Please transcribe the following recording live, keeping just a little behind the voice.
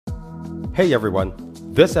Hey everyone,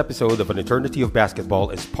 this episode of An Eternity of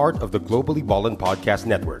Basketball is part of the Globally Ballin Podcast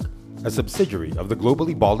Network, a subsidiary of the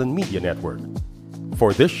Globally Ballin Media Network.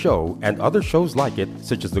 For this show and other shows like it,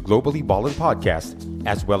 such as the Globally Ballin Podcast,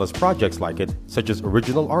 as well as projects like it, such as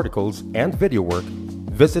original articles and video work,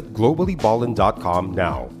 visit globallyballin.com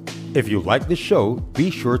now. If you like this show, be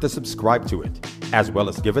sure to subscribe to it, as well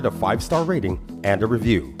as give it a 5-star rating and a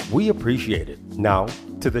review. We appreciate it. Now,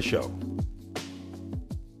 to the show.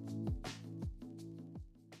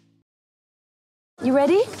 You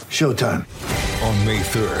ready? Showtime. On May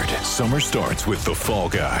 3rd, summer starts with The Fall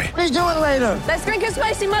Guy. Let's do it later. Let's drink a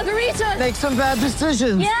spicy margarita. Make some bad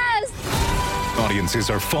decisions. Yes! Audiences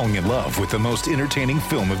are falling in love with the most entertaining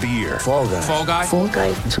film of the year. Fall Guy. Fall Guy? Fall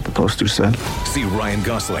guy. That's what the poster said. See Ryan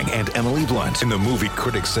Gosling and Emily Blunt in the movie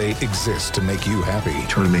critics say exists to make you happy.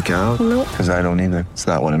 Trying to make it out? Nope. Because I don't either. It's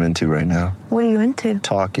not what I'm into right now. What are you into?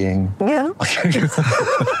 Talking. Yeah.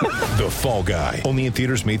 The Fall Guy. Only in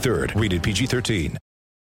theaters May 3rd. Rated PG-13.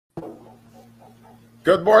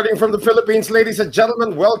 Good morning from the Philippines, ladies and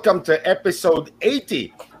gentlemen. Welcome to episode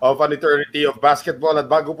 80 of An Eternity of Basketball. At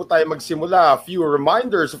bago po tayo magsimula, a few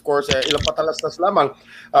reminders, of course, ilang patalastas lamang.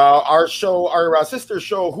 Our sister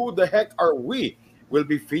show, Who the Heck Are We? Will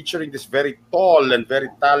be featuring this very tall and very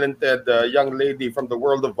talented young lady from the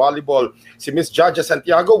world of volleyball. Si Miss Jaja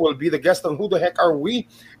Santiago will be the guest on Who the Heck Are We?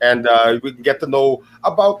 And we can get to know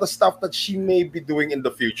about the stuff that she may be doing in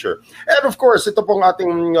the future. And of course, ito pong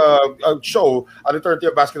ating show, An Eternity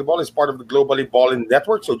of Basketball, is part of the Globally Ballin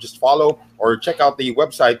Network. So just follow or check out the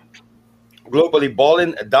website,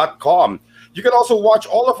 globallyballin.com. You can also watch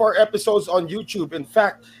all of our episodes on YouTube. In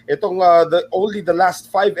fact, only the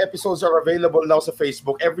last 5 episodes are available now sa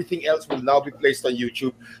Facebook. Everything else will now be placed on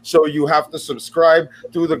YouTube. So you have to subscribe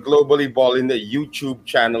to the Globally Ballin YouTube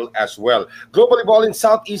channel as well. Globally Ballin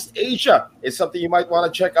Southeast Asia is something you might want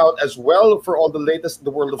to check out as well for all the latest in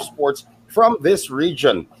the world of sports from this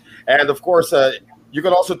region. And of course, you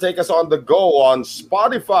can also take us on the go on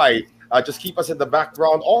Spotify. Just keep us in the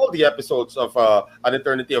background. All the episodes of An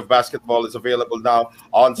Eternity of Basketball is available now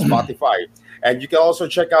on Spotify. And you can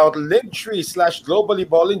also check out Linktree/Globally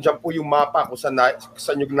Ballin. Diyan po yung mapa kung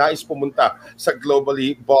saan yung nais pumunta sa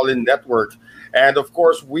Globally Ballin Network. And of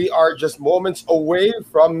course, we are just moments away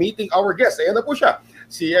from meeting our guest. Ayan na po siya,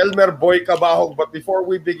 si Elmer Boy Cabahog. But before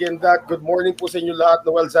we begin that, good morning po sa inyo lahat.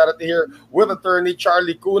 Noel Zarate here with attorney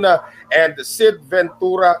Charlie Cuna and Sid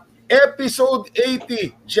Ventura. Episode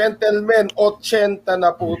 80, gentlemen, 80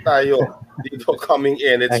 na po tayo dito coming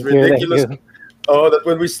in. It's ridiculous. That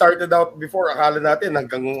when we started out before, akala natin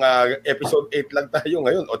hanggang episode 8 lang tayo.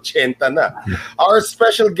 Ngayon, 80 na. Our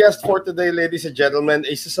special guest for today, ladies and gentlemen,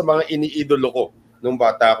 isa sa mga iniidolo ko nung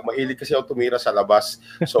bata ako. Mahilig kasi ako tumira sa labas.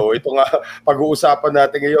 So ito nga, pag-uusapan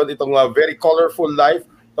natin ngayon, itong very colorful life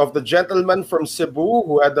of the gentleman from Cebu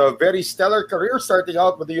who had a very stellar career starting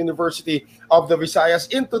out with the University of the Visayas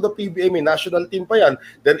into the PBA. May national team pa yan.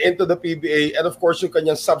 Then into the PBA and of course yung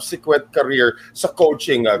kanyang subsequent career sa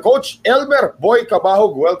coaching. Coach Elmer Boy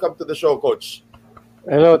Cabahog, welcome to the show, Coach.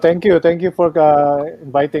 Hello, thank you. Thank you for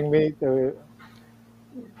inviting me.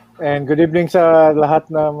 And good evening sa lahat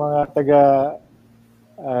na mga taga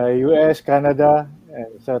US, Canada,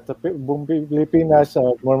 and sa buong Pilipinas.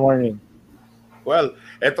 Good morning. Well,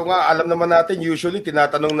 eto nga, alam naman natin, usually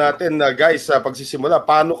tinatanong natin, guys, sa pagsisimula,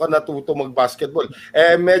 paano ka natuto mag-basketball?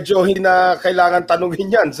 Medyo hindi na kailangan tanungin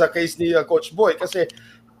yan sa case ni Coach Boy kasi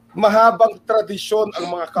mahabang tradisyon ang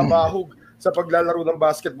mga kabahog sa paglalaro ng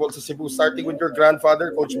basketball sa Cebu, starting with your grandfather,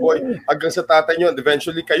 Coach Boy, hanggang sa tatay nyo, and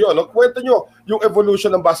eventually kayo. No? Kwento nyo yung evolution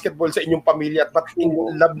ng basketball sa inyong pamilya at ba't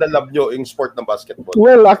love na love nyo yung sport ng basketball?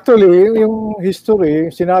 Well, actually, yung history,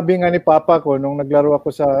 sinabi nga ni Papa ko nung naglaro ako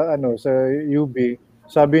sa UB,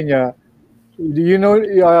 sabi niya, you know,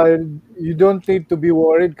 you don't need to be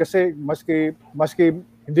worried kasi maski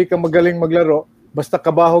hindi ka magaling maglaro, basta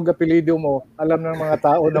Cabahog apelido mo, alam ng mga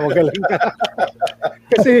tao na magaling ka.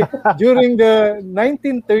 Kasi during the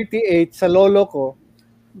 1938 sa lolo ko,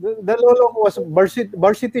 the lolo ko was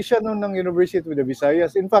varsity siya noon ng University of the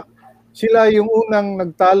Visayas. In fact, sila yung unang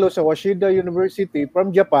nagtalo sa Waseda University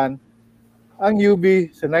from Japan, ang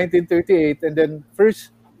UB sa 1938, and then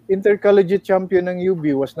first intercollegiate champion ng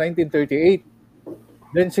UB was 1938.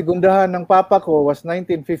 Then segundahan ng papa ko was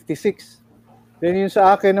 1956. Then yung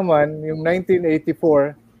sa akin naman, yung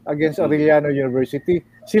 1984 against Arellano University.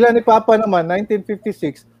 Sila ni Papa naman,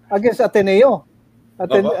 1956 against Ateneo.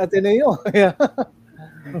 Ateneo.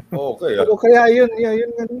 Okay. So, kaya yun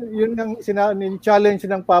ang challenge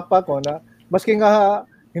ng Papa ko na maski nga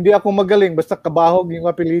hindi ako magaling, basta Kabahog yung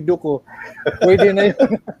apelido ko. Pwede na yun.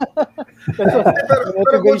 That's what the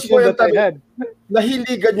motivation that I had.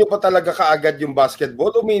 Nahiligan nyo pa talaga kaagad yung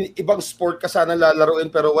basketball? O may ibang sport ka sana lalaruin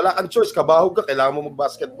pero wala kang choice, Kabahog ka, kailangan mo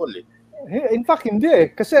mag-basketball eh. In fact, hindi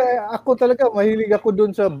eh. Kasi ako talaga, mahilig ako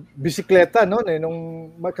dun sa bisikleta noon eh.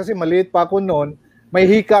 Kasi maliit pa ako noon. May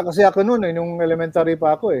hika kasi ako noon eh, nung elementary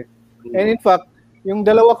pa ako eh. And in fact, yung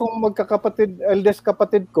dalawa kong magkakapatid, eldest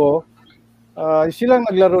kapatid ko, silang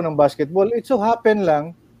naglaro ng basketball. It so happen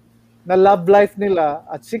lang na love life nila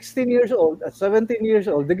at 16 years old, at 17 years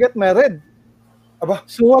old, they get married. Aba?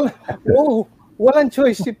 So, walang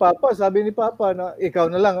choice si Papa. Sabi ni Papa na ikaw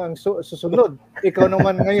na lang ang susunod. Ikaw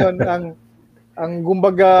naman ngayon ang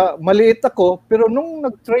gumbaga maliit ako, pero nung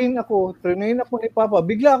train ako ni Papa,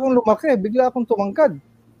 bigla akong lumaki, bigla akong tumangkad.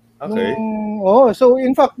 Okay. So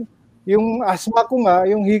in fact, yung asthma ko nga,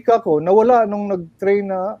 yung hika ko, nawala nung nag-train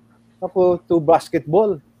na ako to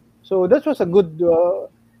basketball. So that was a good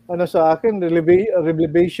sa akin,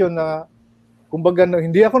 revelation na kumbaga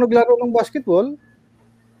hindi ako naglaro ng basketball,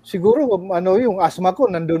 siguro yung asthma ko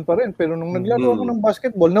nandun pa rin, pero nung naglaro ako ng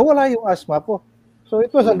basketball, nawala yung asthma ko. So it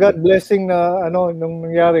was a God blessing na nung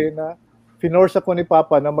nangyari na finorce ako ni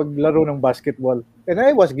Papa na maglaro ng basketball. And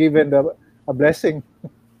I was given a blessing.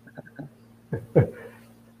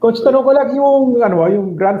 Coach, tanong ko lang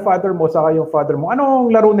yung grandfather mo saka yung father mo, anong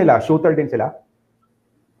laro nila? Shooter din sila?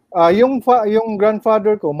 Yung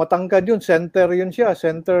grandfather ko, matangkad yun, center yun siya,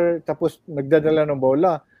 center tapos nagdadala ng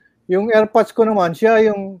bola. Yung airpods ko naman, siya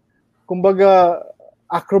yung kumbaga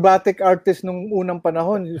acrobatic artist nung unang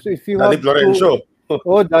panahon. So if you Danny Florencio.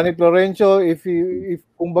 Danny Florencio, if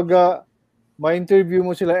kumbaga ma-interview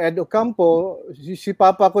mo sila Ed Ocampo, si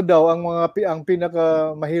Papa ko daw ang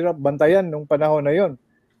pinaka mahirap bantayan nung panahon na yon.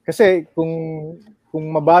 Kasi kung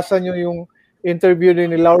mabasa nyo yung interview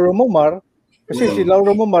ni Lauro Momar, kasi si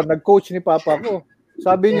Lauro Momar nag-coach ni Papa ko.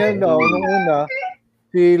 Sabi niya daw nung una,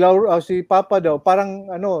 si Papa daw parang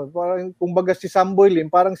kumbaga si Samboy Lim,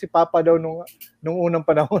 parang si Papa daw nung unang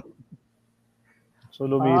panahon. So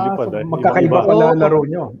lumilipad. So magkakaiba pala laro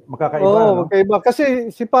nyo. Magkakaiba. Magkaiba. Kasi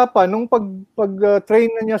si Papa, nung pag-train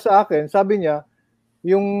na niya sa akin, sabi niya,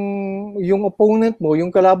 yung opponent mo, yung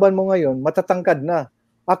kalaban mo ngayon, matatangkad na.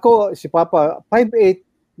 Ako, si Papa,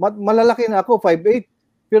 5'8", malalaki na ako, 5'8".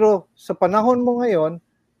 Pero sa panahon mo ngayon,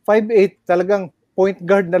 5'8", talagang point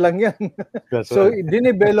guard na lang yan. So,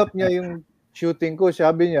 dinevelop niya yung shooting ko.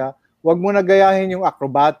 Sabi niya, wag mo na gayahin yung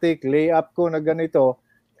acrobatic, layup ko na ganito.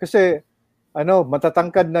 Kasi,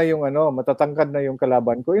 matatangkad na yung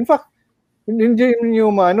kalaban ko. In fact, hindi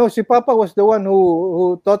niyo si Papa was the one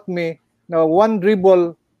who taught me na one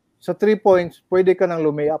dribble sa 3 points, pwede ka nang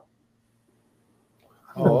lumayap.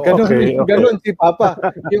 Ganun si Papa.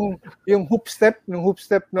 Yung hoop step ng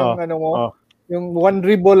yung one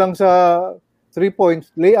dribble lang sa 3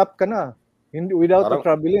 points, layup ka na. Without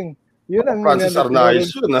traveling. Yun ang Francis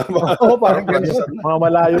Arnaiz yun. Parang ganun. Mga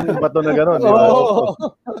malayong bato na gano'n.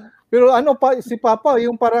 Pero si Papa,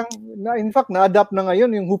 yung parang, in fact, na-adapt na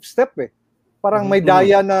ngayon yung hoop step eh. Parang may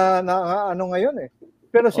daya na ngayon eh.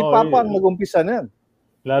 Pero si Papa ang nag-umpisa na yan.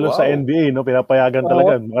 Lalo sa NBA, pinapayagan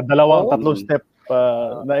talaga. Mga tatlong step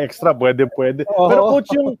na extra, pwede. Pero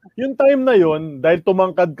coach, yung time na yun, dahil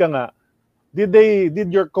tumangkad ka nga,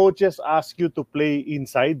 did your coaches ask you to play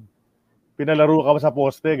inside? Pinalaro ka ba sa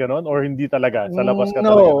poste, gano'n? Or hindi talaga? Sa labas ka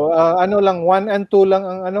talaga? No, 1 and 2 lang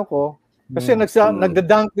ang ko. Kasi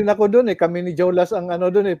nagda-dunk din ako doon eh. Kami ni Jolas ang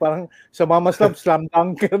doon eh. Parang sa Mama's Love, slam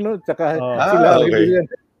dunker, no? Tsaka sila. Okay.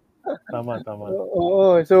 Tama.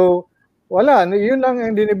 So, wala. Yun lang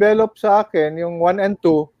ang dinevelop sa akin, yung 1 and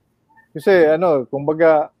 2. Kasi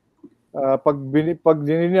kumbaga, pag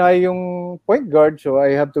dininay yung point guard, so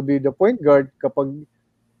I have to be the point guard.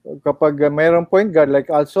 Kapag mayroong point guard like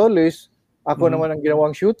Al Solis, ako naman ang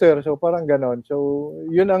ginawang shooter. So parang ganon. So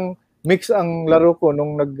yun ang mix ang laro ko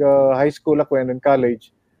nung nag-high school ako and college.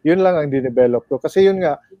 Yun lang ang dinevelop ko. Kasi yun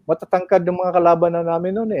nga, matatangkad ng mga kalaban na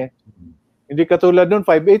namin noon eh. Hindi katulad noon,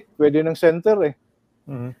 5'8", pwede ng center eh.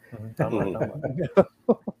 Tama.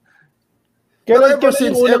 Kailan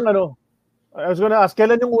yung unang I was gonna ask,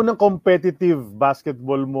 kailan yung unang competitive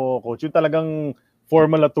basketball mo, coach? Yung talagang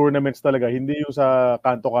formal na tournaments talaga, hindi yung sa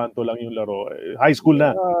kanto-kanto lang yung laro. High school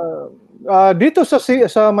na. Dito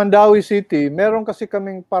sa Mandawi City, meron kasi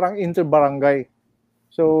kaming parang inter-barangay.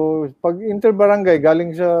 So, pag inter-barangay,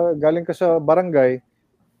 galing ka sa barangay,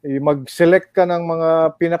 mag-select ka ng mga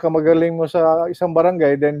pinakamagaling mo sa isang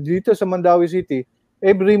barangay. Then dito sa Mandawi City,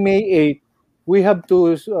 every May 8, we have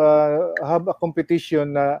to have a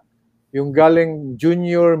competition na yung galing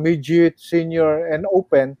junior, midget, senior, and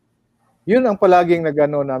open. yun ang palaging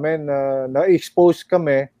nagano namin, na-expose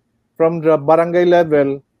kami from the barangay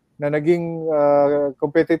level na naging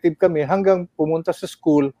competitive kami hanggang pumunta sa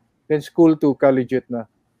school, then school to collegiate na.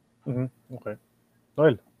 Okay.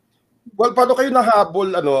 Noel? Well, paano kayo nahabol,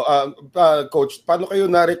 Coach? Paano kayo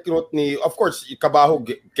na-recruit of course, Kabahog,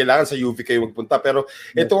 kailangan sa UV kayo magpunta. Pero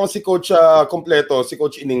ito ang si Coach kompleto, si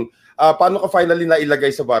Coach Ining. Paano ka finally nailagay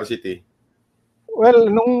sa varsity? Well,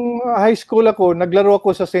 nung high school ako, naglaro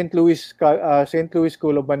ako sa St. Louis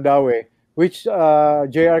School of Mandaue, which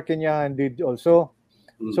J.R. Kenyahan did also.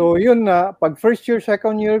 So yun na, pag first year,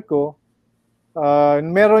 second year ko,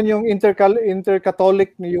 meron yung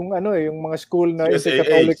intercatholic yung yung mga school na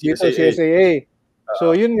intercatholic dito, CSAA.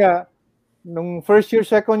 So yun nga, nung first year,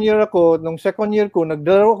 second year ako, nung second year ko,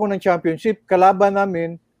 nagdaro ako ng championship, kalaban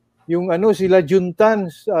namin yung sila Juntan,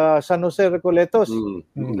 San Jose Recoletos.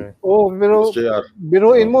 Okay. Pero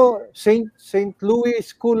biruin mo, St. Louis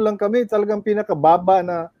School lang kami, talagang pinakababa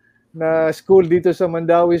na school dito sa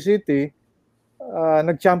Mandaue City.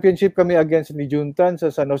 Nag-championship kami against ni Juntan sa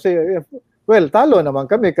San Jose. Well, talo naman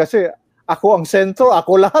kami kasi ako ang sentro,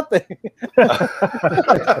 ako lahat eh.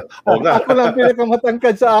 Ako lang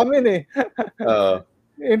pinakamatangkad sa amin eh.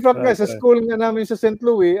 In fact, sa school nga namin sa St.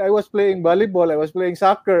 Louis, I was playing volleyball, I was playing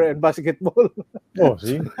soccer and basketball.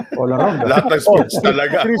 See? All around. Lahat ng sports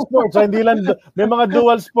talaga. 3 sports, hindi lang, may mga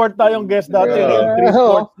dual sport tayong guest dati. 3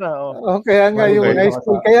 sports na. Kaya nga yung high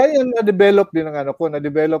school, kaya yun na-develop din ang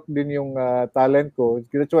na-develop din yung talent ko.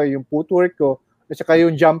 That's why yung footwork ko, at saka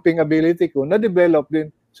yung jumping ability ko, na-develop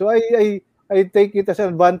din. So I take it as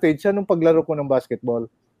an advantage nung paglaro ko ng basketball.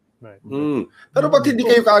 Right. Pero ba't hindi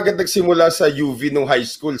kayo kaagad nagsimula sa UV nung high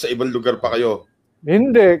school? Sa ibang lugar pa kayo?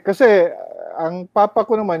 Hindi, kasi ang papa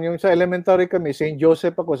ko naman, yung sa elementary kami, St.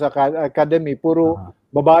 Joseph ako sa academy, puro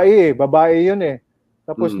babae yun eh.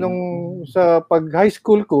 Tapos nung sa pag high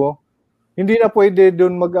school ko, hindi na pwede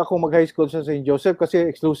doon ako mag high school sa St. Joseph kasi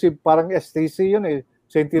exclusive, parang STC yun eh,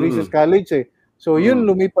 St. Teresa's College eh. So yun,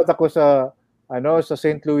 lumipat ako sa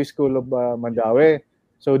St. Louis School of Mandaue.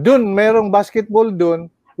 So doon, merong basketball doon,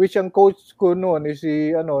 which ang coach ko noon is si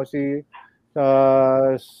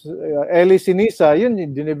Eli Sinisa. Yun,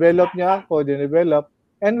 dinevelop niya ako,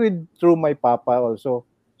 and through my papa also.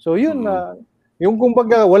 So yun, yung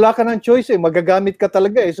kumbaga, wala ka ng choice eh, magagamit ka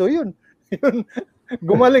talaga eh. So yun,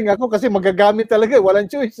 gumaling ako kasi magagamit talaga eh, walang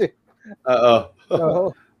choice eh.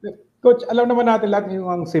 Coach, alam naman natin lahat yung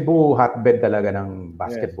ang Cebu hotbed talaga ng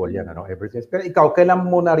basketball yan, ever since. Pero ikaw, kailan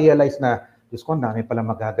mo na-realize na, Diyos ko, dami pala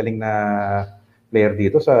magagaling na player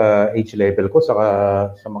dito sa age level ko, sa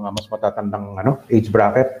mga mas matatandang age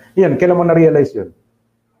bracket. Yan, kailan mo na-realize yun?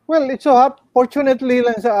 Well, it's so fortunately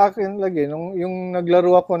lang sa akin lagi, yung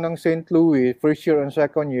naglaro ako ng St. Louis, first year and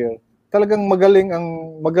second year, talagang magaling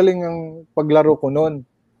ang paglaro ko noon.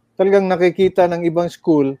 Talagang nakikita ng ibang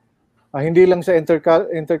school, hindi lang sa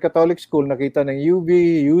Intercatholic School, nakita ng UV,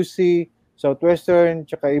 UC, Southwestern,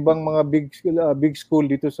 tsaka ibang mga big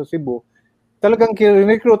school dito sa Cebu. Talagang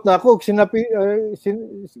recruit na ako.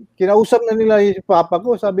 Kinausap na nila yung papa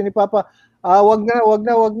ko. Sabi ni papa, wag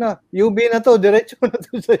na. UB na to, diretso na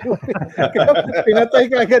to sa UB. Kaya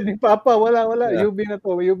pinatay ka agad ni papa. Wala. UB na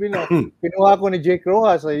to, UB na. Kinuha ko ni Jake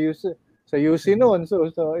Rojas sa UC noon. So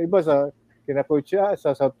iba sa kinacoach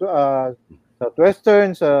sa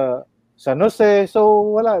Southwestern, sa San Jose.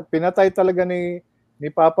 So wala, pinatay talaga ni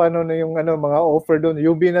papa noon yung mga offer doon.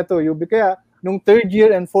 UB na to, UB. Kaya nung third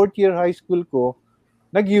year and fourth year high school ko,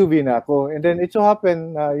 nag-UV na ako. And then it so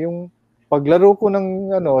happened na yung paglaro ko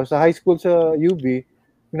ng sa high school sa UV,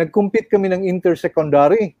 nag-compete kami ng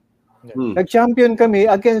intersecondary. Nag-champion kami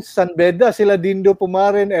against San Beda, sila Dindo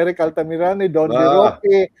Pumaren, Eric Altamirano, Don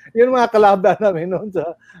Roque. Yun mga kalaban namin noon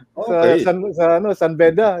sa San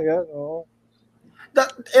Beda. Yeah,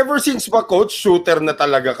 Ever since ba, Coach, shooter na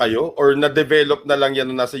talaga kayo? Or na-develop na lang yan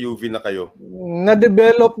nung nasa UV na kayo?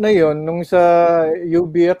 Na-develop na yon nung sa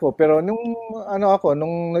UV ako. Pero nung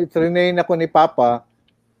train ako ni Papa,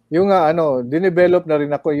 yung dinevelop na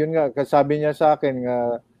rin ako. Yun nga, sabi niya sa akin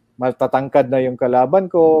nga, matatangkad na yung kalaban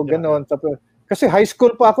ko, gano'n. Kasi high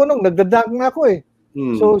school pa ako nung, nagdadag na ako eh.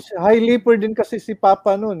 So, high leaper din kasi si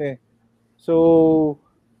Papa noon eh. So,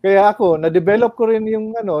 kaya ako, na-develop ko rin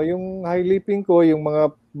yung high leaping ko, yung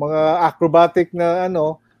mga acrobatic na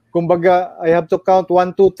kumbaga, I have to count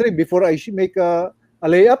 1, 2, 3 before I make a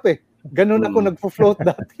layup eh. Ganun ako nagfo-float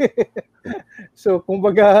dati. So,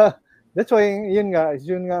 kumbaga, that's why, yun nga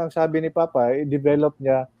ang sabi ni Papa, i-develop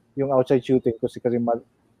niya yung outside shooting ko kasi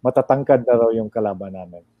matatangkad na raw yung kalaban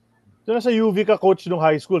namin. So, nasa UV ka, coach, nung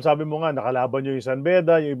high school, sabi mo nga, nakalaban nyo yung San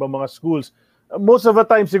Beda, yung ibang mga schools. most of the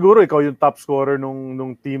time siguro ikaw yung top scorer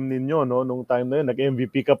nung team ninyo, no? Nung time na yun,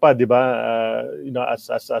 nag-MVP ka pa, 'di ba?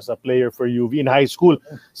 As a player for UV in high school.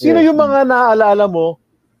 Sino yung mga naaalala mo?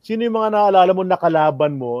 Sino yung mga naaalala mo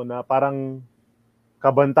nakalaban mo na parang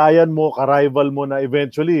kabantayan mo, ka-rival mo na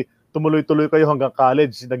eventually tumuloy-tuloy kayo hanggang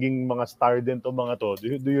college, naging mga star din to mga to.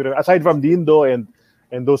 Do you aside from Dindo and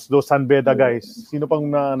those San Beda guys, sino pang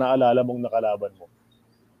naalala mong nakalaban mo?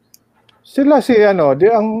 Sila ano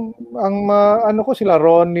ko sila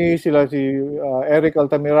Ronnie, sila si Eric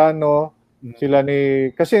Altamirano, sila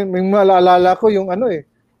kasi may maalala ko yung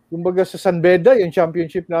yung baga sa San Beda, yung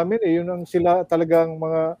championship namin yun ang sila talagang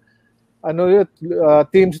mga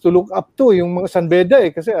teams to look up to, yung mga San Beda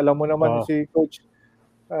kasi alam mo naman si coach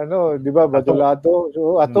di ba, Badolado.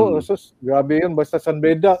 So grabe yun basta San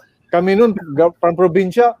Beda. Kami noon from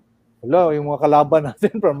probinsya, wala, yung mga kalaban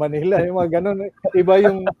natin from Manila, yung mga ganun. Iba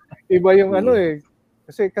yung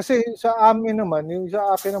kasi sa amin naman,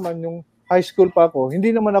 sa akin naman, yung high school pa ako,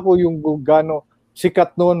 hindi naman ako yung gano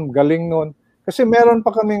sikat noon, galing noon. Kasi meron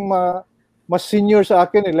pa kaming mas senior sa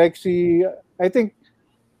akin, like I think,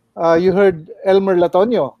 you heard Elmer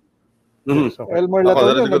Latonio. Elmer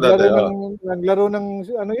Latonio, naglaro ng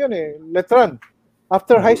Letran.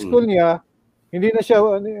 After high school niya, hindi na siya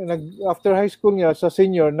after high school niya sa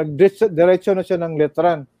senior, nagdiretso na siya ng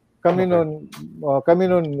Letran. Kami noon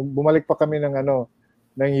bumalik pa kami ng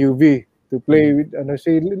UV to play with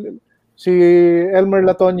si Elmer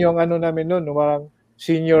Latonio ang namin noon, parang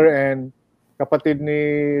senior and kapatid ni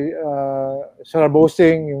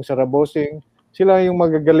Sarabosing, yung Sarabosing. Sila yung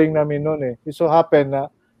magagaling namin noon It so happen na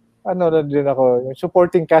na din ako, yung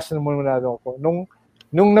supporting cast naman muna ako.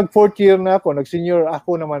 Nung nag-fourth year na ako, nag-senior,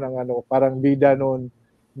 ako naman ang parang bida noon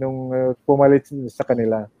nung pumalit sa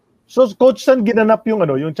kanila. So, Coach, saan ginanap yung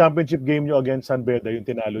championship game nyo against San Beda, yung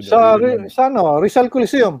tinalo nyo? Sa Rizal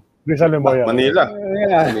Coliseum. Rizal Memorial. Manila.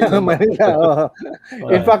 Manila.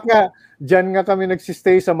 In fact nga, dyan nga kami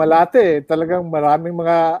nagsistay sa Malate. Talagang maraming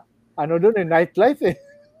mga, doon nightlife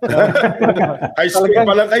High school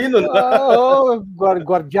pa lang kayo nun.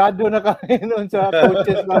 Guardiado na kami nun sa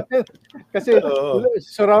coaches natin. Kasi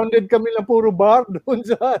surrounded kami ng puro bar doon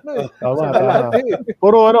sa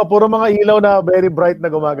Puro mga ilaw na very bright na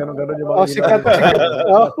gumagano-gano yung mga sikat.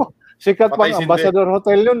 Sikat pang Ambassador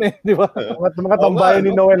Hotel yun di ba? Mga tambayan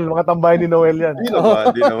ni Noel yan. Di naman.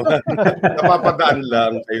 Napapadaan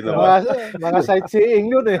lang kayo naman. Mga sightseeing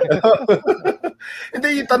yun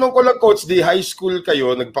Hindi, tanong ko lang, Coach, di high school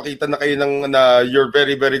kayo, nagpakita na kayo na you're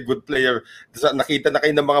very, very good player. Nakita na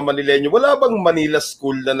kayo ng mga Manileño. Wala bang Manila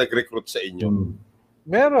school na nag-recruit sa inyo?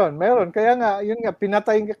 Meron. Kaya nga, yun nga,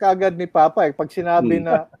 pinatayin ka kagad ni Papa. Pag sinabi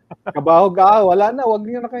na kabahog, wala na, wag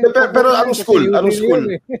niyo na kayo. Pero anong school?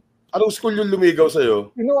 Anong school yung lumigaw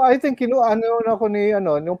sa'yo? I think, ako ni,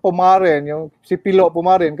 yung Pumaren, yung si Pilo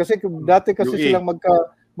Pumaren. Kasi dati kasi silang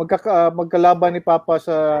magkalaban ni Papa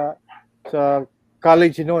sa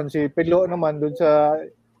college noon. Si Pilo naman doon sa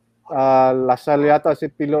Lasal yata si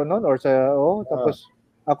Pilo noon or tapos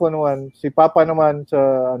ako naman, si Papa naman sa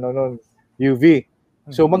noon, UV.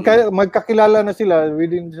 So magkakilala na sila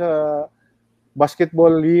within sa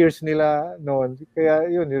basketball years nila noon. Kaya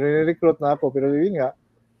yun, nire-recruit na ako. Pero yun nga,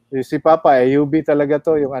 si Papa UV talaga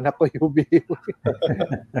to, yung anak ko UV.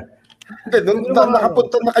 Nung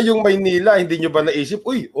nakapunta na kayong Maynila, hindi nyo ba naisip,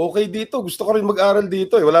 okay dito, gusto ko rin mag-aral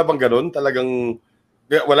dito Wala bang ganun? Talagang,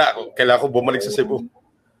 kailangan ko bumalik sa Cebu.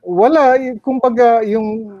 Wala. Kumbaga,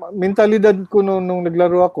 yung mentalidad ko nung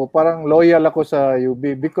naglaro ako, parang loyal ako sa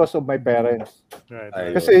UB because of my parents.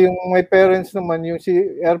 Right. Kasi yung my parents naman, yung si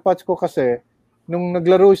Airpods ko kasi, nung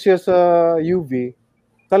naglaro siya sa UV,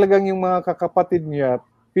 talagang yung mga kakapatid niya,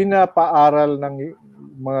 pinapaaral ng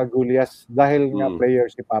mga Gulyas dahil nga player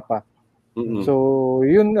si Papa. So,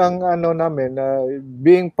 yun ang namin,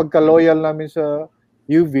 being pagka-loyal namin sa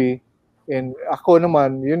UV, and ako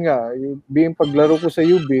naman, yun nga, being paglaro ko sa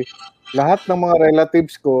UV, lahat ng mga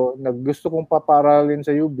relatives ko na gusto kong paparalin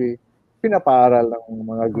sa UV, pinapaaral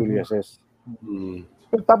ng mga Gulyases.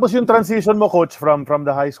 Tapos yung transition mo, Coach, from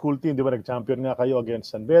the high school team, di ba, nag-champion nga kayo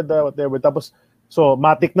against San Beda, whatever. Tapos, so,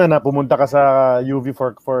 matik na pumunta ka sa UV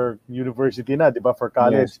for university na, di ba, for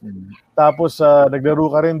college. Yes. Tapos, naglaro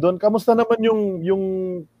ka rin doon. Kamusta naman yung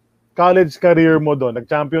college career mo doon?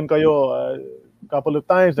 Nag-champion kayo couple of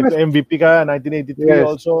times, nag-MVP ka, 1983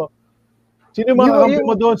 also. Sino yung mga kakampi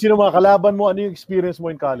mo doon? Sino mga kalaban mo? Ano yung experience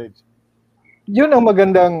mo in college? Yun ang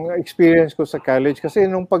magandang experience ko sa college.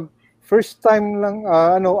 Kasi nung first time lang,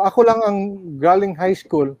 ako lang ang galing high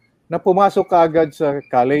school na pumasok kaagad sa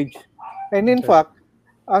college. And in fact,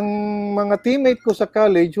 ang mga teammate ko sa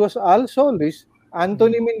college was Al Solis,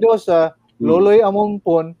 Anthony Mendoza, Loloy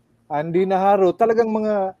Amonpon, Andy Naharo, talagang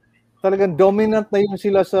dominant na yun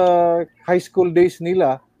sila sa high school days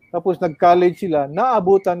nila. Tapos nag-college sila,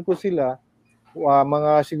 naabutan ko sila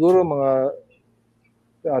siguro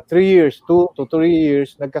 3 years, 2 to 3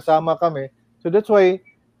 years nagkasama kami. So that's why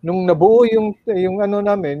nung nabuo yung ano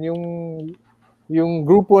namin, yung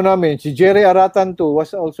grupo namin, si Jerry Aratan too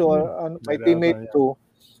was also my teammate too.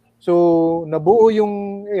 So nabuo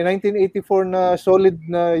yung 1984 na solid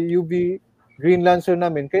na UV Green Lancer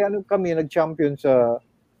namin. Kaya kami nag-champion sa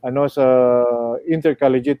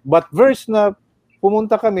intercollegiate. But verse na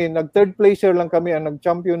pumunta kami, nag-third placer lang kami ang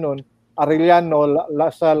nag-champion noon. Arellano,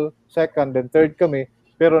 Lasal, second, then third kami.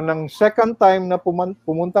 Pero nang second time na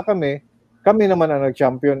pumunta kami naman ang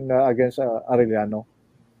nag-champion na against Arellano.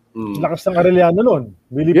 Lakas ng Arellano noon.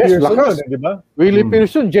 Willie Pearson noon, di ba? Willie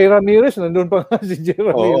Pearson, Jay Ramirez, nandun pa si Jay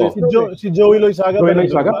Ramirez. Si Joey Loizaga.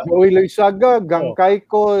 Joey Loizaga, Gang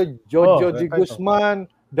Kaiko, Jojo Di Guzman,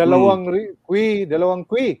 dalawang Kui.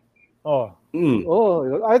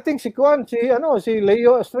 I think si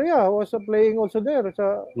Leo Estrella was playing also there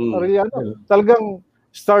sa Arellano. Talagang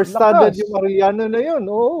star-studded yung Arellano na yun.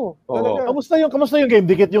 Oo. Kamusta yung game?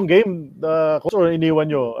 Dikit yung game? Or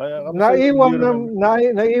iniwan nyo?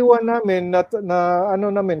 Naiwan namin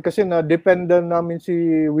kasi na-dependent namin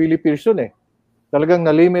si Willie Pearson eh. Talagang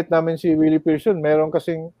na-limit namin si Willie Pearson. Meron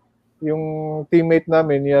kasing yung teammate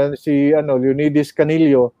namin, yan, si Leonidas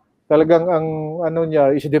Canillo, talagang ang niya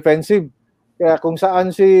is defensive. Kaya kung saan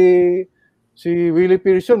si Willie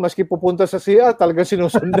Pearson, maski pupunta sa CR, talagang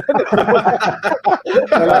sinusundan.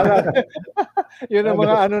 Yun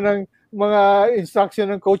ang mga instruction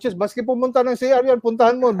ng coaches. Maski pumunta ng CR yan,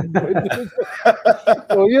 puntahan mo.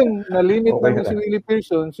 So yun, nalimit namin si Willie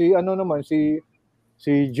Pearson. Si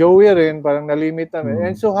Joey rin, parang nalimit namin.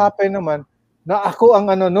 And so happen naman, na ako ang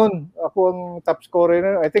ako ang top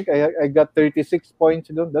scorer. I think I got 36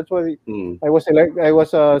 points doon. That's why I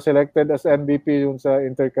was selected as MVP yung sa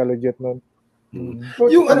intercollegiate noon.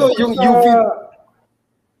 Yung UV.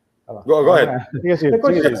 Go ahead. Sige.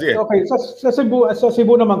 Okay, sa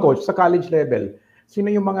Cebu naman coach, sa college level,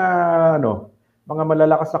 sino yung mga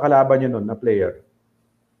malalakas na kalaban niyo noon na player?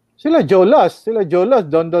 Sila Jolas,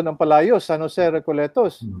 Dondon Ampalayos, San Jose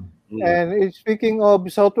Recoletos. And speaking of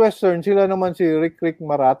Southwestern, sila naman si Rick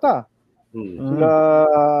Marata. Mga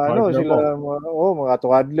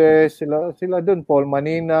Tuadles, sila doon, Paul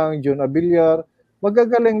Maninang, John Abillar,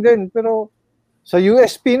 magagaling din. Pero sa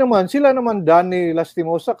USP naman, sila naman Danny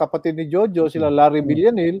Lastimosa, kapatid ni Jojo, sila Larry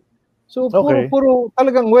Villanil. So puro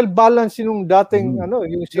talagang well-balanced yung dating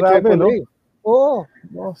yung si AAA. Oo.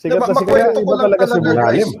 Sigat na sigat iba talaga si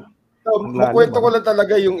Bulalim. Makwento ko lang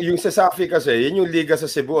talaga yung CESAFI kasi, yun yung liga sa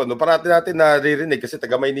Cebu. Parati natin naririnig kasi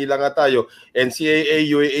taga Maynila nga tayo, NCAA,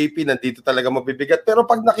 UAAP, nandito talaga mabibigat. Pero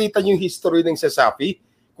pag nakita nyo yung history ng CESAFI,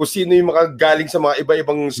 kung sino yung mga galing sa mga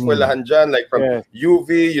iba-ibang eskwelahan dyan, like from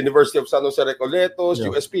UV, University of San Jose Recoletos,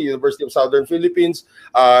 USP, University of Southern Philippines,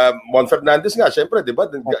 Juan Fernandez nga, syempre, di ba?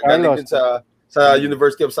 Galing din sa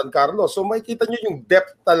University of San Carlos. So makikita nyo yung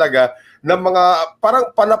depth talaga ng mga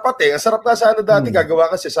parang panapat eh. Ang sarap nga sana dati gagawa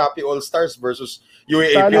ka si Sapi All-Stars versus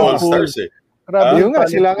UAAP All-Stars eh. Grabe yung nga,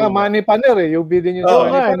 sila nga Manny Paner eh. UB din yung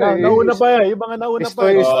Manny Paner. Nauna pa eh. Yung mga nauna pa.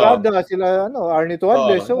 Estrada, sila Arnie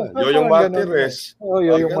Tuadles. Yoyong Martires.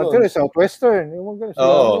 Yoyong Martires, Southwestern.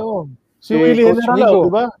 Si Willie General,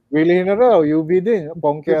 di ba? Willie General, UB din.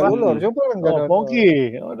 Ponky Arulor. So parang gano'n.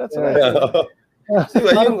 Ponky. That's right.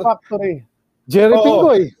 Yung factory. Jerry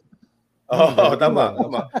Pingoy. Tama.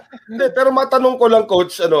 Hindi, pero matanong ko lang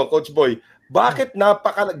Coach Boy, bakit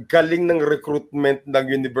napakagaling ng recruitment ng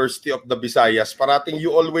University of the Visayas? Parating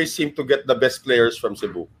you always seem to get the best players from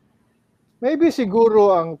Cebu. Maybe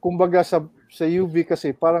siguro ang kumbaga sa UV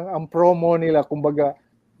kasi parang ang promo nila kumbaga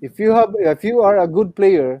if you are a good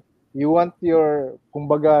player, you want your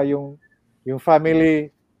kumbaga yung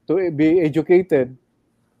family to be educated.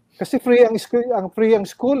 Kasi free ang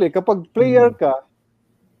school eh. Kapag player ka,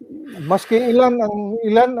 maski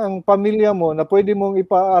ilan ang pamilya mo na pwede mong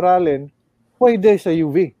ipaaralin, pwede sa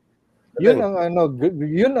UV.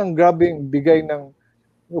 Yun ang grabing bigay ng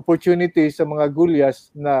opportunity sa mga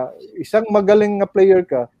Gulyas na isang magaling na player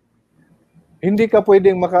ka, hindi ka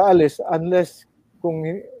pwedeng makaalis unless kung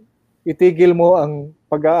itigil mo ang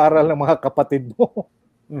pag-aaral ng mga kapatid mo.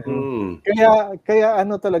 Kaya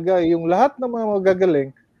talaga yung lahat ng mga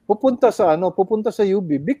magagaling pupunta sa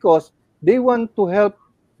UB because they want to help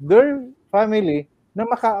their family na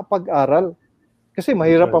makapag-aral. Kasi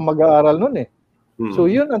mahirap ang mag-aaral noon eh.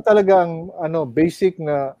 So yun ang talagang basic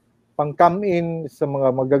na pang-come in sa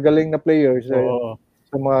mga magagaling na players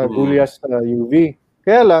sa mga Gulyas sa UV.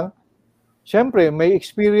 Kaya lang Siyempre, may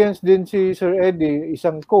experience din si Sir Eddie,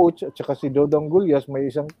 isang coach, at saka si Dodong Gulyas, may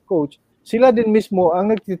isang coach. Sila din mismo ang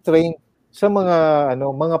nagtitrain sa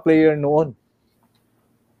mga player noon.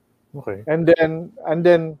 Okay. And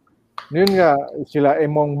then yun nga, sila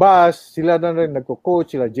Emong Bass, sila na rin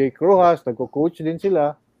nagko-coach, sila Jake Rojas, nagko-coach din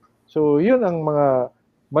sila. So, yun ang mga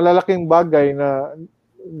malalaking bagay na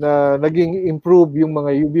naging improve yung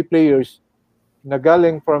mga UB players na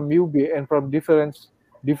galing from UB and from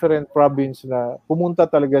different province na pumunta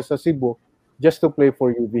talaga sa Cebu just to play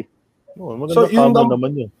for UB. Oh, maganda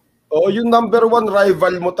naman yun. Yung number one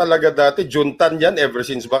rival mo talaga dati, Juntan yan, ever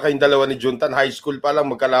since ba kayong dalawa ni Juntan, high school pa lang,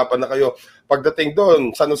 magkalaban na kayo. Pagdating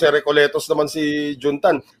doon, San Jose Recoletos naman si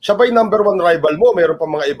Juntan. Siya ba yung number one rival mo? Meron pa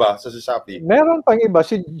mga iba sa Sasapi? Meron pang iba.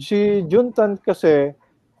 Si Juntan kasi,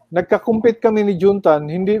 nagka-compete kami ni Juntan,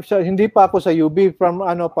 hindi pa ako sa UB, from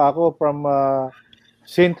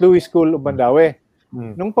St. Louis School of Mandaue.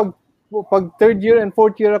 Nung pag third year and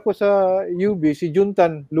fourth year ako sa UB, si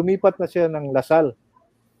Juntan, lumipat na siya ng Lasal.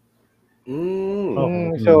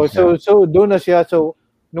 So doon na siya. So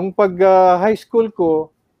nung pag high school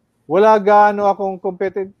ko, wala gaano akong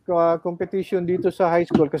competition dito sa high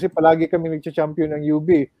school kasi palagi kami nagcha-champion ng UB.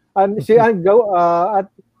 And at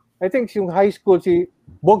I think yung high school si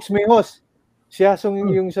Bogs Mejos. Siya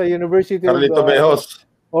yung sa University Carlito Mejos.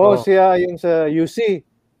 Siya yung sa UC.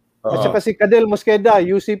 At saka si Cadel Mosqueda,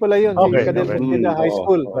 UC pala yun. Si Cadel Mosqueda High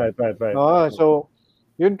School. Right. So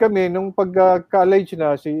yun kami, nung pag-college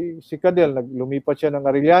na, si Cadel, lumipat siya ng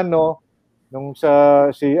Arellano. Nung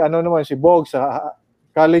si Bog, sa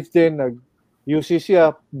college din, nag-UC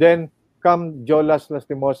siya. Then, Jolas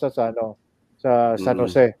Lastimosa sa San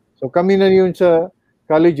Jose. So, kami na yun sa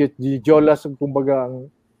college, Jolas, kumbaga, ang...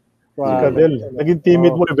 si Cadel, naging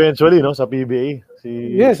teammate mo eventually, no, sa PBA.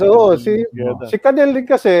 Yes, oo. Si Cadel din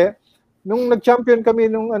kasi, nung nag-champion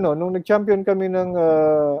kami ng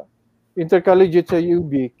intercollegiate sa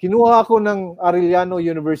UB, kinuha ako ng Arellano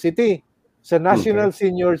University sa National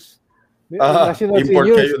Seniors. National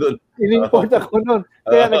import Seniors. Kayo dun. In-import ako nun.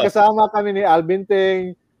 Kaya nagkasama kami ni Alvin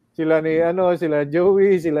Teng, sila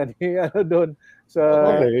Joey, sila ni doon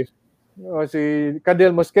sa si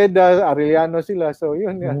Cadel Mosqueda, Arellano sila. So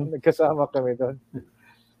yun, nagkasama kami doon.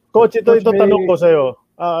 Coach, ito tanong ko sa'yo.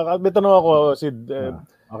 May tanong ako, Sid.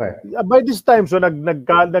 Okay. By this time, so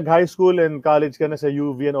nag-high school and college ka na sa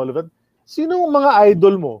UV and all of that, sino ang mga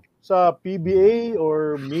idol mo sa PBA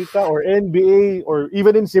or Mika or NBA or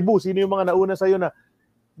even in Cebu? Sino yung mga nauna sa'yo na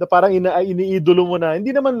parang iniidolo mo na,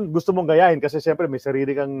 hindi naman gusto mong gayahin kasi siyempre may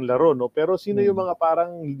sarili kang laro, no? Pero sino yung mga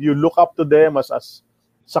parang you look up to them as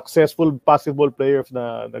successful basketball players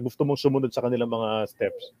na gusto mong sumunod sa kanilang mga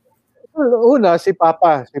steps? Una, si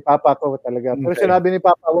Papa ko talaga. Pero sinabi ni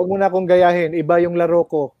Papa, wag mo na akong gayahin, iba yung laro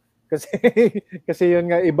ko. Kasi yun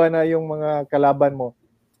nga, iba na yung mga kalaban mo.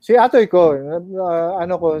 Si Atoy ko,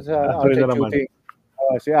 sa outside shooting.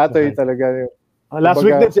 Si Atoy talaga. Last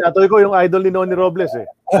week din, si Atoy ko, yung idol ni Noni Robles eh.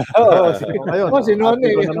 Si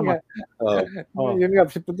Noni. Yun nga,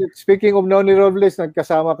 speaking of Noni Robles,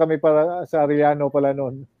 nagkasama kami para sa Arellano pala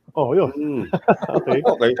noon. Yun.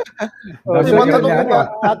 Okay. So yun,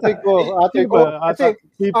 atoy ko. Kasi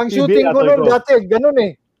ang shooting ko noon dati, ganun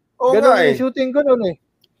eh. Ganun yung shooting ko noon eh.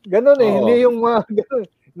 Ganun eh, hindi yung mga ganun.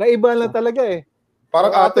 Naiba lang talaga eh.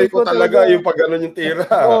 Parang atoy ko talaga yung pag ganun yung tira.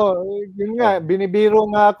 Yun nga, binibiro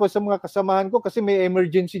nga ako sa mga kasamahan ko kasi may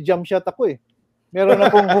emergency jump shot ako eh. Meron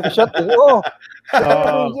akong hook shot eh.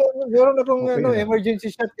 Meron akong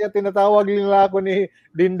emergency shot kaya tinatawag nila ako ni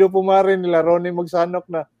Dindo Pumarin, nila Ronnie Magsanok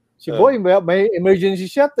na si Boy, may emergency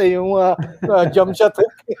shot eh, yung jump shot.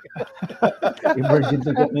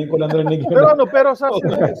 Emergency shot, ngayon ko lang narinig. Pero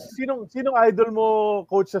sinong idol mo,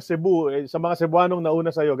 coach, sa Cebu? Sa mga Cebuanong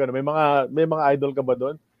nauna sa'yo, gano'n? May mga idol ka ba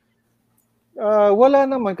doon? Wala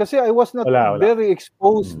naman, kasi I was not very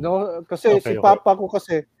exposed, no? Kasi si Papa ko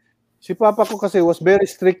kasi was very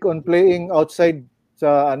strict on playing outside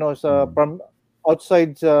from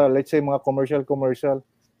outside sa, let's say, mga commercial.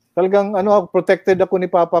 Talagang protected ako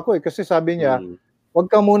ni Papa ko eh kasi sabi niya,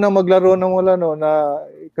 wag ka muna maglaro ng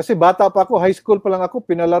kasi bata pa ako, high school pa lang ako,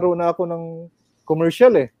 pinalaro na ako ng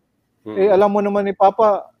commercial eh. Alam mo naman ni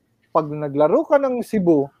Papa, pag naglaro ka ng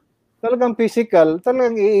Cebu, talagang physical,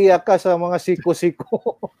 talagang iiyak ka sa mga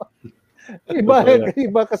siko-siko.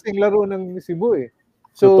 Iba kasing laro ng Cebu eh.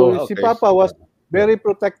 So si Papa was very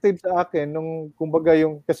protective sa akin nung kumbaga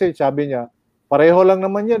kasi sabi niya, pareho lang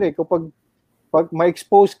naman yan eh kapag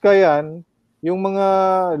ma-expose ka yan, yung mga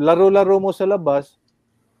laro-laro mo sa labas,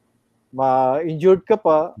 ma-injured ka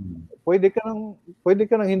pa, pwede ka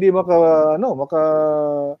nang hindi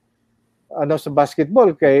sa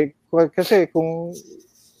basketball kasi kung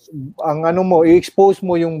ang ano mo, i-expose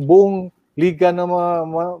mo yung buong liga na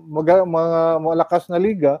mga malakas na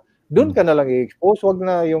liga, doon ka na lang i-expose, wag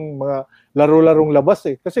na yung mga laro-larong labas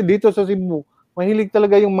eh. Kasi dito sa Cebu, mahilig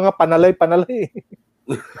talaga yung mga panalay-panalay.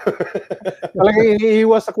 Talagang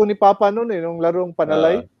iniiwas ako ni Papa noon nung larong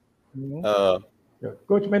panalay.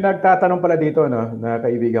 Coach, may nagtatanong pala dito, no, na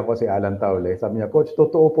kaibigan ko si Alan Taule. Sabi niya, Coach,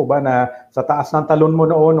 totoo po ba na sa taas ng talon mo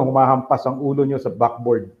noon nung humahampas ang ulo niyo sa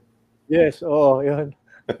backboard? Yes, oo, yun.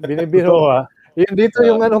 Binibiro. Yun dito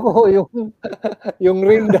yung ano ko, yung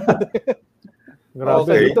ring dati.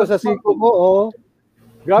 Okay. Dito sa siko ko,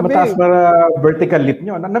 grabe. Mataas ba vertical lift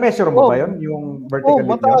nyo? Na-measure mo ba yun? Yung vertical lift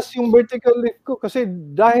nyo? Mataas yung vertical lift ko kasi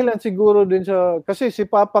dahilan siguro din sa, kasi si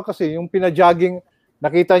Papa kasi yung pina-jogging,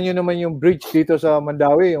 nakita nyo naman yung bridge dito sa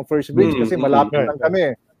Mandawi, yung first bridge kasi malapit lang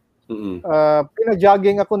kami.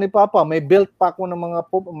 Pina-jogging ako ni Papa, may belt pa ako ng mga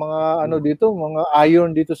ano dito, mga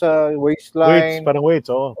iron dito sa waistline. Weights, parang weights,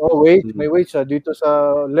 may weights dito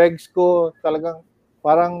sa legs ko, talagang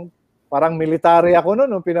parang military ako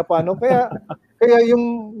noon, pinapano. Kaya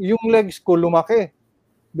yung legs ko lumaki.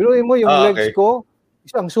 Biruin mo yung legs ko,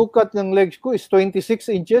 isang sukat ng legs ko is 26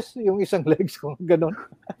 inches, yung isang legs ko, ganun.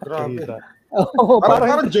 Grabe.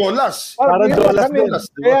 Parang Jolas. Parang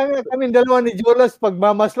Jolas. Kaya nga kami dalawa ni Jolas, pag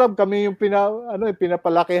mamaslab, kami yung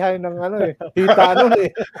pinapalakihan ng hita nun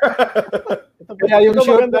eh. Kaya yung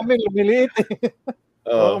short namin lumiliit eh.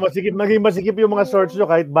 Maging masikip yung mga shorts nyo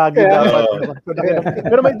kahit bagay dapat.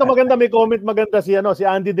 Pero ito maganda, may comment maganda si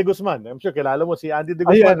Andy De Guzman. I'm sure kilala mo si Andy De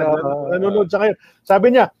Guzman. Nanonood sa kayo.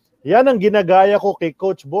 Sabi niya, yan ang ginagaya ko kay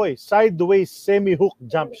Coach Boy, sideways semi-hook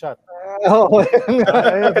jump shot.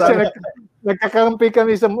 Kasi nagkakampi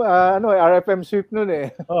kami sa RFM sweep noon eh.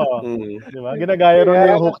 Di ba? Ginagaya ron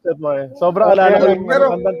yung hook shot mo eh. Sobrang alala ko yung pero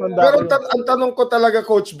ang tanong ko talaga,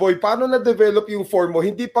 Coach Boy, paano na-develop yung form mo?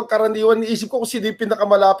 Hindi pangkaraniwan. Iisip ko kung sino yung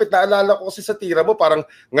pinakamalapit. Naalala ko kasi sa tira mo, parang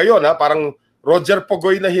ngayon parang Roger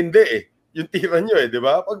Pogoy na hindi eh. Yung tira nyo eh, di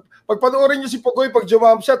ba? Pag panoorin nyo si Pogoy, pag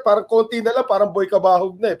jump shot, parang konti na lang, parang Boy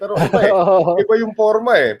Kabahog na eh. Pero iba yung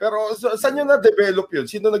forma eh. Pero saan nyo na-develop yun?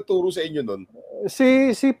 Sino nagturo sa inyo nun?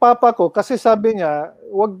 Si Papa ko, kasi sabi niya,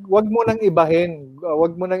 wag mo nang ibahin.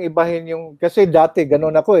 Wag mo nang ibahin yung, kasi dati,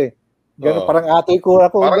 ganun ako eh. Ganun, parang ate ko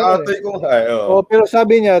ako. Parang ate ko nga eh. Pero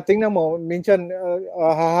sabi niya, tingnan mo, minsan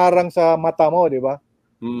haharang sa mata mo, di ba?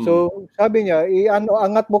 So, sabi niya,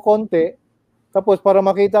 angat mo konti, tapos para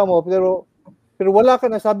makita mo, pero wala ka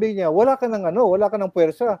na, sabi niya, wala ka ng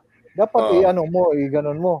puwersa. Dapat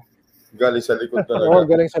ganon mo. Galing sa likod talaga.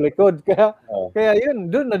 Galing sa likod. Kaya yun,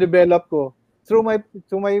 doon na-develop ko. Through my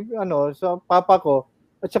sa Papa ko.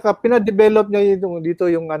 At saka pina-develop niya dito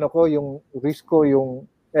yung yung wrist ko, yung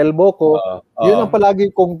elbow ko. Yun ang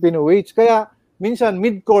palagi kong pinu-weights. Kaya minsan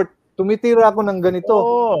mid-court, tumitira ako ng ganito.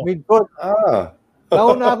 Mid-court.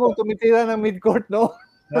 Nauna akong tumitira ng mid-court, no?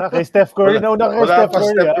 Kay Steph Curry. Nauna kay Steph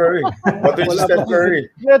Curry. What is Steph Curry?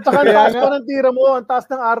 Yeah, tsaka ang taas pa ng tira mo. Ang taas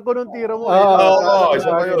ng arko ng tira mo.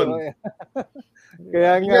 Isa pa yun.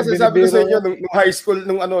 Kaya nga, sabi ko sa inyo, nung high school,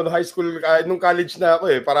 nung college na ako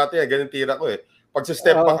eh, parati ganyan tira ko eh. Pag sa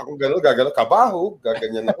step back ako gagano, kabaho,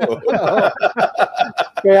 gaganyan ako.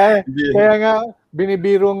 kaya nga,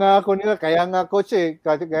 binibiro nga ako nila. Kaya nga, coach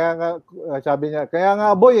kaya nga, sabi niya, kaya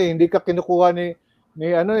nga, boy hindi ka kinukuha ni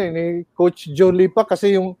Coach Joe Lipa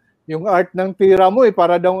kasi yung art ng tira mo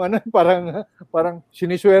para daw parang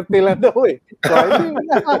siniswerte lang daw eh.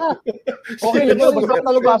 So, okay lang yun, basta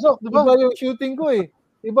talubasok, di ba? Iba yung shooting ko eh.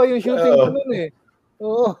 Iba yung shooting ko nun eh.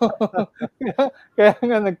 Oo. Kaya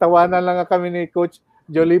nga nagtawanan lang kami ni Coach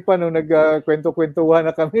Joe Lipa nung nagkwento-kwentuhan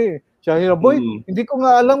na kami. Siya boy, hindi ko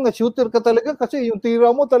nga alam na shooter ka talaga kasi yung tira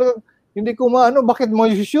mo talagang hindi ko bakit mo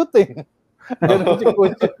shoot eh. Ganun si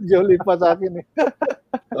Coach Jolie pa sa akin eh.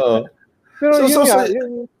 Pero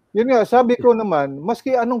yun nga, sabi ko naman,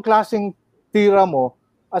 maski anong klaseng tira mo,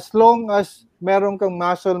 as long as meron kang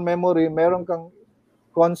muscle memory, meron kang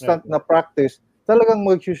constant na practice, talagang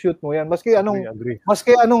mag-shoot mo yan. Maski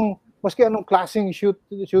anong klaseng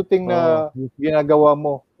shooting na ginagawa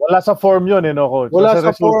mo. Wala sa form yun no, Coach? Wala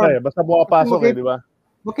sa form. Basta bumapasok di ba?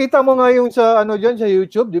 Makita mo nga yung sa dyan sa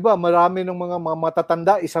YouTube, di ba? Marami ng mga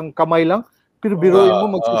matatanda, isang kamay lang. Pero biruin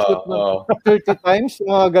mo mag-shoot ng 30 times,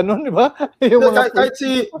 mga ganun, di ba? Kahit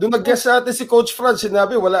doon nag-guess natin si Coach Franz,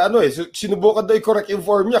 sinabi, wala sinubukan daw i-correct yung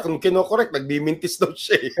form niya. Kung kino-correct, nagbimintis daw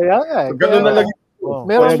siya eh. Kaya nga eh. Ganun na lang.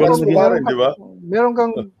 Meron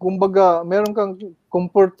kang, kumbaga, meron kang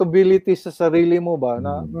comfortability sa sarili mo ba?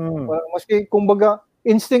 Na, maski, kumbaga,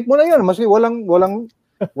 instinct mo na yun. Maski walang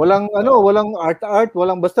art,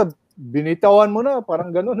 walang basta binitawan mo na, parang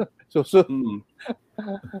ganun. So,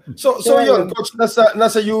 So yun, coach,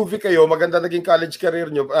 nasa UV kayo, maganda naging college career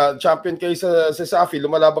nyo, champion kayo sa SAFI,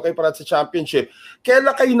 lumalaban kayo para sa championship.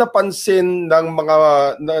 Kailan kayo napansin ng mga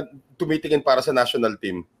tumitingin para sa national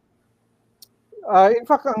team? In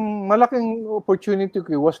fact, ang malaking opportunity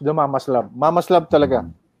ko was the Mama's Lab. Mama's Lab talaga.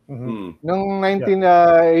 Noong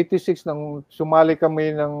 1986, nang sumali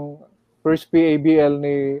kami ng first PABL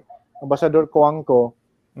ni Ambassador Coangco,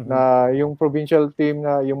 na yung provincial team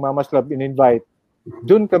na yung Mama's Lab in-invite,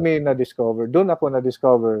 doon kami na-discover. Doon ako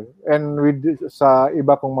na-discover. And sa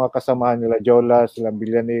iba kong mga kasamahan nila, Jola, sila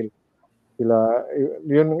Villanil,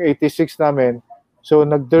 yun 86 namin. So,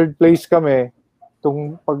 nag-third place kami.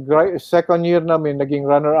 Second year namin, naging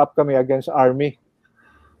runner-up kami against Army.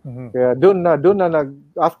 Kaya doon na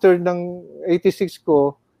after ng 86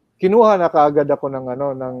 ko, kinuha na kaagad ako ng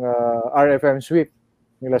RFM sweep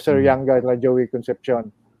nila Sir Yanga at Joey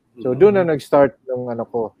Concepcion. So doon na nag-start ng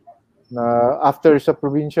ko na after sa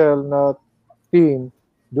provincial na team,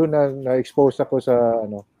 doon na-expose ako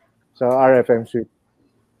sa RFM sweep.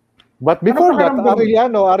 But before that,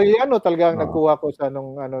 Arellano talagang nagkuha ko sa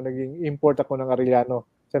naging import ako ng Arellano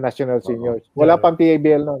sa National Seniors. Wala pang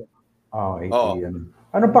PABL noon.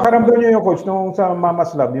 80 Anong pakaramdam niyo yung coach nung sa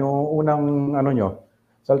Mama's Lab, yung unang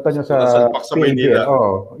salta niyo sa PABL?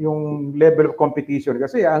 Yung level of competition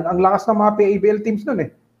kasi ang lakas ng mga PABL teams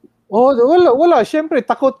noon eh. Wala. Siyempre,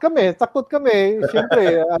 takot kami.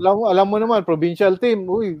 Siyempre, alam mo naman, provincial team,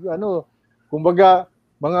 kumbaga,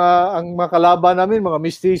 ang mga kalaban namin, mga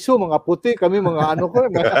mistiso, mga puti, kami mga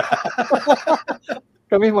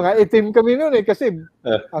kami mga itim kami noon kasi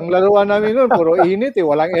ang laruan namin noon, puro init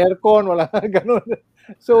walang aircon, walang ganun.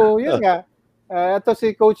 So, yun nga. Ito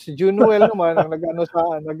si Coach Junuel naman, ang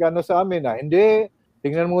nag-ano sa amin hindi,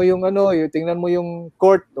 tingnan mo tingnan mo yung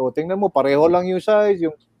court, tingnan mo, pareho lang yung size,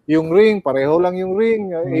 yung ring, pareho lang yung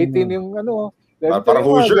ring, 18 yung parang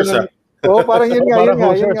Hoosiers, parang yun nga. Parang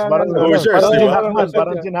Hoosiers.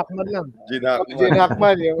 Parang Ginhakman lang.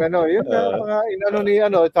 Ginhakman, yung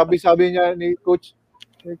mga sabi niya ni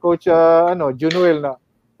Coach Junuel na,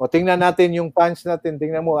 tingnan natin yung fans natin,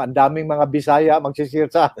 tingnan mo, ang daming mga Bisaya magsishare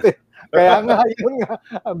sa atin. Kaya nga, yun nga,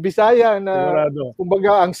 ang Bisaya na,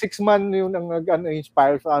 kumbaga, ang 6-man yun ang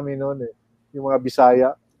nag-inspire sa amin noon yung mga Bisaya.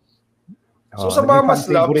 So sa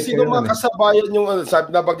Mama's Lab, sino mga kasabayan yung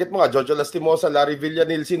sabi nabanggit mo nga, Jojo Lastimosa, Larry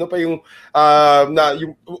Villanil, sino pa yung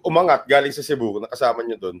yung umangat galing sa Cebu na kasama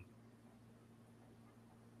niyo doon?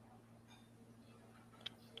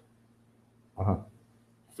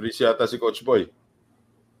 Freeze yata si Coach Boy.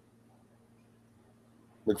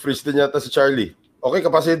 Nag-freeze din yata si Charlie. Okay,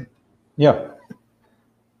 Kapasid? Yeah.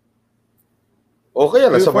 Okay,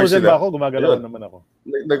 nasabay sila. Ako, gumagalaw naman ako.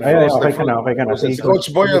 Okay ka na. Si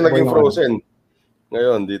Coach Boy ang naging frozen.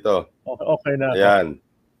 Ngayon, dito. Okay na. Ayan.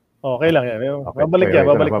 Okay lang yan. Babalik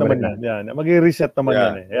naman yan. Yan. Mag-reset naman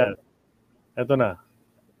yan eh. Ayan. Ito na.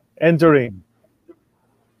 Entering.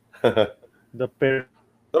 The pair.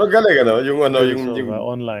 Pero galing, yung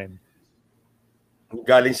online.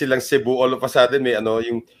 Galing silang Cebu, all of a sudden, may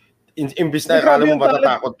yung imbis na akala mo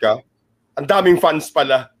matatakot ka, ang daming fans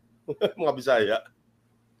pala. Mga Bisaya.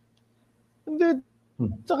 Hindi.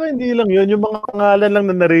 Saka hindi lang yun. Yung mga pangalan lang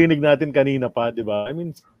na narinig natin kanina pa, di ba? I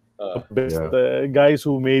mean, best guys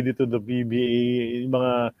who made it to the PBA, yung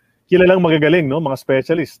mga kilalang magagaling, no? Mga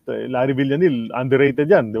specialist. Larry Villanil, underrated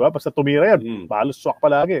yan, di ba? Basta tumira yan, halos swak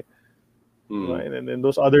palagi. Right? And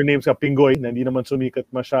those other names, Pingoy, na hindi naman sumikat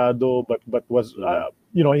masyado, but was,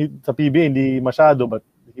 sa PBA, hindi masyado, but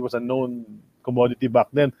he was a known commodity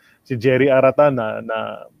back then. Si Jerry Aratan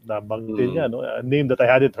na banggitin niya, no? A name that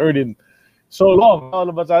I hadn't heard in so long,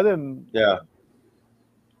 all of a sudden. Yeah.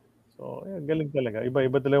 So, galing talaga.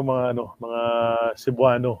 Iba-iba talaga mga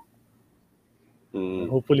Cebuano.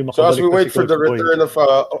 Hopefully so as we wait for the return of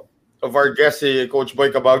our guest, Coach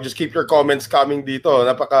Boy Cabao, just keep your comments coming dito.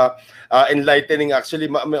 Napaka enlightening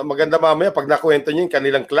actually. Maganda mamaya pag nakwento niyo yung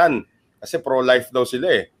kanilang clan kasi pro-life daw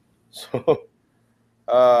sila eh. So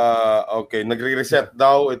okay, nagre-reset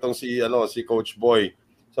daw itong si Coach Boy.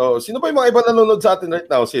 So, sino ba yung mga iba nanonood sa atin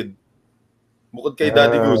right now, Sid? Bukod kay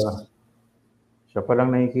Daddy Goose. Siya pa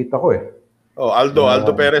lang nakikita ko eh.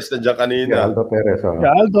 Aldo Perez nandiyan kanina. Yeah, Aldo Perez.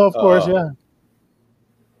 Yeah, Aldo of course, yeah.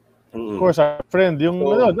 Of course, our friend.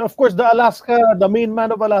 Of course, the main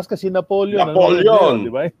man of Alaska, si Napoleon.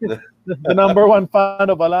 Di ba? The number one fan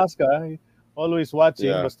of Alaska. Always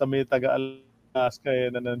watching, basta may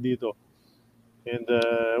taga-Alaska na nandito. And,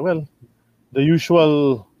 the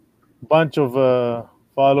usual bunch of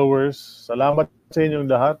followers. Salamat sa inyong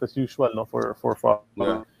lahat, as usual, no, for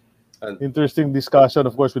following. interesting discussion,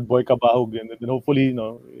 of course, with Boy Cabahug. And then hopefully,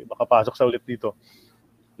 makapasok sa ulit dito.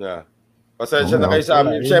 Yeah. Pasensya na kayo sa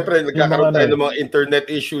amin. Siyempre, nagkakaroon tayo ng mga internet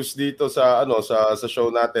issues dito sa show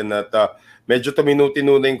natin at medyo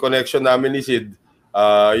tuminu-tinu na yung connection namin ni Sid.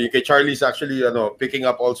 Yung kay Charlie's actually picking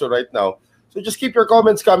up also right now. So just keep your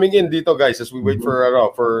comments coming in dito, guys, as we wait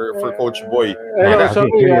for Coach Boy.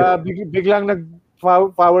 Sorry, biglang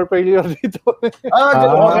power failure dito.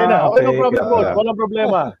 Okay na. Okay, no problem po. Walang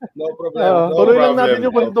problema. No problem. Tuloy lang natin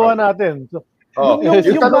yung kwentuhan natin. So,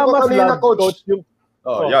 yung tanong ko Mamas kanina, Love, Coach.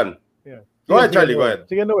 Yan. Go ahead, Charlie. Go ahead.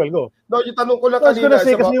 Sige, Noel, go. No, yung tanong ko lang kanina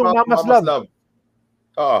kasi yung Mamas Love.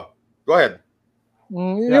 Go ahead.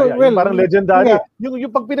 Yung parang legendary.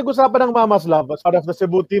 Yung pag pinag-usapan ng Mamas Love as part of the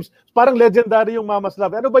Cebu teams, parang legendary yung Mamas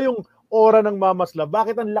Love. Ano ba yung aura ng Mamas Love?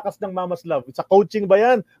 Bakit ang lakas ng Mamas Love? Sa coaching ba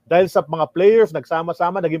yan? Dahil sa mga players,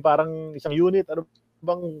 nagsama-sama, naging parang isang unit? Ano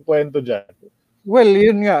bang kwento dyan? Well,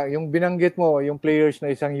 yun nga, yung binanggit mo, yung players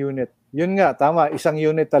na isang unit. Yun nga, tama, isang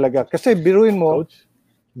unit talaga. Kasi biruin mo, Coach?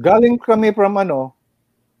 Galing kami from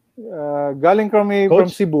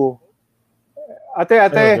Cebu.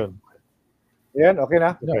 Ate. Yan, okay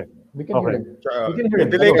na? Okay. We can hear him. May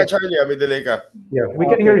delay ka, Charlie. May delay ka. Yeah, we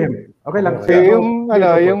can hear him. Okay lang.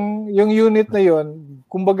 Yung unit na yon,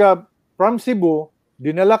 kumbaga from Cebu,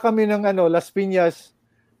 dinala kami ng Las Piñas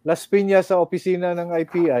sa opisina ng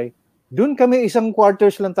IPI. Doon kami isang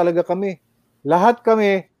quarters lang talaga kami. Lahat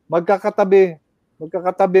kami magkakatabi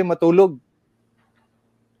matulog.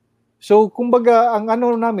 So kumbaga ang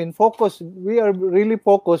namin, we are really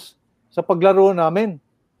focused sa paglaro namin.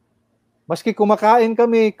 Maski kumakain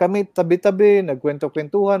kami tabi-tabi,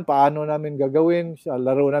 nagkwento-kwentuhan, paano namin gagawin, sa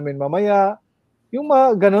laro namin mamaya. Yung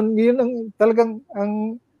mga ganun, yun ang talagang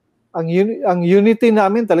ang unity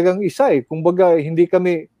namin talagang isa eh. Kumbaga hindi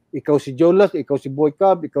kami, ikaw si Jolas, ikaw si Boy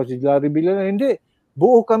Cab, ikaw si Larry Villana, hindi.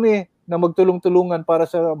 Buo kami na magtulong-tulungan para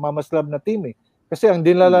sa Mamas Love na team eh. Kasi ang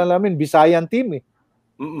dinala namin, Bisayan team eh.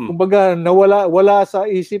 Kumbaga wala sa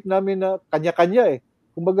isip namin na kanya-kanya eh.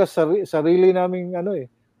 Kumbaga sarili naming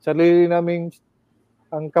sarili naming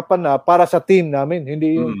angkapan na para sa team namin,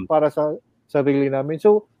 hindi yung para sa sarili namin.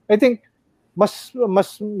 So, I think mas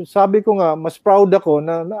sabi ko nga, mas proud ako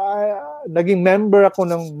na naging member ako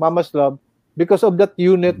ng Mamas Love because of that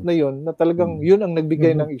unit na yun, na talagang yun ang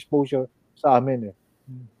nagbigay ng exposure sa amin eh.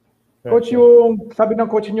 Coach, yung sabi ng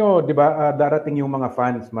coach nyo, di ba, darating yung mga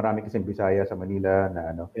fans, marami kasing Bisaya sa Manila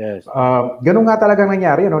na Yes. Ganun nga talagang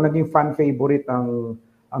nangyari, naging fan favorite ang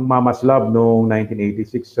Mamas Love noong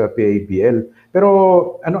 1986 sa PABL. Pero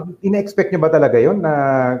ina-expect nyo ba talaga yon na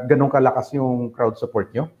ganun kalakas yung crowd support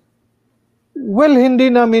nyo? Well, hindi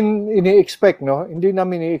namin ini-expect, no? Hindi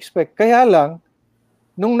namin ini-expect. Kaya lang,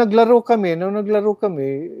 nung naglaro kami,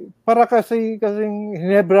 para kasing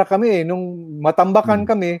Hinebra kami, nung matambakan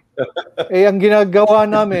kami, ang ginagawa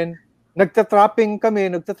namin, nagtatrapping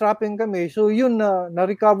kami. So yun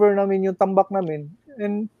na-recover namin yung tambak namin.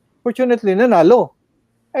 And fortunately, nanalo.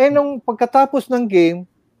 Nung pagkatapos ng game,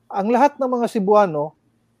 ang lahat ng mga Cebuano,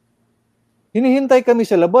 hinihintay kami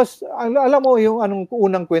sa labas. Alam mo yung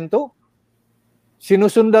unang kwento?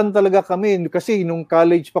 Sinusundan talaga kami kasi nung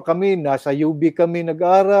college pa kami, nasa UB kami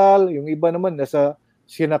nag-aral, yung iba naman nasa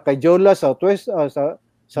Sinacayola, Southwest, sa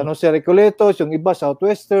San Jose Recoletos, yung iba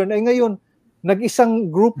Southwestern. Ngayon,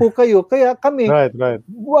 nag-isang grupo kayo, kaya kami, right.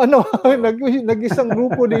 nag-isang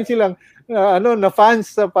grupo din silang na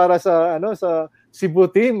fans para sa Cebu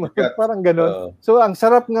team, parang gano'n. So ang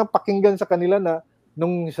sarap nga pakinggan sa kanila na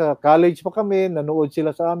nung sa college pa kami, nanood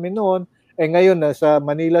sila sa amin noon, ngayon nasa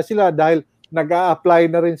Manila sila dahil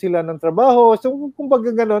nag-a-apply na rin sila ng trabaho. So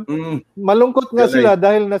kumbaga gano'n, malungkot nga sila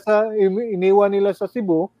dahil iniwan nila sa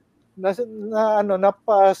Cebu,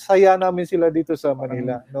 napasaya namin sila dito sa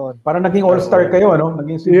Manila noon. Parang naging all-star kayo,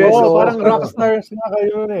 Naging Cebu. Yes, parang rockstars na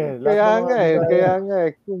kayo Kaya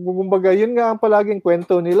nga. Kumbaga yun nga ang palaging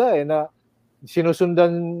kwento nila na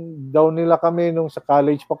sinusundan daw nila kami nung sa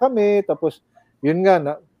college pa kami, tapos yun nga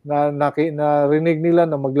narinig nila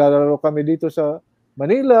na maglalaro kami dito sa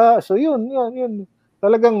Manila. So yun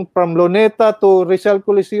talagang from Luneta to Rizal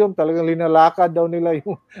Coliseum, talagang linalakad daw nila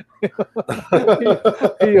yung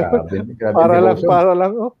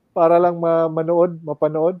para lang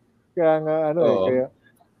mapanood. Kaya nga kaya.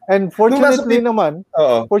 And fortunately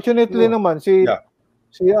naman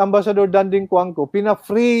si Ambassador Danding Cuangco,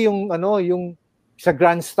 pina-free yung sa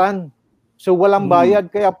grandstand. So walang bayad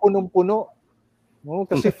kaya punong-puno.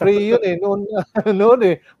 Kasi free yun noon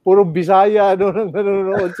puro Bisaya ang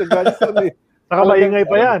nanonood sa grandstand eh. Saka maingay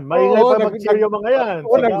pa yan. Maingay pa mag-cheer yung mga yan.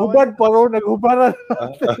 Naghubad.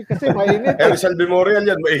 Kasi mainit. Rizal Memorial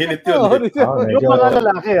yan, mainit yun. Yung mga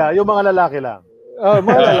lalaki yung mga lalaki lang.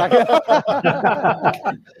 Mga lalaki.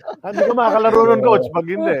 Hindi ka makakalaro nun, coach, pag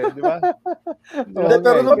hindi, di ba?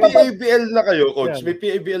 Pero nung PABL na kayo, coach, may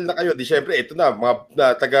PABL na kayo, di syempre, ito na,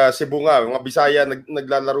 mga taga Cebu nga, mga Bisaya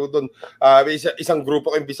naglalaro doon, isang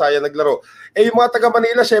grupo kayong Bisaya naglaro. Yung mga taga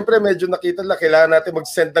Manila, syempre, medyo nakita lang, kailangan natin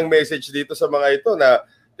mag-send ng message dito sa mga ito na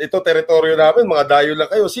ito teritoryo namin, mga dayo lang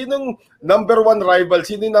kayo. Sinong number one rival?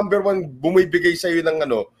 Sino yung number one bumibigay sa iyo ng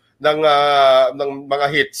ng mga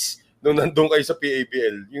hits nung nandun kayo sa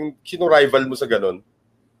PABL? Yung sino rival mo sa ganon?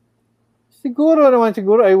 Siguro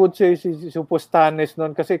I would say si Supostanes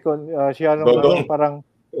noon kasi siya nung parang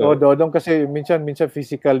Dodong kasi minsan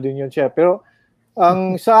physical din yun siya. Pero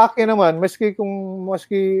ang sa akin naman, maski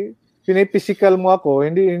pinipisikal mo ako,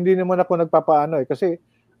 hindi naman ako nagpapaano kasi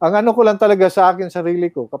ang ano ko lang talaga sa akin sarili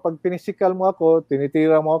ko, kapag pinisikal mo ako,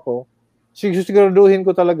 tinitira mo ako, siguraduhin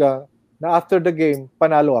ko talaga na after the game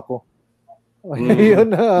panalo ako.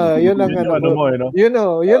 Yun ang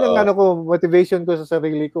ano ko, motivation ko sa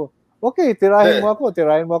sarili ko. Okay, tirahin mo ako,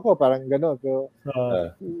 parang gano'n. So,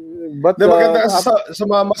 maganda sa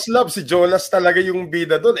Mama's Love, si Jolas talaga yung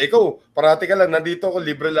bida doon. Ikaw, parati ka lang, nandito ako,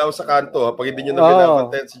 libre lang ako sa kanto. Pag hindi nyo na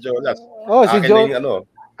binabantayan si Jolas.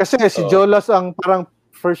 Kasi si Jolas ang parang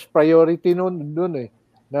first priority noon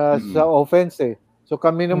na sa offense eh. So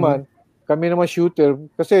kami naman shooter.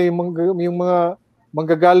 Kasi yung mga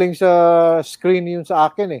manggagaling sa screen yun sa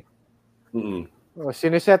akin eh.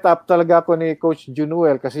 Sineset up talaga ako ni Coach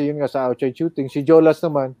Junuel kasi yun nga sa outside shooting. Si Jolas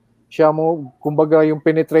naman, siya kumbaga yung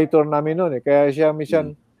penetrator namin noon eh. Kaya siya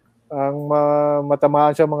minsan ang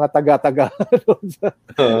matamaan sa mga taga-taga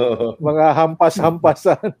mga hampas-hampas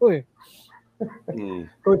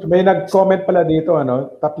Coach, may nag-comment pala dito,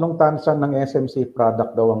 3 tansan ng SMC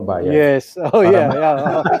product daw ang bayad. Yes. For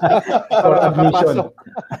admission.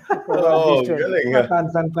 Galing.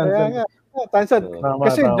 Tansan.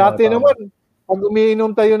 Kasi dati naman, pag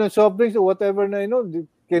umiinom tayo ng soft drinks or whatever na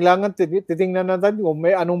kailangan titingnan natin kung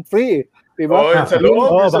may anong free. Diba? Sa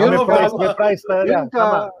loob. May price na. Yun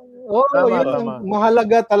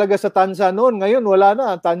mahalaga talaga sa tansan noon. Ngayon, wala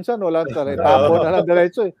na. Tansan, wala na. Tapo na lang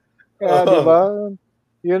diretso eh. Kaya, di ba?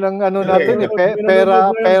 Yun ang ano natin eh. Pera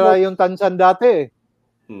yung tansan dati eh.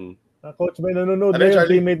 Coach, may nanonood na yung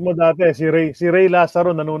teammate mo dati. Si Ray Lazaro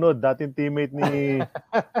nanonood. Dating teammate ni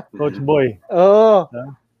Coach Boy.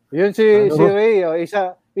 Yun si Ray.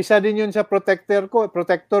 Isa din yun sa protector ko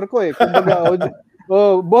eh. Kumbaga,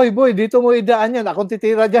 boy, dito mo idaan yan. Akong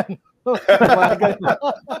titira dyan.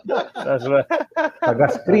 That's right.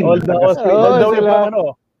 Taga-screen.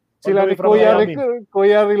 Sila ni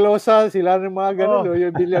Kuya Rilosa, sila ng mga ganun,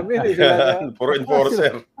 yung Villamin. Puro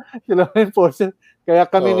enforcer. Sila enforcer. Kaya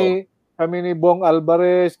kami ni Bong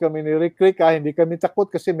Alvarez, kami ni Rick, hindi kami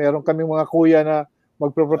takot kasi meron kami mga kuya na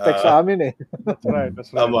magpro-protect sa amin eh. That's right.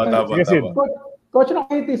 Tama. Coach,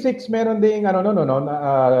 noong 86, meron ding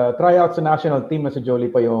tryout sa national team na si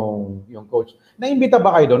Jolie pa yung coach. Naimbita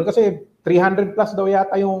ba kayo doon? Kasi 300 plus daw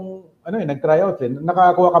yata yung nag-tryout eh.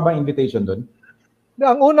 Nakakuha ka ba invitation doon?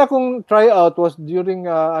 Ang una kong tryout was during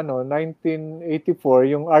 1984,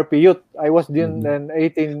 yung RP Youth. I was then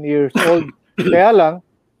 18 years old. Kaya lang,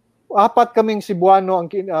 4 kaming Cebuano ang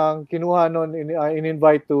kinuha noon,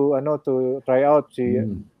 in-invite to tryout.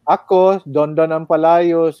 Ako, Dondan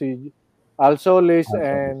Ampalayo, si Al Solis,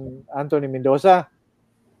 and Anthony Mendoza.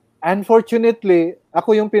 Unfortunately,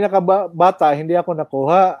 ako yung pinakabata, hindi ako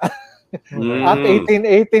nakuha. At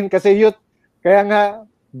 18 kasi youth. Kaya nga,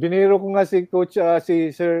 biniro ko nga si Coach,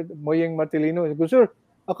 si Sir Moyeng Martilino. Sir,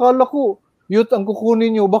 akala ko, youth ang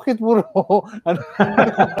kukunin nyo. Bakit puro?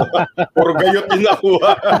 Puro gayot din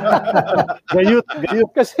nakuha. Gayot.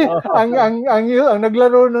 Kasi ang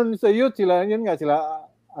naglaro nun sa youth, sila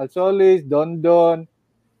Alsolis, Dondon,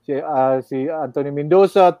 si Anthony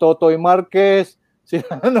Mendoza, Totoy Marquez,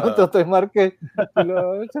 Totoy Marquez.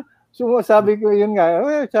 So sabi ko,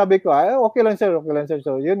 okay lang sir.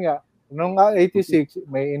 So yun nga, noong 86,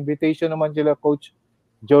 may invitation naman sila Coach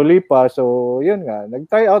Jolie pa. So, yun nga,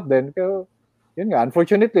 nag-try out din. Pero, yun nga,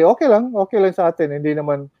 unfortunately, okay lang sa atin. Hindi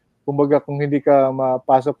naman, kumbaga, kung hindi ka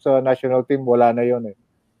mapasok sa national team, wala na yun eh.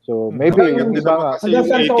 So, maybe, yung iba nga.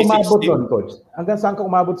 Hanggang saan ka umabot doon, Coach? Hanggang saan ka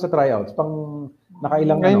umabot sa tryouts?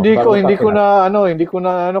 Nakailang Hindi ko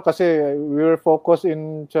na kasi we were focused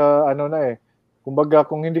sa kumbaga,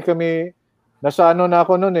 kung hindi kami nasa na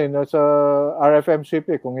ako noon eh, nasa RFM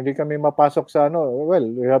sweep eh. Kung hindi kami mapasok sa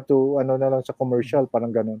we have to na lang sa commercial,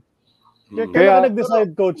 parang ganun. Kailan ka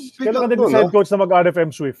nag-decide, Coach? Kailan ka nag-decide, Coach, na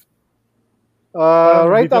mag-RFM Swift?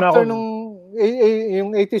 Right after yung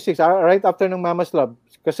 86, right after ng Mama's Love.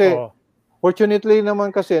 Kasi, fortunately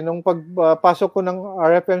naman kasi, nung pagpasok ko ng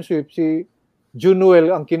RFM Swift, si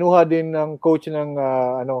Junuel ang kinuha din ng coach ng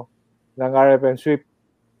ng RFM Sweep.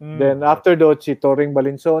 Then after that si Toring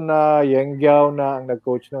Balinsona, Yeng Giao na ang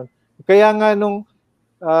nag-coach noon. Kaya nga nung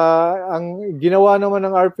ang ginawa naman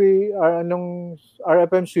ng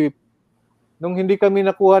RFM Sweep, nung hindi kami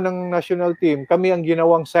nakuha ng national team, kami ang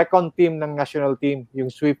ginawang second team ng national team,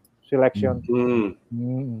 yung sweep selection.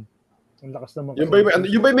 Ang lakas naman.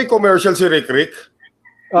 Yung ba may commercial si Rick?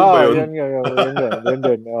 Yun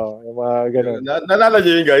din. Yung mga ganun. Nalala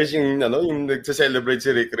niyo yun, guys, yung nagse-celebrate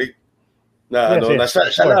si Rick? Na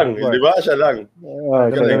siya lang, di ba? Siya lang.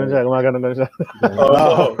 Gumagano lang siya.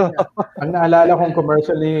 Ang naalala kong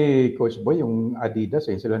commercial ni Coach Boy, yung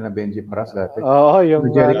Adidas, sila na Benji Paras dati.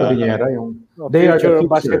 Yung Jericho Diniera, yung They Are the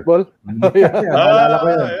Future. Basketball. Naalala ko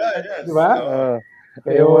yun. Di ba?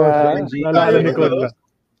 Benji, naalala ni Coach.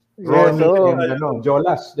 Ronnie,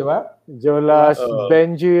 Jolas, di ba? Jolas,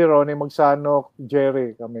 Benji, Ronnie Magsanok,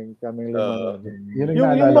 Jerry, kaming lima. Yun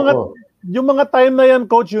ang naalala ko. Yung mga time na yan,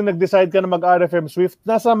 Coach, yung nag-decide ka na mag-RFM Swift,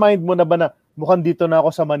 nasa mind mo na ba na mukhang dito na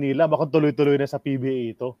ako sa Manila, mukhang tuloy-tuloy na sa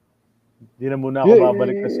PBA ito? Hindi na muna ako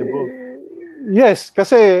babalik sa Cebu. Yes,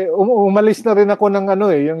 kasi umalis na rin ako ng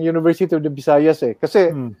yung University of the Visayas eh.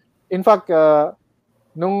 Kasi, in fact,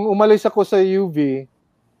 nung umalis ako sa UV,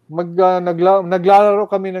 naglalaro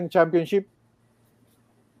kami ng championship.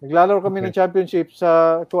 Ng championship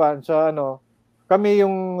sa kami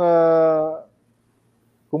yung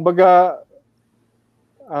kumbaga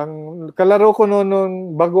ang kalaro ko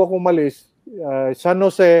noon bago ako umalis, San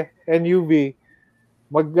Jose and UV,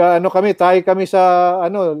 kami sa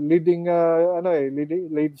leading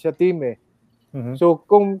lead sa team eh. So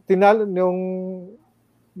kung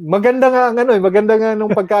maganda nga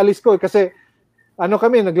nung pagkaalis ko kasi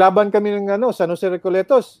naglaban kami ng San Jose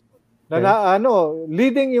Recoletos.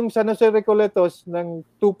 Leading yung San Jose Recoletos ng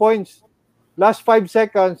 2 points. Last 5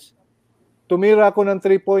 seconds, tumira ako ng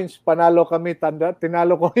 3 points, panalo kami,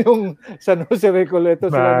 tinalo ko yung San Jose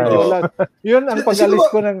Recoletos. Nice. Yun ang pag-alis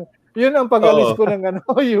ko ng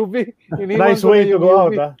UV. Nice way to go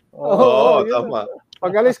out, tama.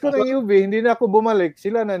 Pag-alis ko ng UV, hindi na ako bumalik.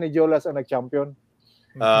 Sila na ni Jolas ang nag-champion.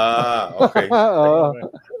 Okay.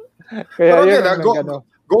 Kaya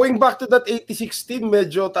going back to that 86 team,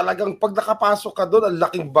 medyo talagang pag nakapasok ka doon, ang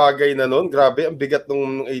laking bagay na noon. Grabe, ang bigat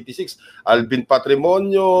nung 86. Alvin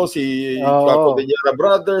Patrimonio, si Paco Diniera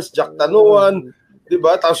Brothers, Jack Tanuan, di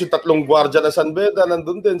ba? Tapos yung 3 gwardiya na San Beda,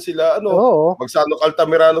 nandun din sila, Magsanok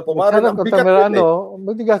Altamirano Pumaran. Ang bigat din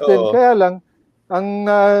Magbigat din. Kaya lang, ang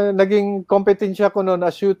naging kompetensya ko noon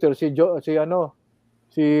as shooter, Joey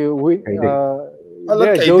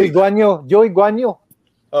Guanyo.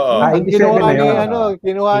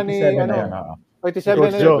 Kinuha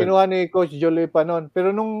ni Coach Jolie pa noon.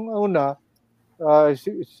 Pero nung una,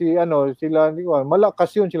 sila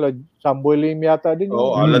malakas yun sila. Samboy Lim yata din.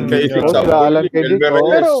 Alan Kaidik.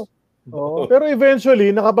 Pero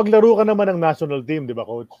eventually, nakapaglaro ka naman ng national team, di ba,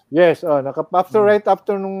 Coach? Yes. Right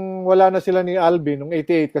after nung wala na sila ni Alvin, nung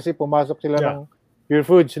 88, kasi pumasok sila ng Pure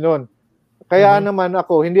Foods noon. Kaya naman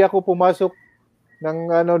hindi ako pumasok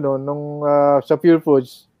ng sa Pure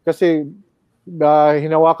Foods kasi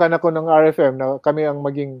hinawakan ako ng RFM na kami ang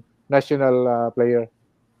maging national player.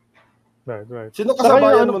 Right. Sino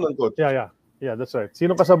kasabayan mo nun, Coach? Yeah, that's right.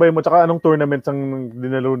 Sino kasabay mo tsaka anong tournament ang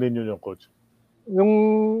dinalo ninyo yung Coach?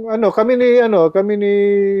 Yung kami ni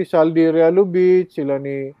Saldi Realubit, sila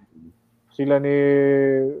ni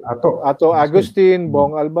Ato Agustin,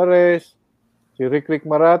 Bong Alvarez, si Rick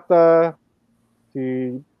Marata,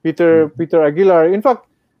 si Peter Aguilar. In fact,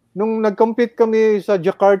 nung nag-compete kami sa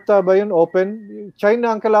Jakarta ba yun, Open, China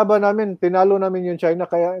ang kalaban namin. Tinalo namin yung China,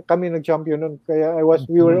 kaya kami nag-champion nun. Kaya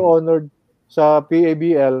we were honored sa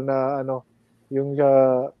PABL na yung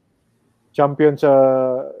champion sa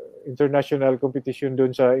international competition doon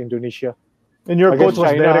sa Indonesia. And your coach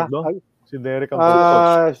was Derek, no? Si Derek ang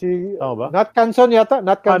coach. Nat Canson yata.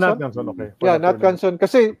 Nat Canson, okay. Yeah, Nat Canson.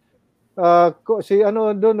 Kasi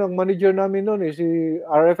doon ang manager namin noon si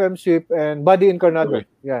RFM Sweep and Buddy Encarnado.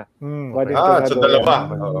 Yeah. Buddy Encarnado. So dalawa.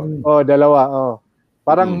 Dalawa.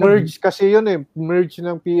 Parang merge kasi yun eh. Merge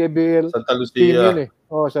ng PABL. Santa Lucia. Team yun eh.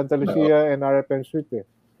 Santa Lucia and RFM Sweep eh.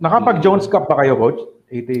 Nakapag-Jones Cup ba kayo, Coach?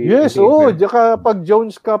 Yes, pag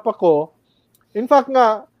Jones Cup ako. In fact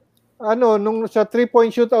nga, nung sa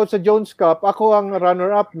 3-point shootout sa Jones Cup, ako ang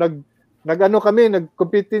runner-up.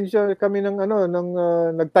 Nag-compete kami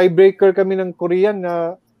nag-tiebreaker kami ng Korean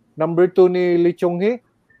na number 2 ni Lee Chung-hee.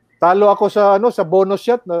 Talo ako sa bonus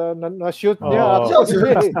shot na shoot niya.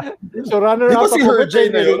 So runner-up ako. Di ba si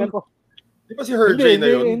Herjay na yun? Di ba si Herjay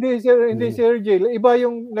na yun? Hindi si Herjay. Iba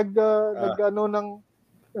yung ng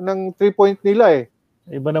 3-point nila eh.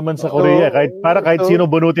 Iba naman sa Korea. Kahit sino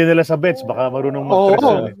bunutin nila sa bets, baka marunong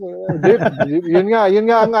mag-press. Yun nga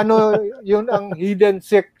ang yun ang hidden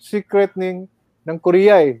secret ng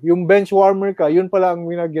Korea eh. Yung bench warmer ka, yun pala ang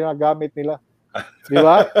ginagamit nila. Di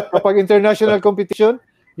ba? Kapag international competition,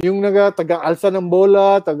 yung taga-alsa ng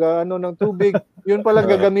bola, ng tubig, yun pala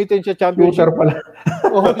gagamitin sa championship. Shooter pala.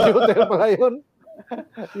 Shooter pala yun.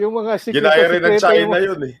 Yung mga ginaya rin ng China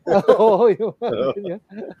yun eh. Oo,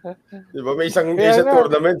 diba may isang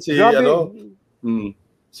tournament si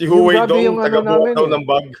si Huwei Dong taga-buhok daw ng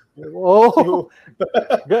bag.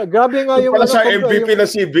 Grabe nga yung pala siya MVP ng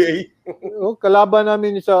CBA. Kalaban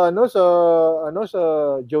namin sa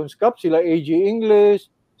Jones Cup, sila AG English,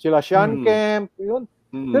 sila Sean Kemp, yun.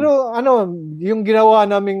 Pero yung ginawa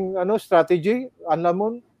naming strategy, alam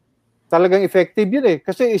mo, talagang effective yun eh.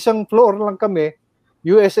 Kasi isang floor lang kami,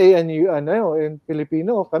 USA and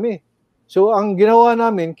Filipino kami. So ang ginawa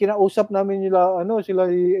namin, kinausap namin sila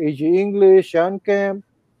AG English, Sean Kemp,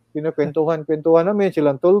 pinakwentuhan namin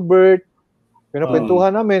silang Tolbert,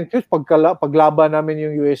 pinakwentuhan namin. Kasi paglaban namin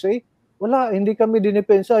yung USA, wala, hindi kami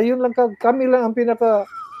dinipensa. Yun lang kami lang ang pinaka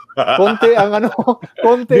konti ang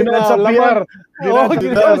konti na laman.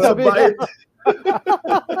 Ginaan sa PR.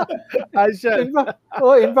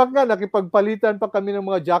 In fact nga, nakipagpalitan pa kami ng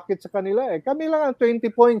mga jacket sa kanila eh. Kami lang ang 20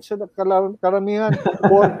 points sa karamihan.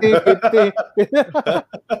 40,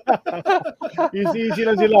 50. Easy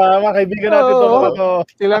lang sila, mga kaibigan natin to.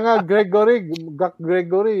 Sila nga, Gregory,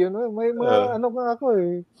 may mga ako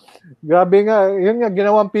eh. Grabe nga, yun nga,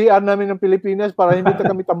 ginawang PR namin ng Pilipinas para hindi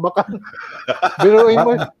kami tambakan. Biruin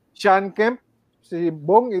mo, Sean Kemp, si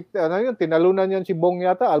Bong, tinalunan yan si Bong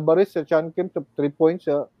yata, Alvarez sa Sean Kemp, 3 points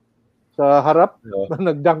sa harap,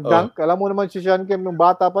 nagdang-dunk. Alam mo naman si Sean Kemp nung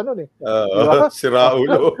bata pa nun eh. Sira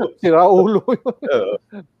ulo. Sira ulo yun.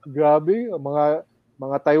 Grabe,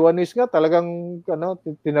 mga Taiwanese nga talagang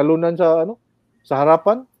tinalunan sa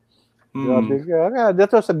harapan. Grabe.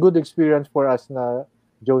 That was a good experience for us na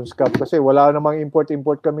Jones Cup kasi wala namang import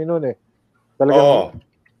kami noon eh.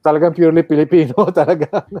 Talagang purely Filipino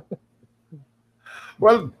talaga.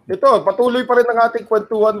 Well, patuloy pa rin ang ating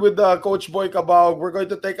kwentuhan with Coach Boy Cabao. We're going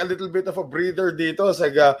to take a little bit of a breather dito.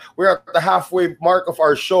 We're at the halfway mark of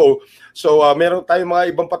our show. So, meron tayong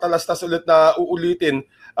mga ibang patalastas ulit na uulitin.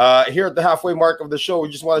 Here at the halfway mark of the show, we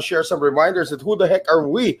just want to share some reminders that Who the Heck Are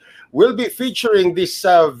We? We'll be featuring this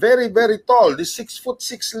very, very tall, this 6'6"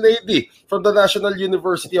 lady from the National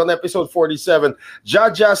University on episode 47.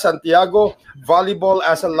 Jaja Santiago, volleyball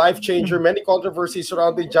as a life changer. Many controversies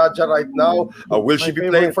surrounding Jaja right now. Will she be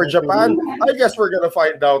playing for Japan? I guess we're going to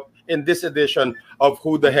find out in this edition of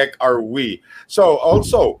Who the Heck Are We? So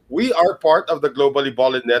also, we are part of the Globally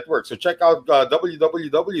Ballin Network. So check out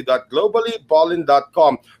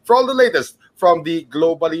www.globallyballin.com for all the latest from the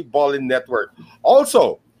Globally Ballin Network.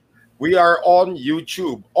 Also, we are on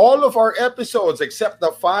YouTube. All of our episodes, except the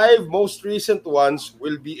 5 most recent ones,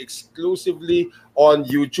 will be exclusively on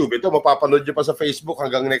YouTube. Ito, mapapanood nyo pa sa Facebook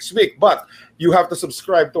hanggang next week. But you have to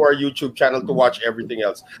subscribe to our YouTube channel to watch everything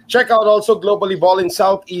else. Check out also Globally Ballin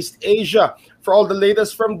Southeast Asia for all the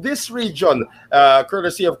latest from this region,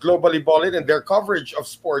 courtesy of Globally Ballin and their coverage of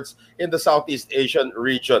sports in the Southeast Asian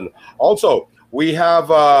region. Also, we have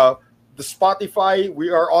the Spotify.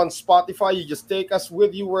 We are on Spotify. You just take us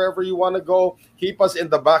with you wherever you want to go. Keep us in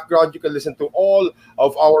the background. You can listen to all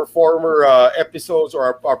of our former episodes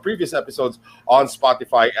or our previous episodes on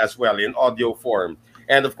Spotify as well in audio form.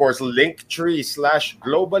 And of course,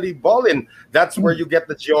 Linktree/GloballyBallin. That's where you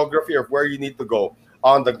get the geography of where you need to go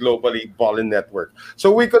on the Globally Ballin Network. So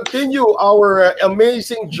we continue our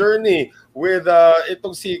amazing journey with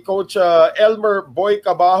itong si Coach Elmer Boy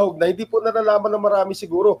Cabahog na hindi po nalalaman ng marami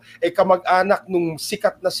siguro kamag-anak nung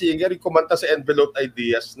sikat na singer yung kumanta sa Envelope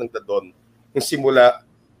Ideas ng Dadon. Yung simula,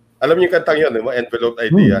 alam niyo yung kantang yun, Envelope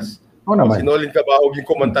Ideas. Naman. Si Nolin Cabahog yung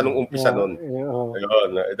kumanta nung umpisa nun.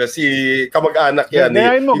 Ito si kamag-anak yan.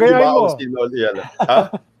 Gayahin mo. Si Nolin yan. Ha?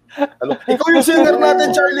 Ikaw yung singer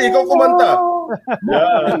natin, Charlie. Ikaw kumanta.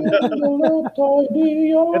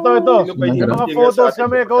 Ito. May mga photos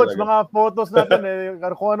kami, Coach. Mga photos natin.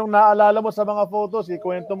 Kung anong naalala mo sa mga photos,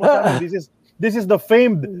 ikwento mo sa amin. This is the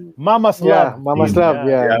famed Mama's Love. Mama's Love.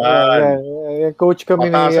 Coach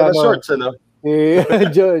kami ni shorts,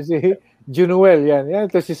 si Junuel.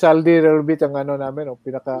 Yan. Ito si Saldi Relbit ang namin.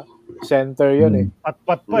 Pinaka-center yun.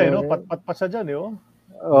 Patpat pa Patpat pa siya dyan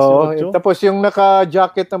tapos yung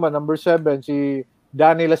naka-jacket naman, number 7, si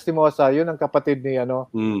Danny Lastimosa, yun ang kapatid ni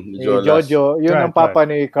ni Jojo, yun ang papa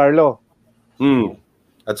ni Carlo.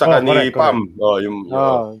 At saka ni Pam.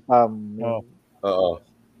 Pam.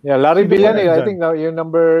 Yeah, Larry Villani, I think yung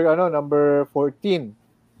number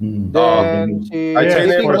 14. Then si Kahit sa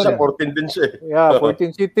Titing Ginebra siya, Manalili. 14 din siya. Yeah,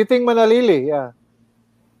 14. Si Titing Manalili, yeah.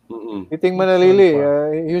 Titing Manalili,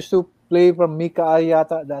 he used to play from Mika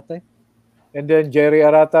Ayata dati. And then Jerry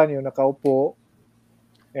Aratan, yung nakaupo.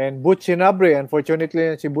 And Butch Sinabre,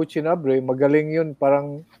 unfortunately, si Butch Sinabre, magaling yun.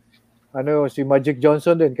 Parang, si Magic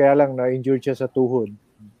Johnson din, kaya lang na-injured siya sa tuhod.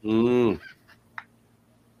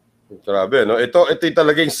 Grabe, no? Ito yung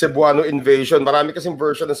talaga yung Cebuano Invasion. Marami kasing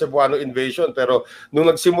version ng Cebuano Invasion. Pero nung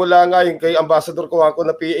nagsimula nga yung kay Ambassador Coaco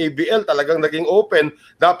na PABL, talagang naging open.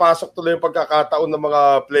 Napasok tuloy yung pagkakataon ng mga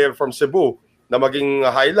player from Cebu na maging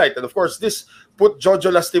highlight. And of course, this put Jojo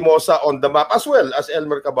Lastimosa on the map as well as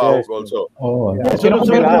Elmer Cabahog also. Oh, Yeah,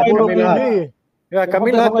 Sunod-sunod lahat, puro kami lahat. PBA. Yeah,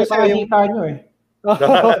 kami lahat kasi yung... nyo eh.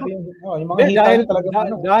 Yung mga hita nyo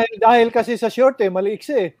talaga. Dahil kasi sa short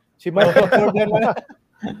maliiksi eh. Si Michael Jordan lang.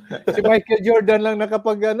 Si Michael Jordan lang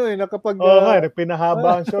nakapag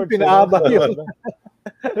pinahaba ang shorts. Pinahaba yun.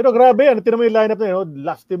 Pero grabe yan, tinan mo yung lineup na yun,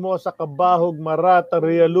 Lastimosa, Cabahog, Marata,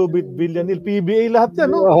 Realubit, Villanil, PBA, lahat yan,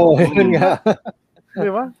 no? Oo, yun nga. Di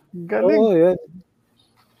ba? Galing. Oo, yan.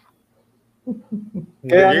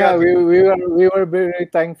 Kaya nga, we were very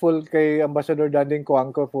thankful kay Ambassador Danding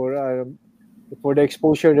Coangco for the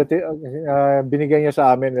exposure that binigay niya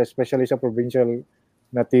sa amin, especially sa provincial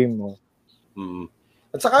na team.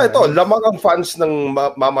 At saka ito, lamang ang fans ng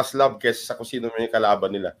Mama's Love kesa sa kung sino may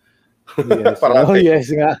kalaban nila. Yes. Parati.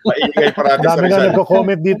 Yes nga. Maingay parati Ang sa dami na Rizal.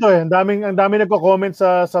 nagko-comment dito eh. Ang dami nagko-comment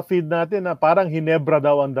sa feed natin na parang Hinebra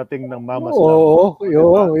daw ang dating ng Mama's Love.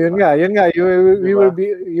 Oo, yun nga.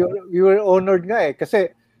 We were honored nga eh.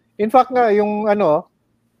 Kasi, in fact nga, yung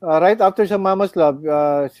right after sa Mama's Love,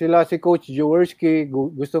 sila si Coach Jaworski,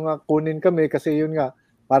 gusto nga kunin kami kasi yun nga,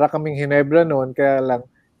 para kaming Hinebra noon, kaya lang,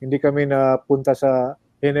 hindi kami napunta sa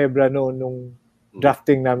Hinebra noon nung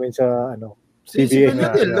drafting namin sa Si CBA.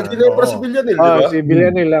 Villanil, nag-Ginebra si Villanil, di ba? Si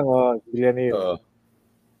Villanil lang, Villanil.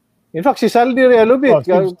 In fact, si Saldi Realubit,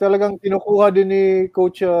 talagang kinukuha din ni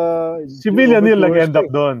Coach Si Villanil nag-end up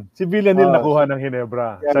doon. Si Villanil nakuha ng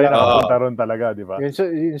Hinebra. Siya yung nakapunta ron talaga, di ba?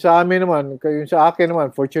 Yun sa amin naman, yung sa akin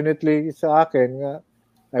naman, fortunately sa akin,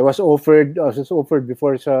 I was offered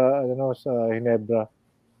before sa Hinebra.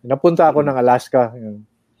 Napunta ako ng Alaska. Yun.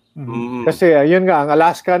 Kasi yun nga, ang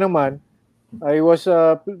Alaska naman, I was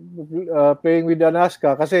playing with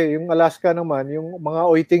Alaska kasi yung Alaska naman, yung mga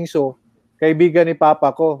Oitingso, kaibigan ni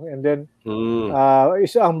Papa ko. And then,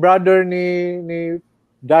 ang brother ni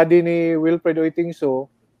daddy ni Wilfred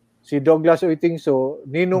Oitingso, si Douglas Oitingso,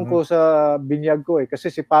 ninong ko sa binyag ko eh.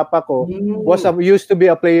 Kasi si Papa ko used to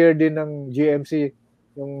be a player din ng GMC,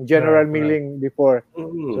 yung General Milling before.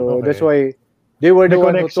 So that's why they were the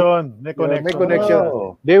one who took... May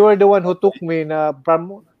connection. They were the one who took me na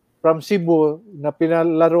from Cebu na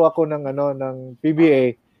pinalaro ako ng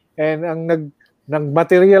PBA, and ang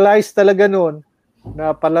nag-materialize talaga noon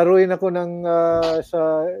na palaruin ako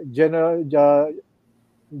sa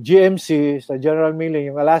GMC, sa General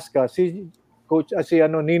Milling, yung Alaska, si coach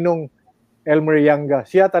Ninong Elmer Yanga.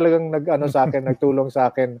 Siya talagang sa akin, nagtulong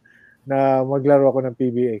sa akin na maglaro ako ng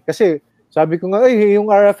PBA. Kasi sabi ko nga,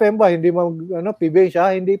 yung RFM ba hindi PBA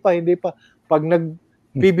siya? Hindi pa. Pag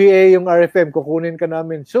PBA yung RFM, kukunin ka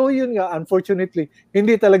namin. So yun nga, unfortunately,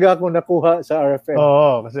 hindi talaga ako nakuha sa RFM.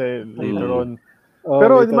 Oo, kasi later on.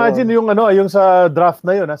 Pero imagine yung sa draft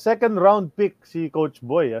na yun, second round pick si Coach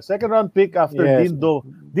Boy. Second round pick after Dindo.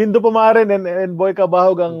 Dindo Pumaren and Boy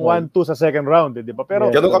Cabahog ang 1-2 sa second round, di ba?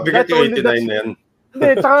 Pero ganun kabigat yung 89 na yan. Hindi,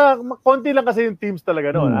 tsaka konti lang kasi yung teams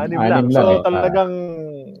talaga noon. Anim lang. So talagang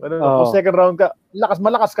kung second round ka,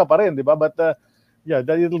 malakas ka pa rin, di ba? But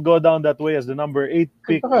that it'll go down that way as the number 8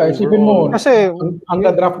 pick. Isipin mo, kasi ang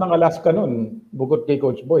draft ng Alaska noon, bukod kay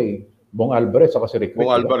Coach Boy, Bong Alvarez saka si Rick.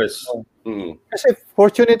 Bong Alvarez. Kasi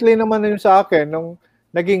fortunately naman yung sa akin, nung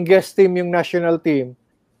naging guest team yung national team,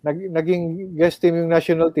 kami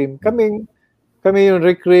yung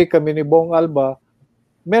Rick, kami ni Bong Alba,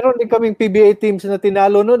 meron din kaming PBA teams na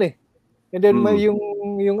tinalo noon eh. And then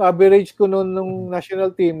yung average ko noon nung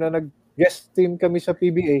national team na nag-guest team kami sa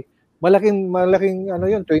PBA, malaking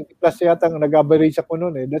 20 plus yata ang nag-average ako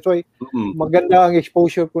noon eh. That's why maganda ang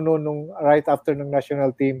exposure ko noon nung right after ng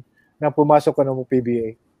national team na pumasok ko ng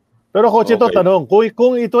PBA. Pero coach, ito tanong,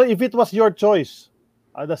 if it was your choice,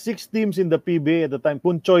 the 6 teams in the PBA at the time,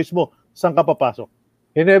 kung choice mo, saan ka papasok?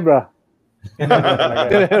 Hinebra.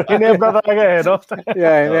 Hinebra talaga eh, no?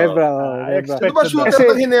 Yeah, Hinebra. Ano ba shooter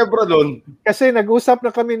ng Hinebra doon? Kasi nag-usap na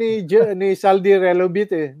kami ni Saldi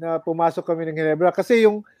Relobit na pumasok kami ng Hinebra. Kasi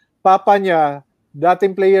yung papa niya,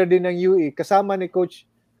 dating player din ng UE, kasama ni Coach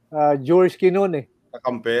George Kinon eh.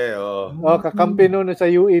 Kakampi, kakampi noon sa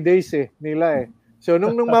UE days nila eh. So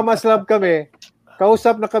nung Mama's Love kami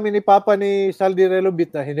kausap na kami ni Papa ni Saldi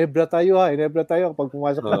Relobit na Hinebra tayo pag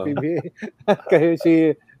pumasok ng PBA. Kaya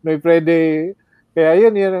si Noy Frede, kaya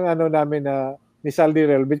yun ang ano namin na ni Saldi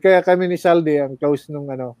Relobit. Kaya kami ni Saldi ang close nung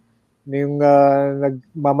yung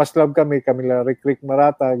nagmamaslab kami la Rick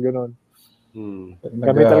Marata, gano'n.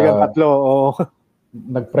 Kami talagang tatlo.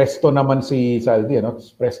 Nagpresto naman si Saldi, no?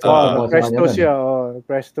 Nagpresto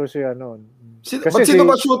siya noon. Sino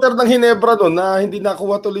ba shooter ng Hinebra doon na hindi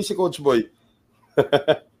nakuha tuloy si Coach Boy?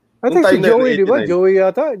 I think si Joey, di ba? Joey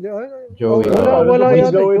yata. Wala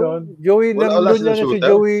yata. Joey, nandun na si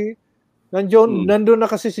Joey. Nandun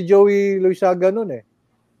na kasi si Joey Luisaga noon eh.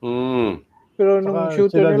 Pero nung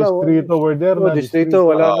shooter nila, Distrito were there.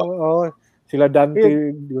 Distrito, wala nang, sila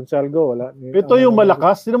Dante Gonzalgo, wala. Ito yung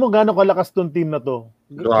malakas. Sino mo gano'ng kalakas tong team na to?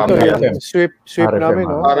 Grabe. Sweep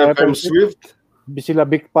namin, no? RFM Swift. Sila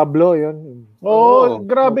Big Pablo, yun.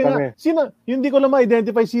 Grabe nga. Hindi ko lang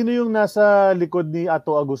ma-identify sino yung nasa likod ni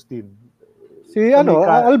Ato Agustin. Si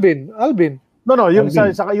Alvin. No, yung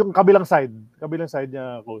yung kabilang side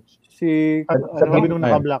niya, coach. Si kabi nung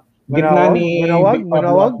naka-black. Gitna ni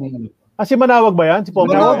Manawag. Si Manawag ba yan? Si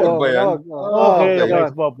Popoy? Manawag ba yan? Okay,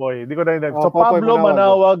 si Popoy. Hindi ko na so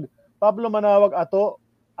Pablo Manawag, Ato,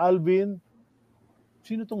 Alvin.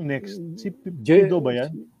 Sino tong next? Si Pido ba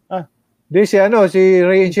yan? Si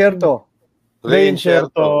Ray Encerto.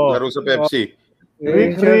 Laro sa Pepsi.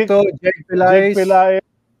 Ray Encerto, Jake Pelaez,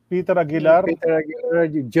 Peter Aguilar,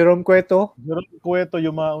 Jerome Cueto,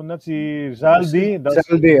 yung mauna, si Zaldi,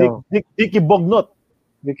 Dicky Bognot.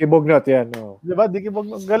 Dicky Bognot, yan. Diba? Dicky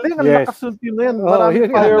Bognot. Galing, ang lakas yung team na yan. Maraming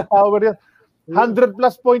firepower yan. 100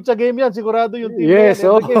 plus points sa game yan. Sigurado yung team yan. Yes,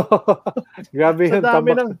 Grabe yan.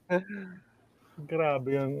 Grabe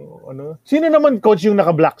yung Sino naman coach yung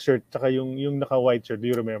naka-black shirt tsaka yung naka-white shirt? Do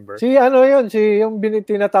you remember? Yung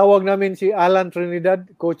tinatawag namin si Alan Trinidad,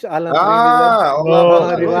 Coach Alan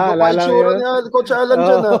Trinidad. Di ba? Alala yun? Coach Alan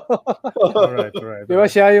dyan. Right. Di ba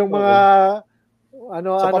siya yung mga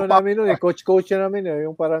namin nun, coach namin,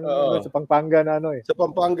 yung parang sa Pampanga na Sa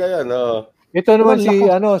Pampanga yan, Ito naman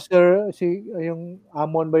yung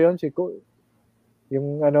Amon ba yun?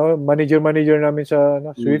 Yung manager namin sa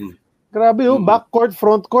Swift. Grabe backcourt,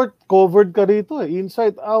 frontcourt, covered ka rito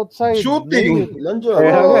inside, outside. Shooting!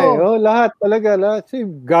 Lahat talaga.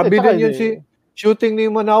 Gabi din yun shooting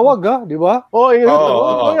ni Manawag, di ba?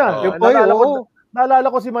 Yan.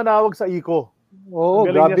 Naalala ko si Manawag sa Iko.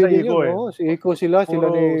 Grabe din yun. Si Iko sila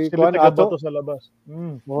ni Juan Ato. Sa labas.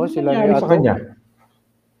 Sila ni Ato.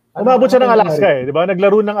 Umabot siya ng Alaska di ba?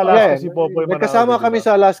 Naglaro ng Alaska si Popoy Manawag. Nagkasama kami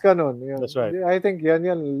sa Alaska noon. That's right. I think yan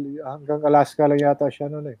hanggang Alaska lang yata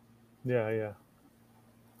siya noon eh. Yeah.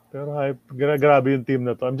 Pero grabe yung team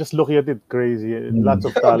na to. I'm just looking at it, crazy. Lots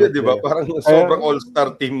of talent. Di ba? Parang sobrang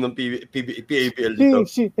all-star team ng PABL dito.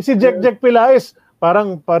 Si Jack Pelaez,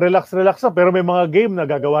 parang pa-relax pero may mga game na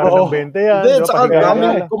gagawa na ng 20 yan. Then, saka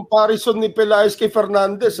daming comparison ni Pelaez kay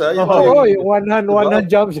Fernandez. Yung one hand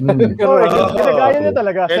jump shot. Ginagaya niya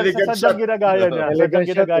talaga. Sadyang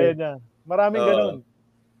ginagaya niya. Maraming ganun.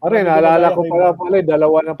 Naalala ko pala,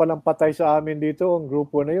 dalawa na palang patay sa amin dito. Ang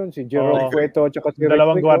grupo na yun, si Jerome Cueto at si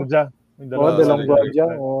dalawang gwardiya. Dalawang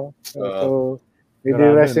gwardiya. So, maybe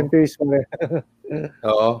rest in peace.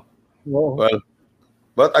 Well,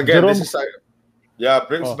 but again, this is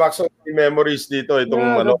brings back so many memories dito. Itong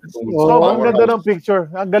ang ganda ng picture.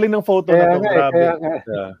 Ang galing ng photo na ito. Grabe.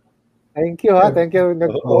 Thank you.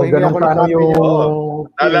 Nagpuhingi ako ng copy nyo.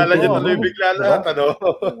 Naalala nyo tuloy bigla lahat,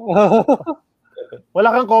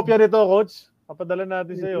 Wala kang kopya nito, coach? Papadala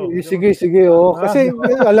natin sa iyo. Sige. Kasi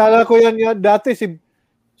alala ko yan dati si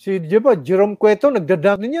Jerome Cueto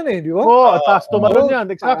nagdadunk din yan di ba? Taas tumalon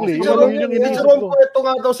yan. Exactly. Jerome Cueto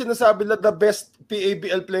nga daw sinasabi na the best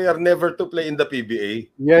PABL player never to play in the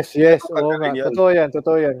PBA. Yes. Totoo yan.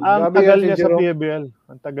 Ang tagal niya sa PBL.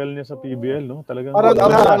 Ang tagal niya sa PBL, no? Talagang parang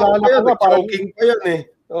choking pa yan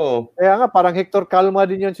Kaya nga, parang Hector Calma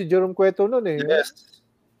din yan si Jerome Cueto noon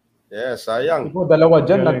Yes, sayang. Dalawa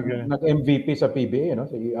dyan, nag-MVP sa PBA,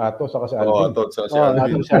 si Ato, saka si Alvin.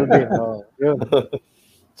 Si Alvin. Yun.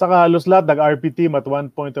 Saka halos lahat, nag-RP team at one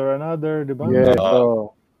point or another, di ba? Yes,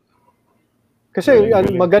 Kasi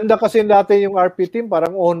maganda kasi dati yung RP team,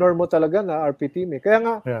 parang honor mo talaga na RP team Kaya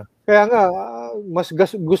nga, mas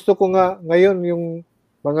gusto ko nga ngayon yung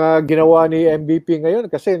mga ginawa ni MVP ngayon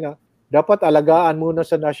kasi dapat alagaan muna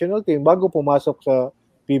sa national team bago pumasok sa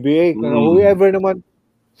PBA. Whoever naman,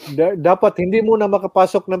 dapat hindi muna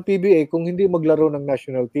makapasok ng PBA kung hindi maglaro ng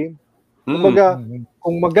national team. Kumbaga,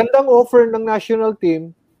 kung magandang offer ng national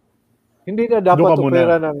team, hindi na dapat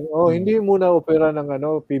opera hindi muna opera ng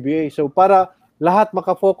PBA. So para lahat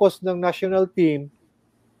makafocus ng national team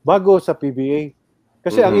bago sa PBA.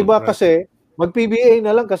 Kasi ang iba kasi, mag-PBA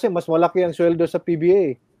na lang kasi mas malaki ang sweldo sa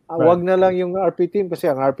PBA. Wag na lang yung RP team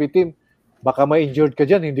kasi ang RP team, baka ma-injured ka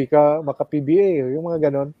dyan, hindi ka maka-PBA. Yung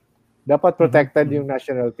mga ganon. Dapat protected yung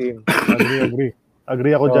national team.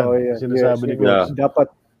 Agree ako dyan. Sinasabi ni Coach.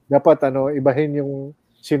 Dapat ibahin yung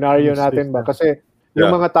scenario natin ba? Kasi yung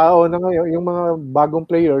mga tao na ngayon, yung mga bagong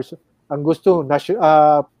players, ang gusto,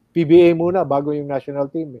 PBA muna bago yung national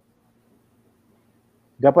team.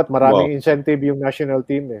 Dapat maraming incentive yung national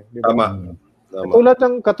team. Diba? Tama.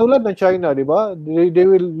 Katulad ng China, di ba? They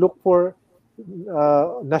will look for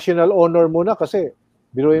national honor muna kasi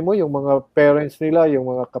biruin mo yung mga parents nila, yung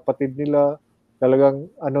mga kapatid nila,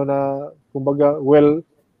 talagang kumbaga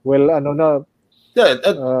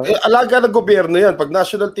alaga ng gobyerno yan. Pag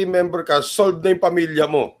national team member ka, solve na yung pamilya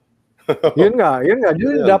mo. Yun ang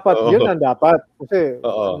dapat. Kasi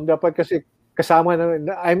dapat kasi kasama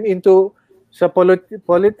na I'm into sa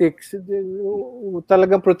politics,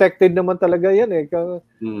 talagang protected naman talaga yan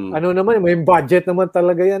naman, may budget naman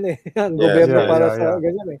talaga yan ang gobyerno para sa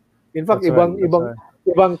ganyan In fact,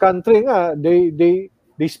 ibang country nga, they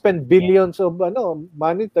spend billions of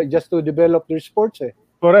money just to develop their sports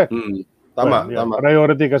Correct. Tama.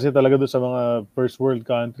 Priority kasi talaga doon sa mga first world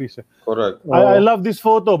countries. Correct. I love this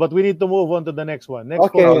photo but we need to move on to the next one.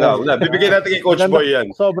 Next photo. Bibigyan natin kay Coach Boy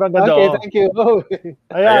yan. Sobrang ganda. Okay, thank you.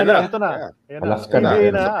 Ayan, ito na. Alaska na.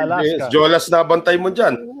 Alaska. Jolas na bantay mo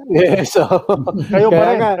dyan. Yes. Kayo pa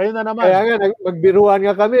rin. Kayo na naman. Kaya nga, magbiruan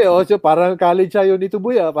nga kami. So parang college siya yun ni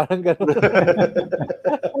Tubuya. Parang gano'n.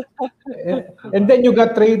 And then you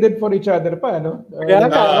got traded for each other pa, no? Kaya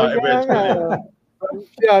nga.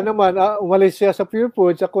 Siya naman, umalis siya sa Pure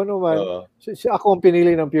Foods. Ako naman, ako ang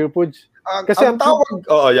pinili ng Pure Foods. Kasi ang tawag...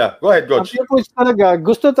 Go ahead, Coach. Ang Pure Foods talaga,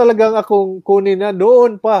 gusto talagang akong kunin na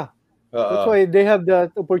noon pa. That's why they have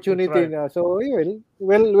that opportunity na. So,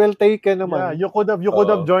 well taken naman. Yeah, you could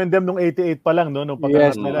have joined them nung 88 pa lang, no? Nung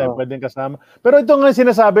pagkakas nila, pwedeng kasama. Pero ito nga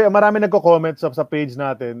sinasabi, marami nagko-comment sa page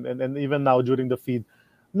natin and even now during the feed,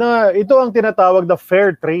 na ito ang tinatawag na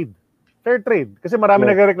fair trade. Fair trade. Kasi marami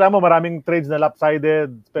nagreklamo, maraming trades na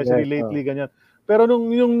lopsided, especially lately, ganyan. Pero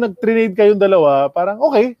nung yung nag-trade kayong dalawa, parang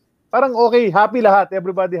okay, happy lahat,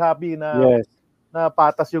 everybody happy na na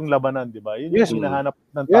patas yung labanan, di ba? Yun yung hinahanap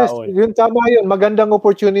ng tao. Yun tama yun. Magandang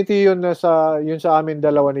opportunity yun sa amin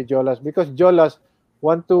dalawa ni Jolas because Jolas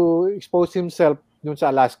want to expose himself dun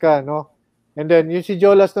sa Alaska, no? And then yung si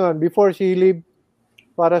Jolas naman, before he leave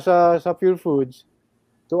para sa Pure Foods,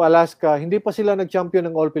 to Alaska, hindi pa sila nag-champion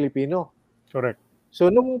ng All Filipino. Correct. So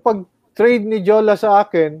nung pag-trade ni Jola sa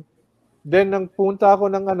akin, then nang punta ako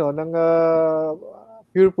ng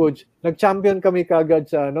Pure Foods, nag-champion kami kaagad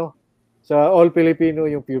sa All Filipino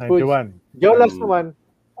yung Pure Foods. 91. Jolas naman,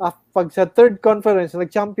 pag sa third conference,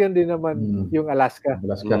 nag-champion din naman yung Alaska.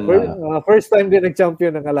 First time din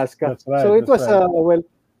nag-champion ng Alaska. Right, so it was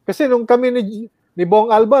kasi nung kami ni Bong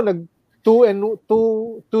Alba, 2-0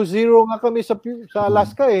 nga kami sa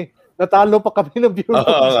Alaska Natalo pa kami ng Pure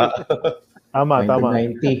Foods. Tama.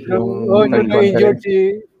 1990.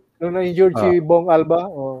 Nung na-injured si Bong Alba.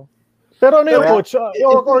 Pero ano yung Coach?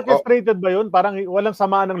 Orchestrated ba yun? Parang walang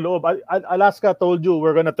samaan ng loob. Alaska told you,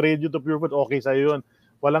 we're gonna trade you to Pure Foods. Okay sa'yo yun.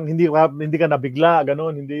 Walang, hindi ka nabigla,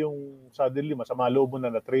 gano'n. Hindi yung suddenly, masama loob mo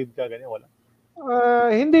na na-trade ka, ganyan. Wala.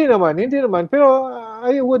 Hindi naman. Pero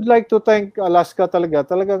I would like to thank Alaska talaga.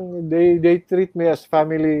 Talagang they treat me as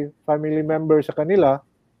family member sa kanila.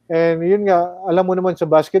 And yun nga, alam mo naman sa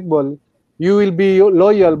basketball, you will be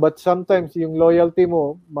loyal but sometimes yung loyalty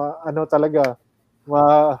mo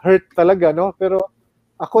ma-hurt talaga, no? Pero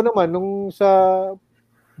ako naman nung sa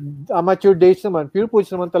amateur days naman, Pure Foods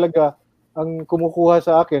naman talaga ang kumukuha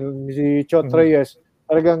sa akin si Chot Reyes.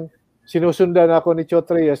 Talagang sinusundan ako ni Chot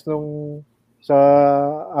Reyes nung sa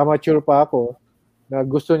amateur pa ako na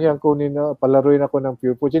gusto niya kunin na palaruin ako ng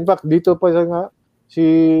Pure Foods. In fact, dito pa nga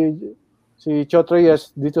si Chot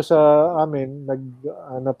Reyes dito sa amin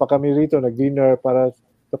pa kami rito nag-dinner para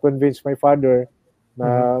to convince my father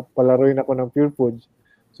na palaruin ako ng Pure Foods.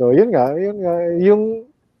 So yun nga yung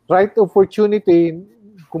right opportunity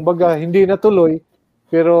kumbaga hindi natuloy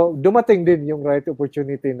pero dumating din yung right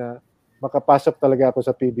opportunity na makapasok talaga ako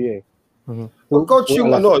sa PBA. Coach,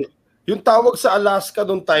 yung tawag sa Alaska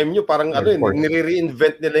nung time nyo, parang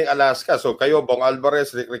nire-reinvent nila yung Alaska. So kayo, Bong Alvarez,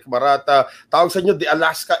 Rick Marata, tawag sa inyo, the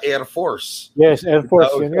Alaska Air Force. Yes, Air Force,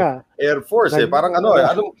 yun nga. Air Force, parang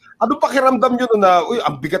anong pakiramdam nyo na,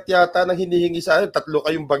 ang bigat yata ng hinihingi sa akin, 3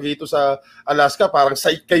 kayong bagito sa Alaska, parang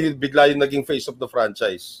site kayo bigla yung naging face of the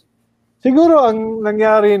franchise. Siguro ang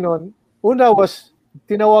nangyari nun, una was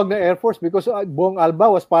tinawag na Air Force because buong Alba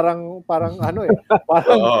was parang ano eh,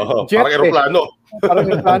 parang jet parang aeroplano. Parang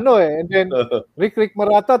aeroplano eh. And then Rick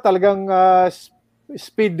Marata talagang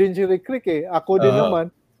speed din si Rick eh. Ako din naman,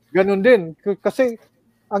 ganun din. Kasi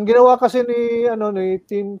ang ginawa kasi ni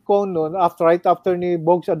Team Con noon, right after ni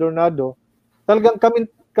Bogs Adornado, talagang kami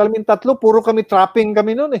tatlo, puro kami trapping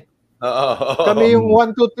kami noon eh. Kami yung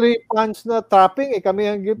 1, 2, 3 punch na trapping eh. Kami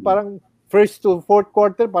ang parang first to fourth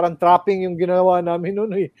quarter, parang trapping yung ginawa namin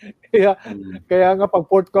noon eh. Kaya nga pag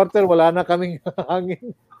fourth quarter, wala na kaming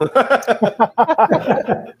hangin.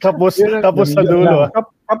 Tapos sa dulo.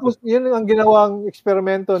 Tapos yun ang ginawang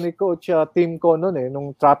eksperimento ni Coach Team ko noon eh.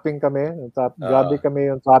 Nung trapping kami. Grabe kami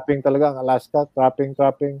yung trapping talaga. Ang Alaska, trapping.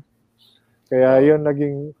 Kaya yun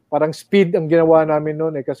naging parang speed ang ginawa namin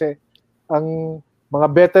noon eh. Kasi ang mga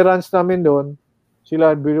veterans namin doon,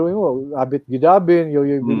 sila biruin mo, Abit Gidabin,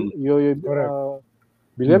 Yoyoy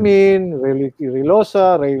Bilamin, Ray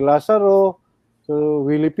Rilosa, Ray Lazaro, so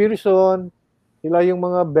Willie Pearson, sila yung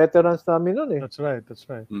mga veterans namin noon eh. That's right.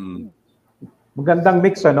 Magandang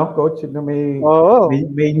mix Coach,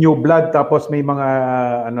 may new blood tapos may mga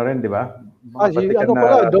rin, di ba?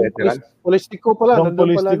 Politico pala.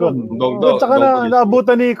 Saka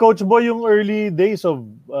naabutan ni Coach Boy yung early days of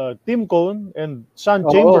Tim Cone and Sean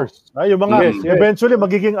Chambers. Yung mga eventually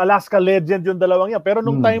magiging Alaska legend yung dalawang yan. Pero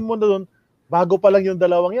nung time mo doon, bago pa lang yung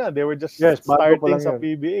dalawang yan. They were just starting sa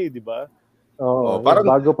PBA, di ba?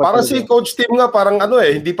 Parang si Coach Tim nga parang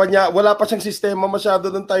wala pa siyang sistema masyado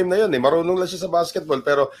nung time na yun eh. Marunong lang siya sa basketball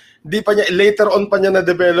pero later on pa niya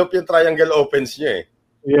na-develop yung triangle offense niya eh.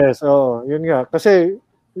 Yes, yun nga. Kasi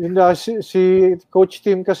si Coach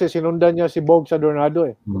Tim kasi sinundan niya si Bogs Adornado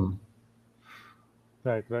eh.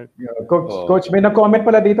 Right. Yeah, Coach, may nag-comment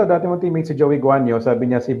pala dito, dati mong teammate si Joey Guanyo, sabi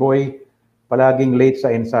niya si Boy palaging late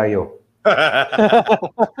sa ensayo.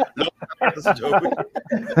 Si Joey.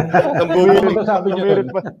 Sabi niya.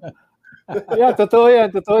 Yeah, totoo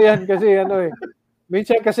yan kasi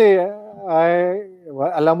minsan kasi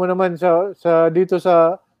alam mo naman sa dito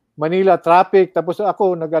sa Manila traffic, tapos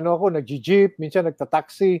ako nag-jeep, minsan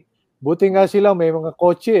nagta-taxi. Buti nga sila may mga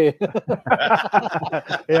kotse eh.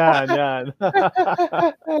 Yan.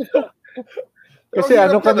 Kasi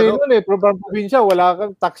kami noon eh, probinsya, wala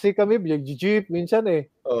kang taxi kami, jeep minsan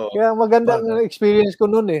eh. Kaya magandang experience ko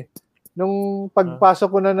noon eh. Nung pagpasok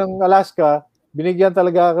ko na ng Alaska, binigyan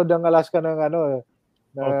talaga ako ng Alaska ng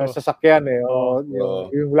sasakyan eh.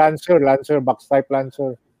 Yung Lancer, box type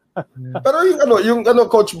Lancer. Pero yung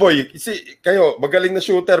Coach Boy, kayo magaling na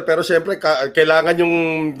shooter pero syempre kailangan yung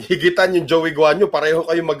higitan yung Joey Guanyo, pareho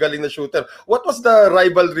kayo magaling na shooter. What was the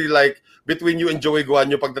rivalry like between you and Joey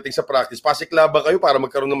Guanyo pagdating sa practice? Pasiklaban kayo para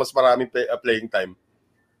magkaroon ng mas maraming playing time?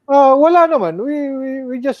 Wala naman.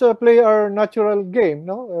 We just play our natural game,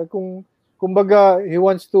 no? Kumbaga he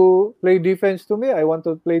wants to play defense to me, I want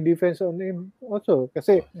to play defense on him also.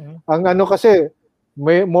 Kasi ang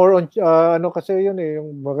may more on kasi yun eh,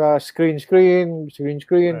 yung mga screen.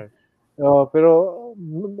 Right. Pero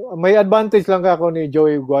may advantage lang ako ni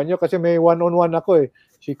Joey Guanyo kasi may one-on-one ako eh.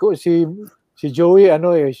 Si Joey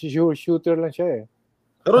shooter lang siya eh.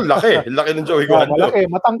 Pero laki ng Joey Guanyo. Malaki,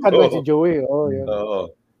 matangkad na si Joey. Yun.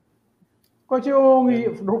 Coach, yung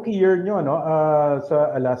rookie year nyo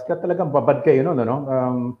sa Alaska, talagang babad kayo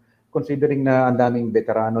considering na ang daming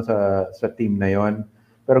veterano sa team na yon.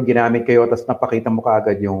 Pero ginamit kayo tapos napakita mo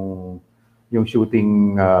kaagad yung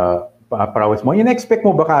shooting prowess mo. In-expect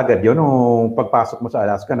mo ba kaagad yun nung pagpasok mo sa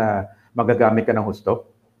Alaska na magagamit ka ng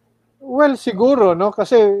husto? Well, siguro, no?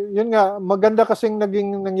 Kasi yun nga, maganda kasing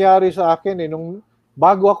nangyari sa akin eh. Nung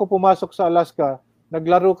bago ako pumasok sa Alaska,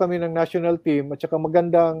 naglaro kami ng national team at saka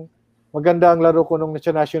maganda ang laro ko nung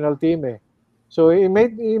national team eh. So it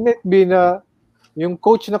might be na yung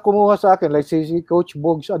coach na kumuha sa akin, like si Coach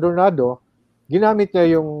Bogs Adornado, ginamit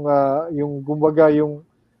niya yung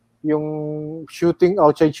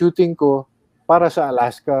outside shooting ko para sa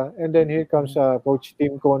Alaska. And then here comes Coach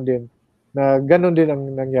Tim Cone din na ganun din ang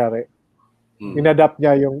nangyari. Inadapt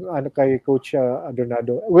niya yung kay Coach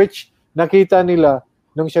Adornado, which nakita nila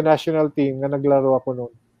nung sa national team na naglaro ako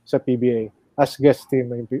noon sa PBA as guest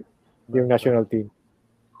team yung national team.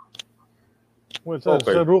 Well, so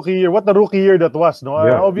rookie year, what a rookie year that was, no?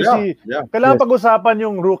 Obviously, kailangan pag-usapan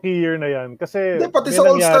yung rookie year na yan kasi pati sa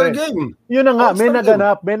All-Star game. Yun na nga, may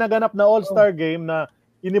naganap na All-Star game na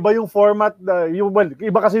iniba yung format,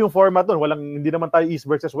 iba kasi yung format doon. Hindi naman tayo East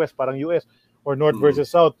versus West, parang US or North versus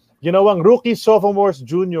South. Ginawang rookies, sophomores,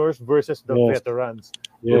 juniors versus the veterans.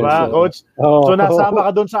 Yes. Diba, Coach? So nasama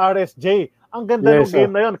ka doon sa RSJ. Ang ganda ng game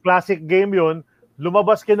na yun, classic game yun.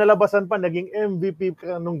 Lumabas kinalabasan pa, naging MVP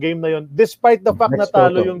ka nung game na yon despite the fact na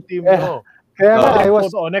talo yung team mo. Kaya nga, I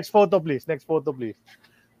was... Next photo, please. Next photo, please.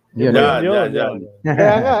 Yun. Yan.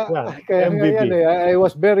 Kaya nga, MVP. yan I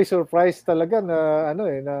was very surprised talaga na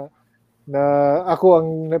na ako ang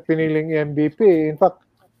piniling MVP. In fact,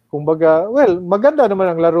 kumbaga, maganda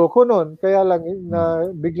naman ang laro ko noon. Kaya lang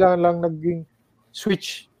na bigla lang naging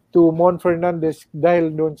switch to Mon Fernandez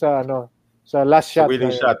dahil doon sa sa last shot.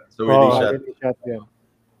 Winning shot. Winning shot yan.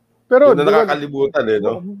 Pero na nakakalimutan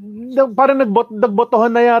no? Parang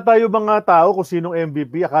nagbotohan na yata yung mga tao kung sinong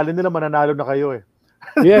MVP. Akala nila mananalo na kayo eh.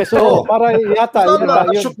 Yes, para yata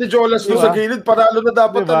shoot ni Jolas doon sa gilid, panalo na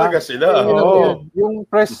dapat talaga sila. Yung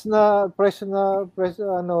press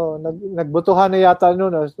nagbotohan na yata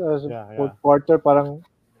noon as fourth quarter, parang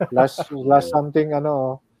last something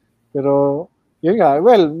pero yun nga,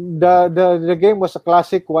 the game was a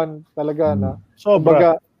classic one talaga na.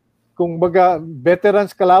 Kumbaga veterans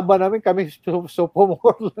kalaban namin, kami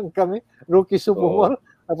sophomore lang kami, rookie sophomore.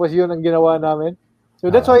 Tapos yun ang ginawa namin. So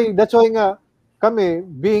that's why nga kami,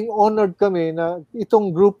 being honored kami na itong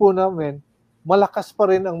grupo namin, malakas pa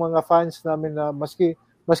rin ang mga fans namin na maski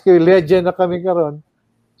legend na kami karon,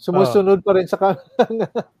 sumusunod pa rin sa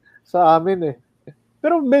amin eh.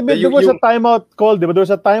 Pero there was a timeout call, di ba? There was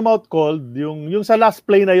a timeout call, yung sa last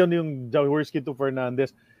play na yun, yung Jaworski to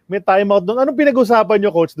Fernandez. May timeout doon. Anong pinag-usapan nyo,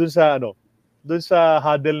 coach, doon sa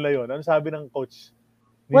huddle na yun? Ano sabi ng coach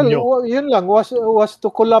ninyo? Well, yun lang was to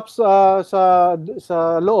collapse sa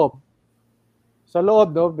loob. Sa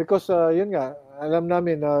loob, no? Because yun nga, alam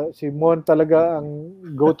namin na si Mon talaga ang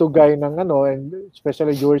go-to guy ng and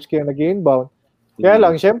especially Jaworski ang nag-inbound. Kaya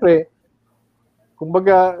lang, syempre,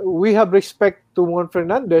 kumbaga, we have respect to Mon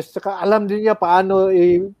Fernandez, saka alam din niya paano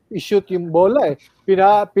i-shoot yung bola eh.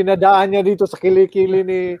 Pinadaan niya dito sa kilikili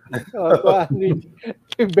ni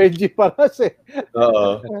Benji Paras eh.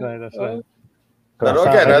 That's right. Pero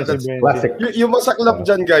again, that's classic. Yung masaklap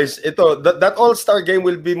dyan, guys, that All-Star game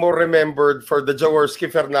will be more remembered for the Jaworski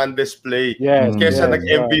Fernandez play. Yes, kesa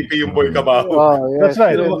nag-MVP yung Boy Cabaho. That's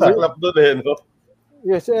right. Yung masaklap doon no?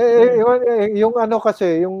 Yes, yung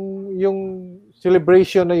kasi, yung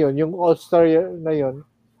celebration na yun, yung All-Star na yun,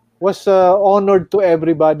 was honored to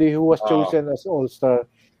everybody who was chosen as All-Star.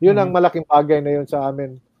 Yun ang malaking bagay na yun sa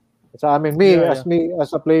amin. As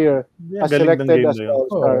a player, as selected as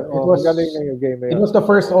All-Star. Galing na yung game na yun. It was the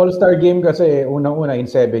first All-Star game kasi unang-una in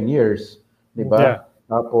 7 years. Di ba? Yeah.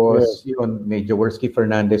 Tapos, yun, may Jaworski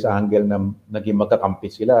Fernandez angle na naging magkakampi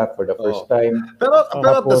sila for the first time. Pero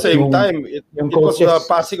at the same time, it was the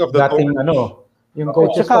passing of the dating yung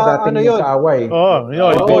coaches pa dating yung kaaway.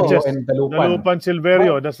 Yung coaches. And Dalupan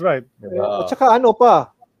Silverio, that's right. At saka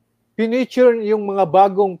pinicture yung mga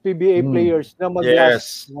bagong PBA players na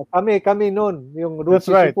mag-last. Kami noon, yung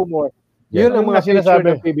rookie sophomore. Yun ang mga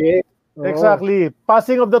sinasabi ng PBA. Exactly.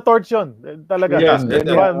 Passing of the torch yun. Talaga. Yes,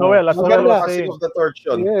 Noel, as well as passing of the torch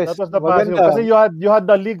yun. Yes, that was the passing. Kasi you had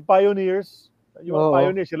the league pioneers. Yung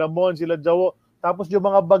pioneers, sila Mon, sila Jawo. Tapos yung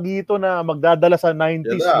mga bagito na magdadala sa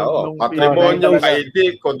 90s. Patrimonio,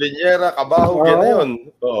 ID, Cordillera, Cabaho, yun.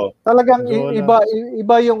 Talagang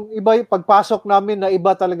iba yung pagpasok namin na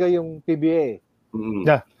iba talaga yung PBA.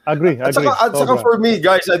 Yeah, agree. At saka for me,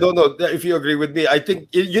 guys, I don't know if you agree with me, I think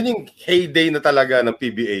yun yung heyday na talaga ng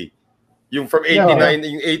PBA. Yung from 89,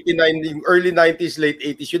 yung early 90s, late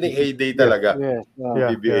 80s, yun yung heyday talaga.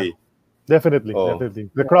 PBA. Definitely.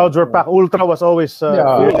 The crowds were packed. Ultra was always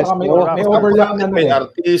may overlap na may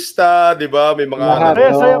artista, di ba? May mga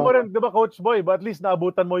saya mo rin, di ba, Coach Boy? But at least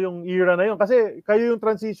naabutan mo yung era na yun. Kasi kayo yung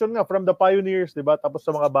transition nga from the pioneers, di ba? Tapos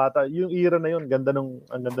sa mga bata, yung era na yun, ang ganda nung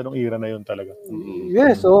era na yun talaga.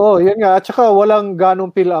 Yes, yun nga. At saka walang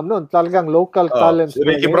ganong film nun. Talagang local talents.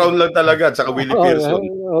 Ricky Brown lang talaga, at saka Willie Pearson.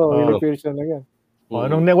 Willie Pearson lang yan.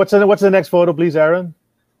 What's the next photo, please, Aaron?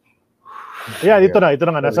 Yeah, ito na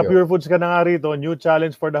nga. Nasa Pure Foods ka na nga rito. New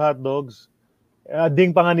challenge for the hot dogs.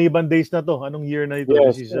 Ding Panganiban days na to. Anong year na ito?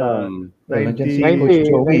 Yes, This is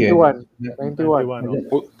 91.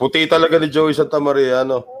 Puti talaga ni Joey Santa Maria,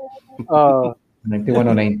 91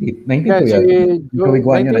 o 90. 92 yan. Joey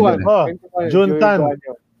Guanyo na Juntan.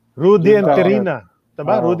 Rudy and Terina.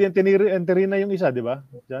 Diba? Rudy and Terina yung isa, di ba?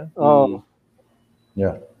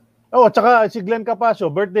 Yeah. Tsaka si Glenn Capasio,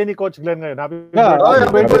 birthday ni Coach Glenn ngayon. Happy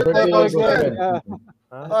birthday, Coach Glenn.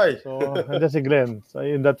 So, nandiyan si Glenn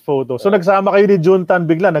in that photo. So, nagsama kayo ni Juntan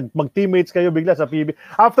bigla. Mag-teammates kayo bigla sa PBA.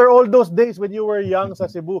 After all those days when you were young sa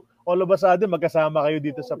Cebu, all of a sudden, magkasama kayo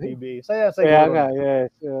dito sa PBA. Saya. Kaya nga, yes.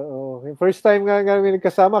 First time nga kami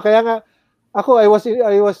nagkasama. Kaya nga, ako, I was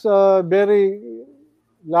very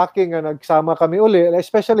lucky nga nagsama kami uli.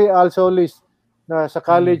 Especially Al Solis, na sa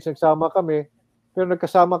college nagsama kami. Pero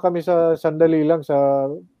nagkasama kami sa sandali lang sa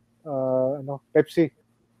Pepsi.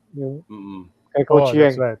 Yung Mm. kay Coach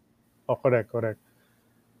Yeng. That's right. Correct.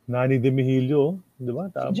 Nani De Mihilio, di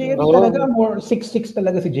ba? Si Jerry talaga, more 6'6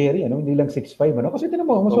 talaga si Jerry, ano? Hindi lang 6'5, ano? Kasi tinan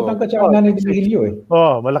mo, mas matangkad siya ang Nani De Mihilio, eh.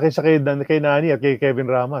 Malaki siya kay Nani at kay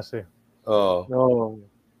Kevin Ramas, eh.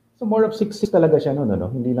 So more of 6'6 talaga siya noon,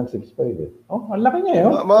 ano? Hindi lang 6'5, eh. Ang laki niya,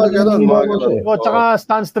 eh. Mga ganun. Tsaka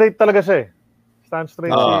stand straight talaga siya, eh. Stand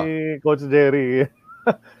straight si Coach Jerry.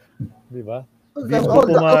 Di ba?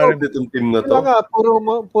 Itong team na to. Kaya nga,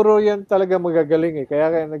 puro yan talaga magagaling, eh.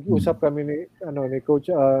 Kaya nag-usap kami ni Coach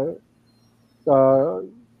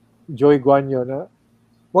Joy Guanyo na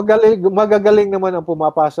magagaling naman ang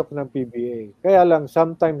pumapasok ng PBA. Kaya lang,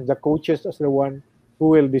 sometimes the coaches as the one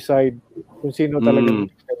who will decide kung sino talaga.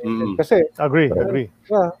 Kasi agree.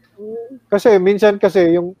 Kasi minsan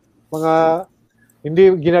yung mga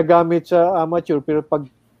hindi ginagamit sa amateur pero pag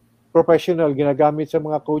professional ginagamit sa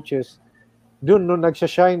mga coaches, doon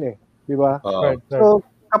nagsa-shine, eh, di ba? Right. So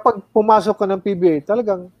kapag pumasok ka ng PBA,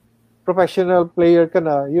 talagang professional player ka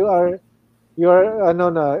na, you are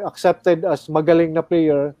accepted as magaling na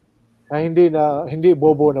player na hindi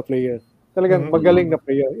bobo na player. Talagang magaling na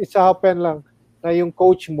player. It's happen lang na yung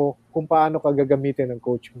coach mo kung paano ka gagamitin ng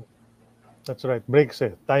coach mo. That's right. Breaks,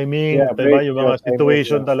 eh. Timing, diba? Break, yung mga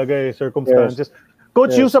situation talaga, eh, circumstances.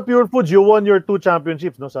 Coach, Yes. you sa Pure Foods, you won your 2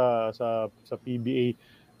 championships, no, sa PBA.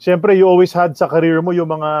 Siyempre, you always had sa career mo yung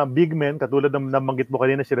mga big men, katulad ng nabanggit mo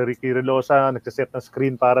kanina, si Ricky Relosa, nagsiset ng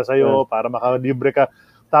screen para sa'yo, para makalibre ka.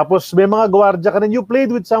 Tapos may mga gwardiya ka rin. You played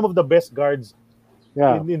with some of the best guards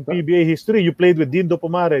in PBA history. You played with Dindo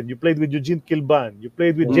Pumaren, you played with Eugene Kilban, you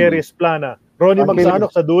played with Jerry Esplana, Ronnie Magsanok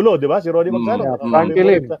sa dulo, di ba? Si Ronnie Magsanok.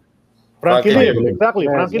 Frankie Lim, exactly.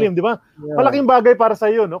 Frankie Lim, di ba? Malaking bagay para sa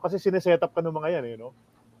iyo, no? Kasi sineset up ka ng mga yan, eh, no?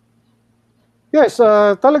 Yes,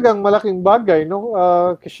 talagang malaking bagay, no?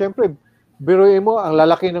 Kasi syempre, biruin mo, ang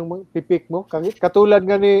lalaki ng pipik mo. Katulad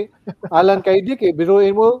nga ni Alan Kaidik, eh.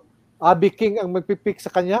 Biruin mo, Abby King ang magpipik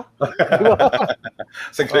sa kanya. Diba?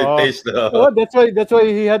 It's a great taste, no? That's why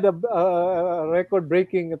he had a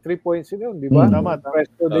record-breaking 3 points yun, di ba? Tama.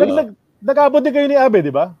 Nag-abot din kayo ni Abe,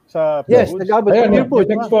 di ba? Sa yes, nag-abot. Next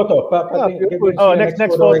photo. Next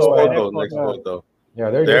photo.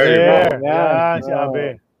 Yeah, there you go. Yan, si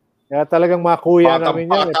Abe. Kaya talagang mga kuya namin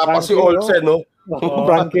yan. Bata pa si Olsen, no?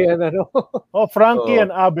 Frankie and ano. Frankie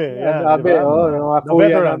and Abe. And Abe, yung mga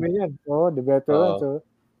kuya namin yan. The veteran.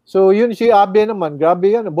 So yun si Abe naman,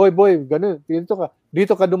 grabe yan. Boy, ganun.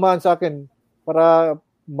 Dito ka dumaan sa akin para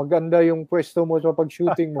maganda yung pwesto mo sa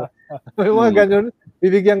pag-shooting mo. Yung mga ganun,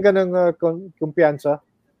 bibigyan ka ng kumpiyansa.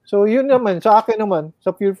 So yun naman, sa akin naman,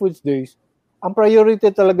 sa Pure Foods Days, ang priority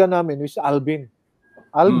talaga namin is Alvin,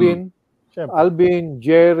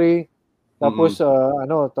 Jerry, tapos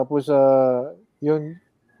yun,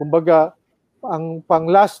 kumbaga, ang pang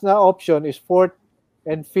last na option is 4th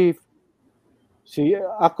and 5th.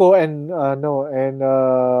 Ako and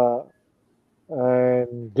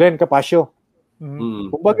Glenn Capasio.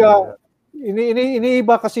 Kumbaga,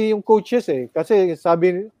 iniiba kasi yung coaches, eh. Kasi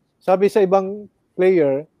sabi sa ibang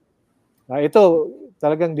player, ito,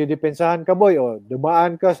 talagang didepensahan ka, boy, o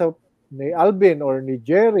dumaan ka ni Alvin or ni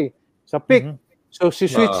Jerry sa pick. So,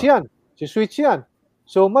 si-switch yan.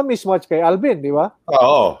 So, ma-mismatch kay Alvin, di ba?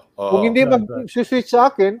 Oo. Kung hindi mag-switch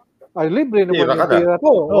sa akin, libre naman yung tira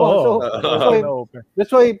ko.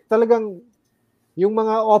 That's why talagang yung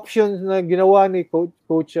mga options na ginawa ni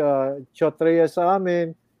Coach Chotrea sa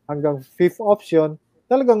amin hanggang 5th option,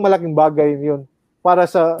 talagang malaking bagay yun para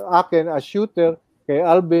sa akin as shooter, kay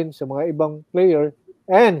Alvin, sa mga ibang player,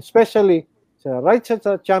 and especially sa right side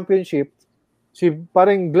sa championship, si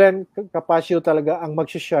paring Glenn Capasio talaga ang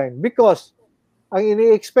mag-shine because ang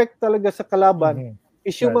ini-expect talaga sa kalaban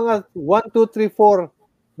is yung mga 1, 2, 3, 4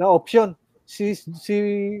 na option. Si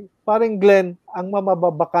paring Glenn ang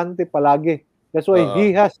mamababakante palagi. That's why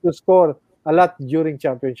he has to score a lot during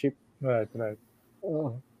championship. Right.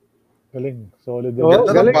 Galing. Solid.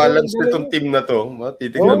 Ganda ng balance nitong team na to.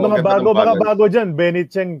 Mga bago dyan. Benny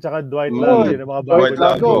Cheng tsaka Dwight Lange. Dwight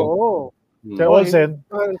Lange. Si Olsen.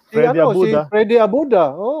 Freddy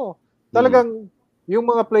Abuda. Talagang yung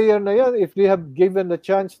mga player na yan, if they have given the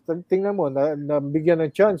chance, tingnan mo, na bigyan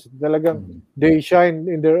ng chance, talagang they shine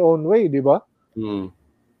in their own way, di ba?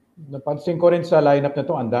 Napansin ko rin sa lineup na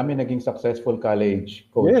to, ang dami naging successful college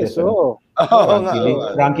coaches. Yes,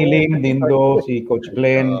 Frankie Lim, Dindo, si Coach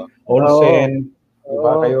Glenn, Olsen,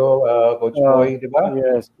 diba kayo, Coach Boy, diba?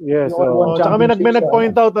 Yes. Tsaka may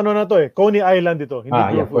nag-point out na to eh, Coney Island ito.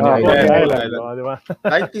 Coney Island. Diba?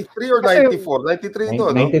 93 or 94? 93 ito,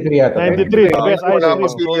 no? 93 yata. 93, best wala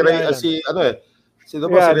ice pa si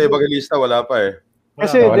Ray Evangelista, wala pa eh.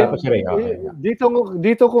 Kasi Wala pa si Ray. Okay.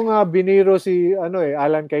 dito ko nga biniro si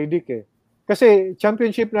Alan Kaidik eh. Kasi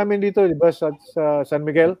championship namin dito, di ba, sa San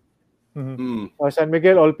Miguel? San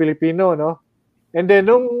Miguel All Filipino, no? And then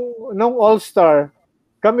nung All-Star,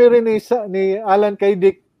 kami rin ni Alan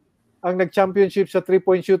Kaidik ang nag-championship sa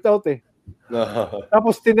 3-point shootout eh.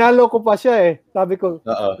 Tapos tinalo ko pa siya eh. Sabi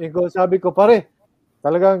ko, pare,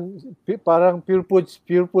 talagang parang pure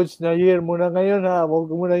foods na year muna ngayon ha. Huwag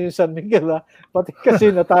muna yung San Miguel ha. Pati kasi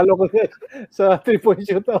natalo ko sa 3-point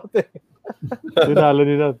shootout eh. Tinalo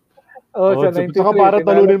nila. Sa 93. Saka para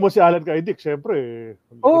talunin mo si Alan Kaidik, syempre.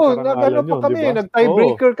 Nagano pa kami. Diba?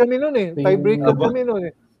 Nag-tiebreaker kami noon eh. Tiebreaker kami noon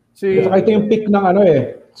eh. Saka ito yung pick ng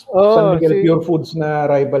San Miguel Pure Foods na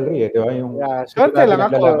rivalry eh, di ba? Swerte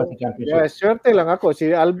lang ako. Swerte lang ako.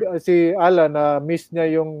 Si Alan na miss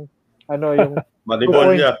niya yung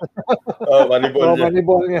Manibol niya.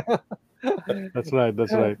 Manibol niya. That's right.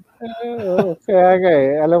 Kaya nga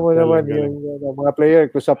alam mo naman yung mga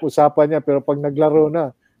player, usap-usapan niya, pero pag naglaro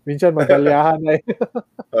na, minsan madalyahan na eh.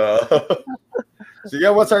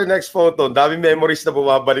 Sige, what's our next photo? Daming memories na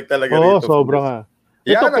bumabalik talaga dito. Sobra nga.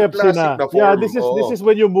 Ito Pepsi na. This is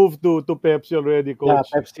when you move to Pepsi already, coach. Yeah,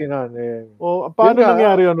 Pepsi na. Yeah. Paano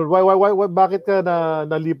nangyari yun? Why bakit ka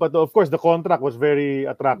nalipat? Of course, the contract was very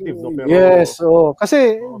attractive. No? Pero, yes.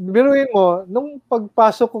 Kasi, biruin mo, nung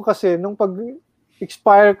pagpasok ko kasi, nung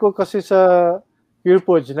pag-expire ko kasi sa Pure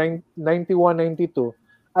Foods, 91-92,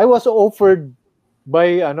 I was offered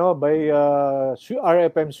by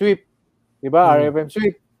RFM Sweep. Diba? RFM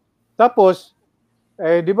Sweep. Tapos,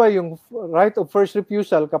 di ba yung right of first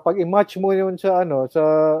refusal kapag i-match mo yun sa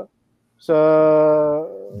sa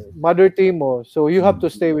mother team mo, so you have to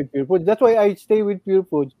stay with Pure Foods. That's why I stay with Pure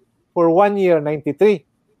Foods for 1 year, 93.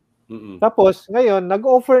 Tapos ngayon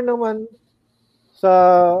nag-offer naman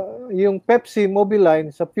sa yung Pepsi Mobiline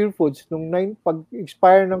sa Pure Foods nung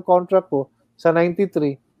pag-expire ng contract ko sa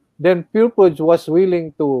 93, then Pure Foods was willing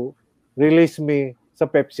to release me sa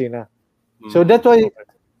Pepsi na. So that's why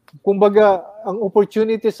kumbaga, ang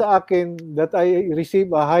opportunity sa akin that I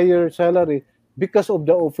receive a higher salary because of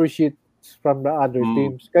the offer sheets from the other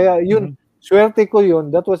teams. Kaya yun, swerte ko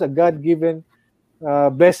yun. That was a God-given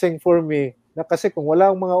blessing for me. Na kasi kung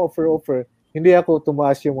wala akong mga offer, hindi ako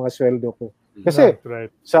tumaas yung mga sweldo ko. Kasi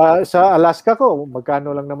sa Alaska ko,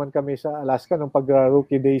 magkano lang naman kami sa Alaska nung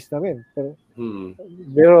pag-rookie days namin.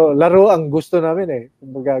 Pero laro ang gusto namin eh.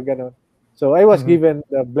 Kumbaga ganon. So I was given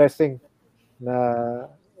the blessing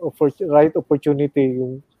na right opportunity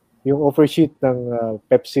yung offer sheet ng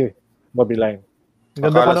Pepsi Mobiline.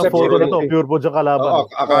 Ganda pa ng photo na to, Pure Foods ang kalaban.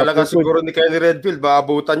 Akala ka siguro ni Kenny Redfield,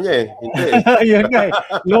 maabutan niya eh. Hindi eh. Yun nga eh.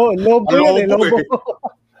 Lobo yan eh. Lobo.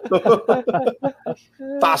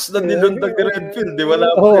 Taas na nilundag ni Redfield. Di wala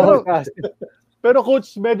po. Pero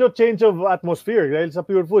coach, medyo change of atmosphere dahil sa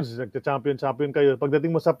Pure Foods, nagka-champion kayo. Pagdating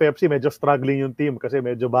mo sa Pepsi, medyo struggling yung team kasi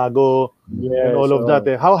medyo bago and all of that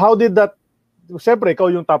eh. How did that, siyempre ikaw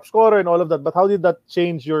yung top scorer and all of that, but how did that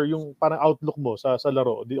change yung parang outlook mo sa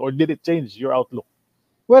laro? Or did it change your outlook?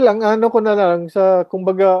 Well, ang ko na lang sa,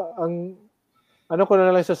 kumbaga, ang ko na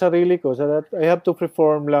lang sa sarili ko, so that I have to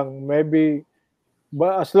perform lang. Maybe,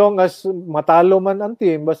 as long as matalo man ang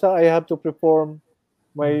team, basta I have to perform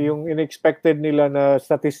yung unexpected nila na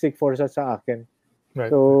statistic for sa akin. Right.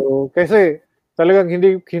 So, kasi talagang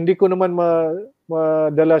hindi ko naman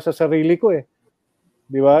madala sa sarili ko eh.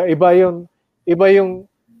 Di ba? Iba yung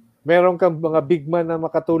meron kang mga big man na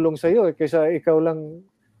makatulong sa iyo kaysa ikaw lang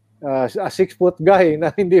a 6-foot guy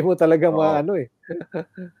na hindi mo talaga maano eh.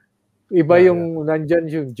 Iba yung nandyan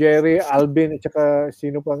yung Jerry, Alvin at saka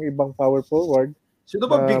sino pang ibang power forward. Sino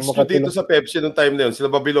ba big star dito sa Pepsi nung time na yun?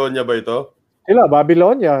 Sila Babylonia ba ito? Sila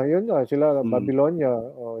Babylonia, yun nga, sila Babylonia.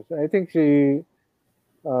 I think si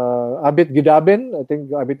Abit Gidabin,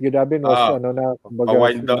 was na kumbaga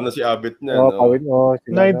wind down na si Abit na.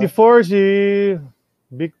 94 si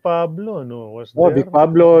Big Pablo was there. Big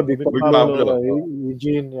Pablo,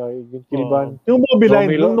 Eugene Kiliban. Yung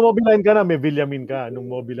Mobiline ka na, may Villamin ka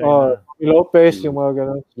nung Mobiline. Lopez, yung mga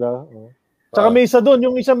ganun sila. Saka may isa doon,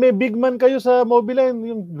 yung isa may big man kayo sa Mobiline,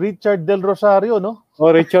 yung Richard Del Rosario, no?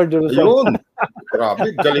 Richard Del Rosario. Ayun.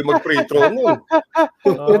 Grabe, galing mag-free throw nun.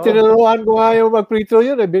 Tinuruan ko nga yung mag-free throw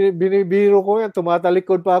yun. Binibiro ko yan.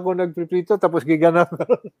 Tumatalikod pa ako nag-free throw tapos giganap.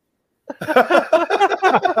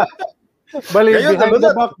 Bali,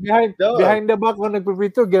 behind the back kung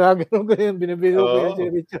nag-free throw, ginagano ko yan. Binibiro ko yan si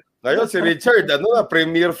Richard. Ngayon si Richard,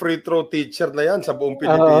 premier free throw teacher na yan sa buong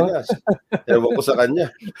Pilipinas. Ewan ko sa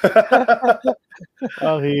kanya.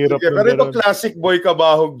 Ang hirap. Pero ito classic boy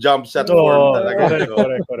kabahog jump shot form talaga.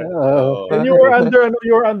 Correct. And you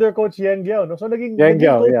were under Coach Yang Giao, no? So naging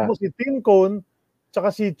coach mo si Tim Cone tsaka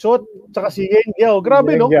si Chot, tsaka si Yeng Yao.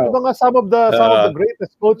 Grabe, no? Yeng Yao. Mga some of the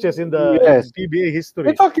greatest coaches in the PBA history.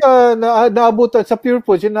 In fact, naabutan sa Pure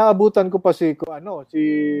Foods, naabutan ko pa si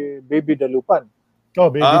Baby Dalupan. Oh,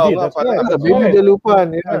 Baby D. That's right. Baby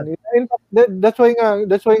Dalupan. In fact, that's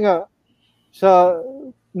why nga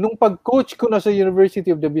nung pag-coach ko na sa University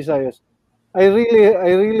of the Visayas, I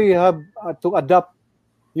really have to adapt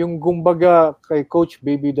yung gumbaga kay Coach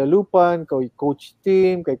Baby Dalupan, kay Coach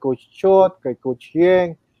Tim, kay Coach Chot, kay Coach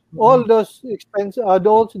Yeng, all those experience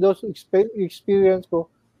ko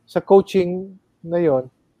sa coaching na yon,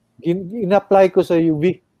 in-apply ko sa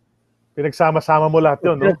UV. Pinagsama-sama mo lahat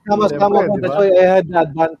yun, no? Pinagsama-sama ko. That's why I had the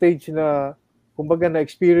advantage na, kumbaga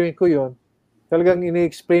na-experience ko yon. Talagang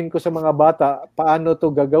ini-explain ko sa mga bata paano to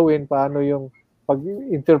gagawin, paano yung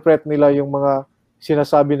pag-interpret nila yung mga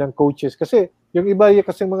sinasabi ng coaches. Kasi yung iba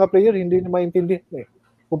kasi mga player hindi na maintindihan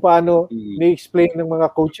kung paano ni-explain ng mga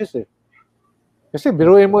coaches Kasi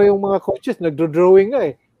biruin mo yung mga coaches, nagdo-drawing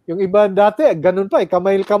nga Yung iba dati, ganun pa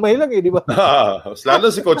kamay-kamay lang di ba? Lalo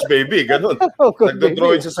si Coach Baby, ganun.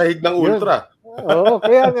 Nagdo-drawing sa sahig ng ultra. Oo,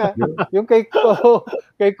 kaya nga, yung kay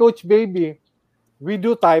Coach Baby,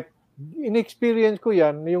 video type, in-experience ko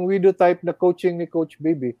yan, yung video type na coaching ni Coach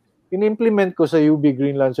Baby, in-implement ko sa UB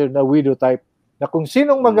Green Lancer na video type, na kung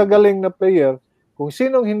sinong magagaling na player, kung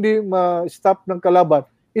sinong hindi ma-stop ng kalaban,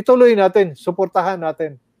 ituloy natin, suportahan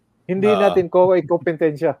natin. Hindi natin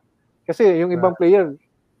kompetensya. Kasi yung ibang player,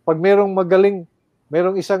 pag merong magaling,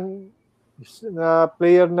 merong isang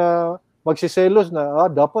player na magsiselos na,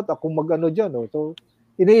 dapat ako mag-ano dyan. So,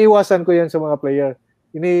 iniiwasan ko yan sa mga player.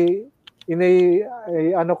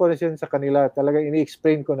 Ano ko na siya sa kanila, talaga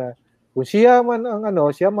ini-explain ko na, kung siya man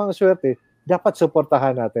ang swerte, dapat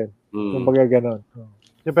suportahan natin. Yung baga ganon.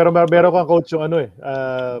 Pero meron kang coach yung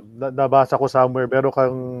nabasa ko somewhere, meron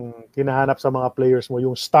kang kinahanap sa mga players mo,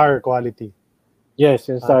 yung star quality. Yes,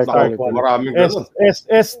 yung star quality. Maraming ganun.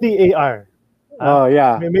 STAR.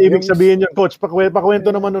 Yeah. May ibig sabihin yun, coach.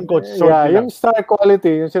 Pakwento naman nun, coach. Yung star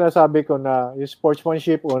quality, yung sinasabi ko na yung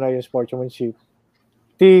sportsmanship, yung sportsmanship.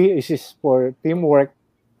 T is for teamwork.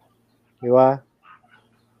 Di ba?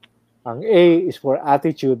 Ang A is for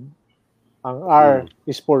attitude. Ang R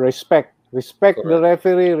is for respect. Respect the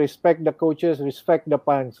referee, respect the coaches, respect the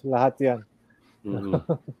fans. Lahat yan.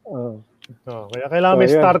 Kaya kailangan may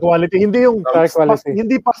star quality. Hindi yung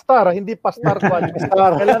hindi pa star quality.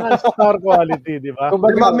 Kailangan star quality, di ba?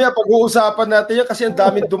 Mamaya pag-uusapan natin yan kasi ang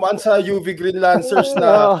daming dumaan sa UV Green Lancers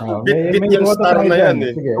na bit yung star na yan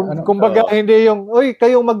Kumbaga hindi yung,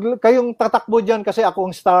 kayong tatakbo dyan kasi ako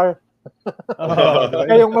ang star.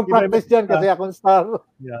 Kayong mag-practice dyan kasi akong star.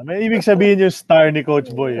 Yeah, may ibig sabihin yung star ni Coach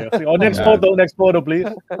Boy. Next photo please.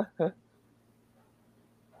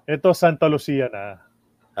 Ito Santa Lucia na.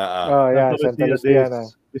 Santa Lucia na.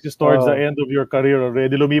 This is towards the end of your career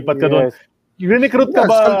already. Lumipat ka doon. Recruit ka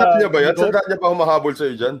ba? Sandal niya ba yan? Sandal niya pa humahabol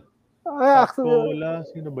sa'yo dyan? Wala.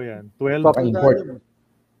 Sino ba yan? 12? Import.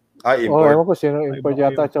 Import. Ewan ko sino import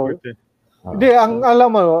yata. Hindi, ang alam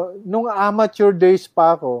mo, nung amateur days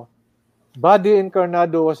pa ako, Buddy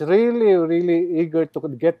Encarnado was really, really eager to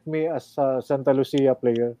get me as a Santa Lucia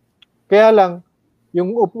player. Kaya lang,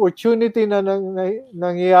 yung opportunity na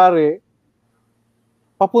nangyayari,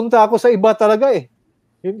 papunta ako sa iba talaga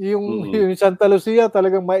Yung Santa Lucia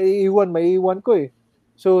talagang maiiwan ko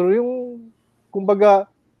So kumbaga,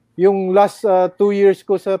 yung last 2 years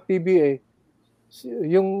ko sa PBA,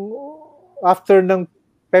 yung after ng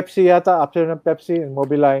Pepsi and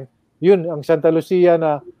Mobiline, yun, ang Santa Lucia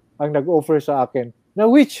na ang nag-offer sa akin. Na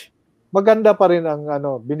which, maganda pa rin ang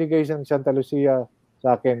binigay ng Santa Lucia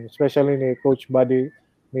sa akin, especially ni Coach Buddy,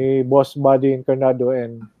 ni Boss Buddy Encarnado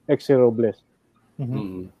and Exi Robles.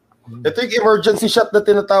 Ito yung emergency shot na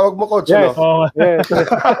tinatawag mo, Coach. Yes. Yes.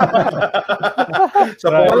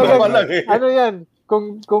 Sa polo pa lang Ano yan?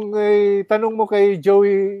 Kung tanong mo kay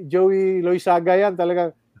Joey Loizaga yan,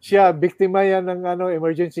 talagang siya, biktima yan ng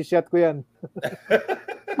emergency shot ko yan.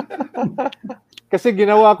 Kasi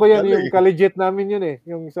ginawa ko yan, yung collegiate namin yun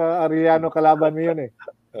yung sa Arellano kalaban mo yun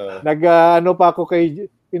pa ako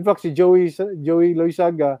in fact si Joey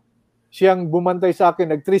Loizaga, siyang bumantay sa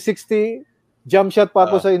akin, nag 360 jump shot pa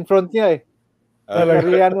ako sa in front niya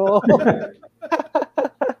Arellano.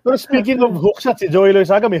 Pero speaking of hook shot, si Joey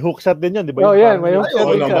Loizaga may hook shot din yan, di ba? Yan, may hook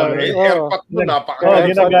shot din siya. Airpack mo,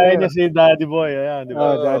 napaka. Ginagaya niya si Daddy Boy. Ayan, di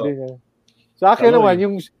ba? Daddy niya. Sa akin naman,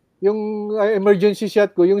 yung emergency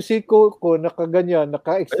shot ko, yung siko ko, nakaganyan,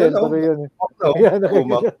 naka-extend pa rin yun. Ayan,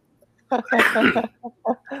 nakaganyan.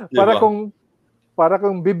 para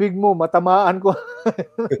kung bibig mo, matamaan ko.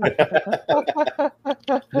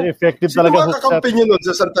 Effective Sino talaga. mga kakampi nyo nun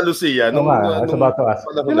sa Santa Lucia?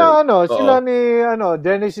 Sila ni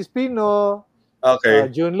Dennis Espino, Okay.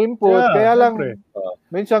 June Limpot, kaya lang,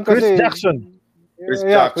 minsan kasi, Chris Jackson.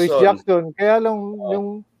 Chris Jackson. Kaya lang,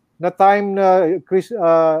 yung na-time na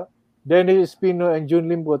Dennis Espino and June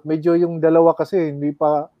Limpot, medyo yung dalawa kasi, hindi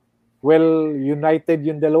pa well united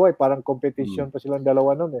yung dalawa parang competition pa silang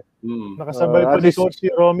dalawa noon Nakasabay pa ni Coach si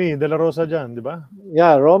Romy De La Rosa dyan, di ba?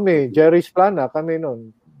 Yeah, Romy, Jerry Splana, kami noon.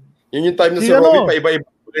 Yun yung time na si Romy pa iba-iba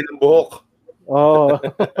ng buhok.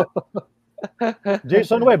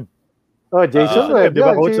 Jason Webb. Jason Webb. Di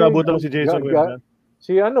ba, Coach? Nabutan mo si Jason Webb.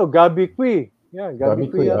 Si Gabby Cui. Yeah, Gabby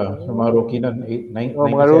Cui. Sa mga rookie nun, 97.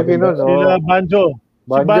 Mga rookie nun. Sila Banjo.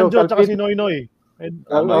 Si Banjo at saka si Noy Noy.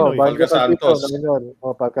 Palca Santos.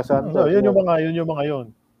 Palca Santos. Yun yung mga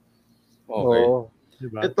yun. Okay.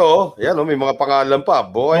 Diba? Ito, yan may mga pangalan pa.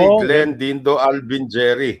 Boy, Glenn, Dindo, Alvin,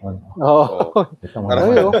 Jerry.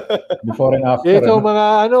 Before and after. Ito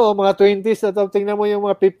mga 20s na tingnan mo yung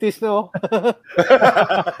mga 50s no.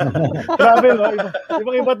 Grabe no.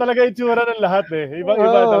 Ibang-iba talaga itsura ng lahat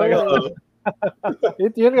Ibang-iba talaga.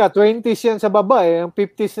 Yun nga, 20s yan sa baba Ang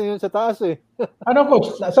 50s na yun sa taas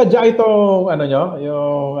Coach? Sadya itong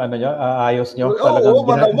ayos nyo? Talagang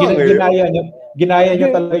ginaya nyo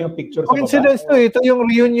talaga yung picture sa baba. Coincidence ito yung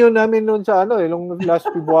reunion namin noon sa yung last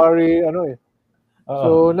February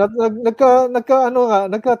So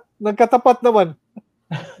nagkatapat naman.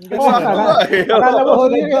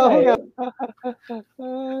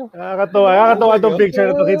 Nakakatawa itong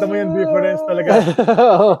picture na kita mo yung difference talaga.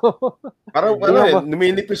 Parang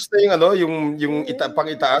numinipis na yung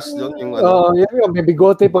pang-itaas doon, yung may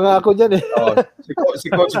bigote pa nga ako diyan si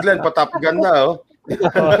Coach Glenn patap gun na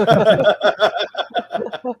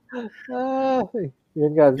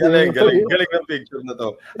Yan nga. Galing ng picture na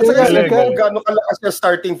to. Kasi kung gaano kalakas yung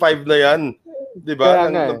starting five na yan, di ba?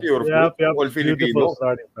 Ng pure all Filipino.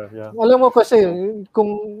 Alam mo kasi,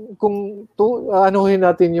 kung anuhin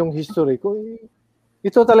natin yung history,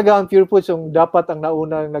 ito talaga ang Pure Foods yung dapat ang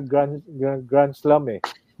nauna nag-Grand Slam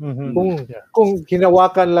Kung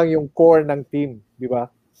hinawakan lang yung core ng team, di ba?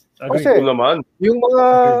 Kasi yung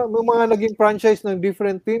mga naging franchise ng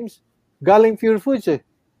different teams, galing Pure Foods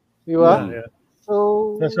di ba?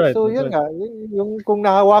 So, that's right. So yun nga, yung kung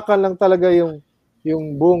nahawakan lang talaga yung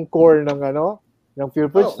buong core ng Pure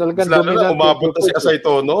Foods, talagang dominant. Umabot na si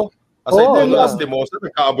Asaytono. Asaytono, Lastimosa,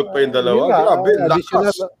 nagkaabot pa yung dalawa. Grabe,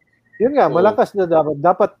 lakas. Yun nga, malakas na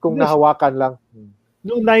dapat kung nahawakan lang.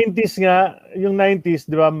 Noong 90s nga, yung 90s,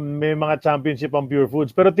 di ba, may mga championship ang Pure Foods.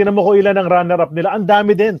 Pero tinan mo ko ilan ang runner-up nila. Ang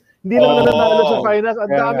dami din. Hindi lang nanalo sa finals. Ang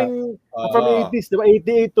daming from 80s, di ba,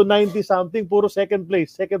 88 to 90 something, puro second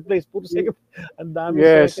place, puro second. Ang dami.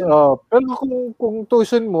 Yes. Pero kung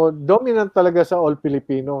tusun mo, dominant talaga sa all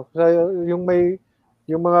Filipino. Yung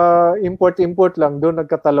mga import lang, doon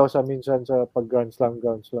nagkatalo sa minsan sa pag-Grand Slam.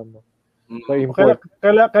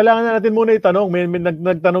 Kailangan na natin muna itanong. May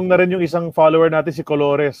nagtanong na rin yung isang follower natin, si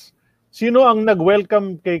Colores. Sino ang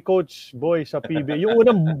nag-welcome kay Coach Boy sa PBA? Yung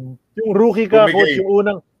rookie ka, Coach,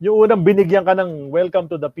 yung unang binigyan ka ng welcome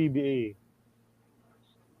to the PBA.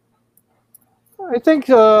 I think,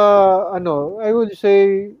 I would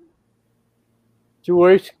say,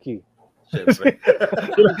 Jaworski.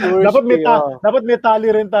 dapat may tali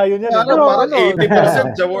rin tayo niyan. Parang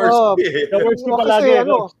 80% Jaworski. Jaworski palagi.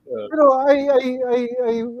 Pero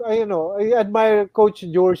I admire Coach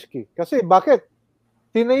Jaworski. Kasi bakit?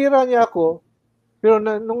 Tinira niya ako, pero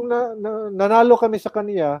nung nanalo kami sa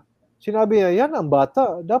kanya, sinabi niya, yan ang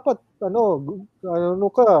bata. Dapat,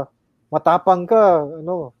 matapang ka,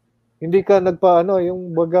 hindi ka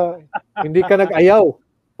hindi ka nag-ayaw.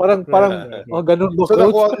 Parang ganun mo. So,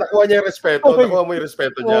 nakuha niya yung respeto. Nakuha mo yung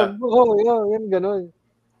respeto niya. Yan, ganun.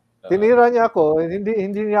 Tinira niya ako,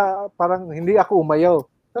 hindi ako umayaw.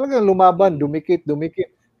 Talagang lumaban, dumikit.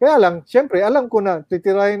 Kaya lang, syempre, alam ko na,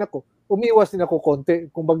 titirahin ako. Umiwas din ako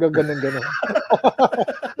konti, kumbaga ganun.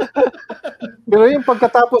 Pero yung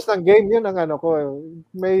pagkatapos ng game, yun ang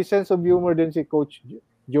may sense of humor din si Coach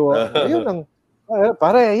Joe. Yun ang,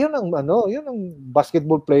 yun ang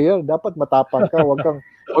basketball player. Dapat matapang ka, wag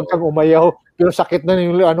kang umayaw. Pero sakit na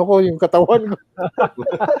yung katawan ko.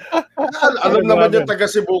 Alam naman yung taga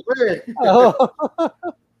Cebu ko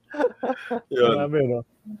Yun.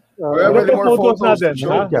 We have any more photos natin.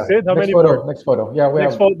 Sid, how many more? Next photo. Yeah, we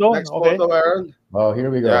have. Next photo, Aaron.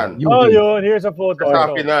 Here we go. Yun. Here's a photo.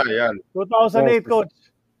 Happy na, yan. 2008, Coach.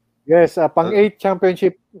 Yes, pang-8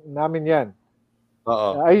 championship namin yan.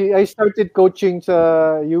 I started coaching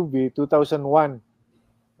sa UB 2001.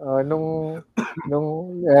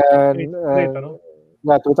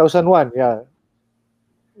 Yeah, 2001, yeah.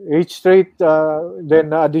 8 straight, then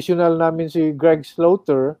additional namin si Greg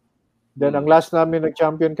Slaughter. Then ang last namin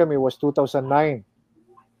nag-champion kami was 2009.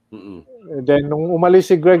 Then nung umalis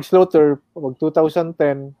si Greg Slaughter, pag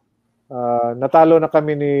 2010, natalo na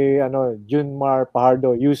kami ni Junmar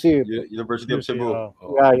Pajardo, UC. University of Cebu.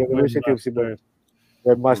 Yeah, University of Cebu.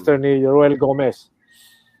 Webmaster ni Roel Gomez.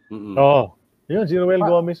 Yun, si Roel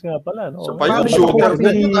Gomez nga pala. No? So, pa yung shooter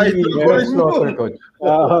na yun, Greg Slaughter, coach.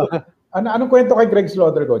 Anong kwento kay Greg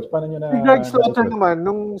Slaughter, coach? Paano nyo na... Si Greg Slaughter naman,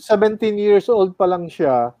 nung 17 years old pa lang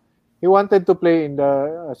siya, he wanted to play in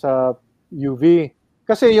sa UV.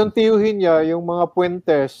 Kasi yung tiyuhin niya, yung mga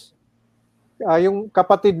Puentes, yung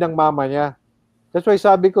kapatid ng mama niya. That's why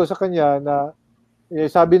sabi ko sa kanya na,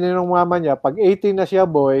 sabi niya ng mama niya, pag 18 na siya,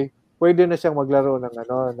 boy, pwede na siyang maglaro ng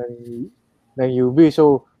UV.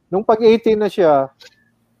 So, nung pag 18 na siya,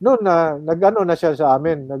 noon na siya sa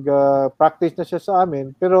amin, nag-practice na siya sa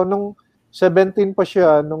amin. Pero nung 17 pa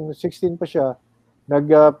siya, nung 16 pa siya,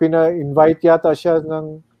 pina-invite yata siya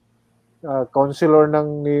ng counselor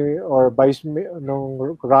or vice ng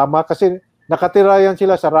Rama kasi nakatira yan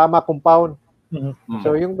sila sa Rama compound.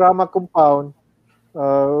 So yung Rama compound,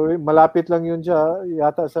 malapit lang yun siya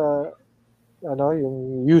yata sa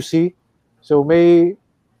yung UC. So may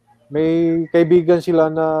kaibigan sila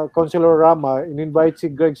na Counselor Rama, in-invite si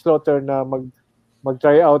Greg Slaughter na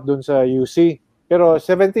mag-try out dun sa UC. Pero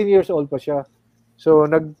 17 years old pa siya. So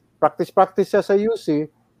nag-practice siya sa UC,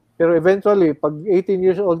 pero eventually pag 18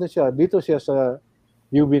 years old na siya, dito siya sa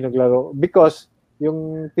UB naglaro because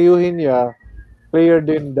yung tiyuhin niya player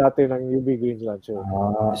din dati ng UB Greenland.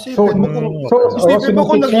 Isipin mo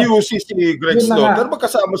kung nag-UC si Greg Slaughter,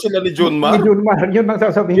 magkasama sila ni Junmar. Ni Junmar, yun ang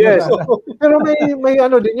sasabihin yes. Pero may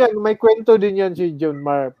din yan, may kwento din yan si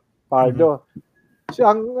Junmar Pajardo. So,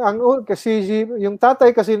 kasi yung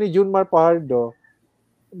tatay kasi ni Junmar Pajardo,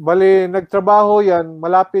 bali nagtrabaho yan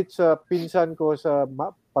malapit sa pinsan ko sa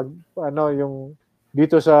yung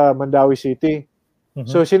dito sa Mandawi City.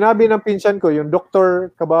 So sinabi ng pinsan ko, yung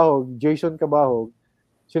Dr. Cabahog, Jason Cabahog,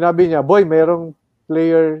 sinabi niya, boy, mayroong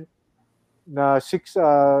player na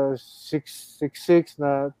 6'6"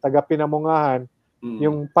 na taga Pinamungahan.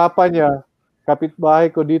 Yung papa niya,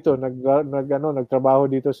 kapitbahay ko dito, nagtrabaho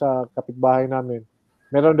dito sa kapitbahay namin.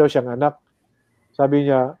 Meron daw siyang anak. Sabi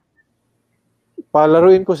niya,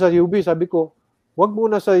 palaruin ko sa UB. Sabi ko, wag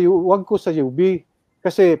ko sa UB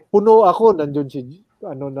kasi puno ako, nandiyon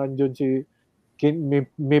si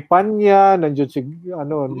may Panya, nandiyon si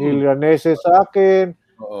Neil Ranese sa akin,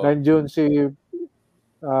 nandiyon si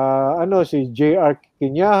si JR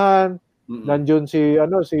Kinyahan, nandiyon si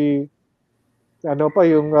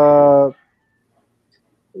yung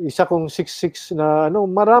isa kong 6'6" na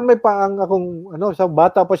marami pa ang akong sa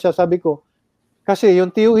bata pa siya. Sabi ko kasi yung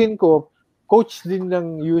tiyuhin ko coach din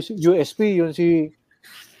ng USP, yun si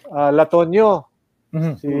Latonio.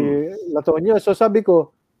 Si Latonio. So sabi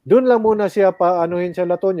ko, doon lang muna siya paanuhin sa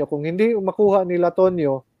Latonio. Kung hindi makuha ni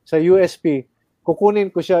Latonio sa USP, kukunin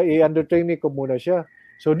ko siya, i-undertraining ko muna siya.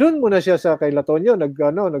 So doon muna siya sa kay Latonio,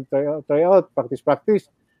 nag-try out, practice.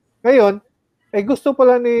 Ngayon, gusto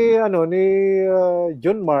pala ni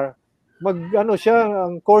Junmar, siya,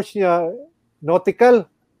 ang course niya, nautical,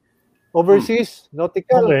 overseas,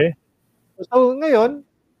 nautical. Okay. So ngayon,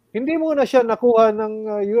 hindi muna siya nakuha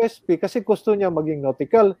ng USP kasi gusto niya maging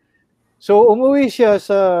nautical. So umuwi siya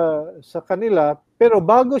sa kanila, pero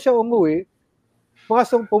bago siya umuwi,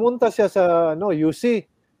 pumunta siya sa UC.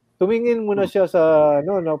 Tumingin muna siya sa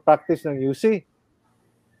practice ng UC.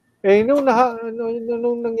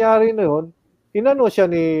 Nung nangyari na yun, inano siya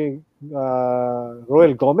ni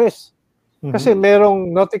Roel Gomez. Kasi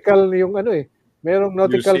merong nautical merong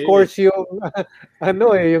nautical course yung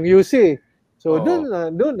yung UC. So doon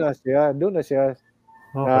na siya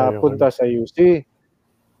punta sa UC.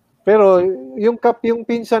 Pero yung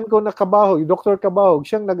pinsan ko na Cabahog, Dr. Cabahog,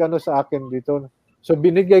 siyang nag-ano sa akin dito. So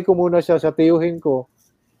binigay ko muna siya sa tiyuhin ko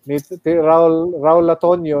ni Raul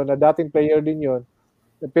Latonio na dating player din yon.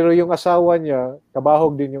 Pero yung asawa niya,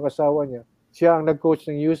 Cabahog din yung asawa niya. Siya ang nag-coach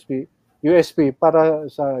ng USP para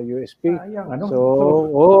sa USP.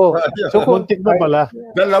 So kontik na pala.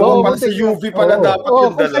 Dalawang pala sa UV pala dapat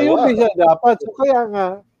yung dalawa. Sa UV siya dapat. So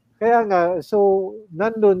kaya nga so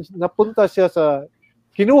nandun napunta siya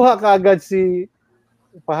kinuha kaagad si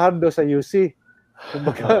Pajardo sa UC.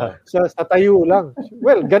 Kumbaga, sa tayo lang.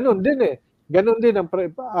 Well, ganun din eh. Ganun din ang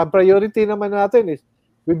priority naman natin is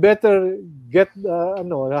we better get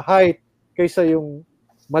height kaysa yung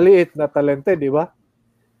maliit na talented, di ba?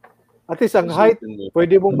 At least ang height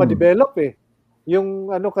pwede mong ma-develop eh.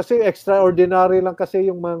 Yung kasi extraordinary lang kasi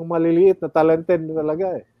yung mga maliliit na talented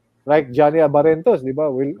talaga eh. like Johnny Abarentos, di ba?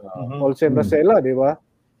 Olsen Racela, di ba?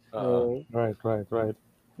 Right.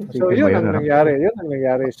 So yun ang nangyari.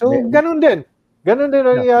 So ganun din ang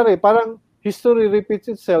nangyari. Parang history repeats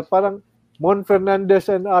itself. Parang Mon Fernandez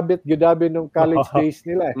and Abet Gudabe nung college days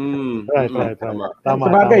nila. Right. Tama.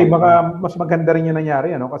 Sabagay, baka mas maganda rin yung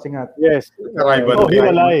nangyari, ano? Kasi nga, Yes. Rival.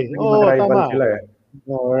 Hiwalay. rival sila eh.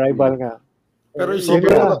 Rival nga. Pero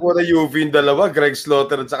sobrang nakuha na UV yung dalawa, Greg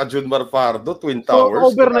Slaughter at saka Junmar Pardo, Twin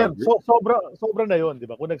Towers. Sobra na yun, di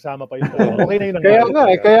ba? Kung nagsama pa yun. Okay na yun.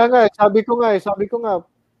 Kaya nga, sabi ko nga,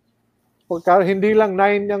 pagka hindi lang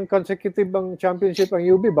 9 yung consecutive ang championship ang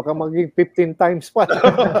UB, baka maging 15 times pa.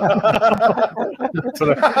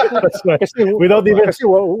 That's right. Without even...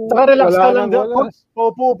 Saka relax ka lang.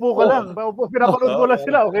 Paupo ka lang. Pinapanood mo lang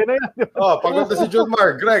sila. Okay na yan. Pagod na si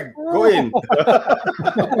Junmar. Greg, go in.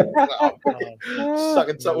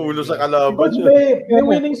 Sakit sa ulo sa kalaban. May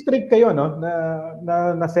winning streak kayo, no?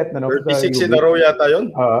 Na set na, no? 36 in a row yata yun.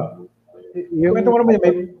 Kwento mo naman,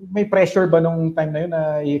 may pressure ba nung time na yun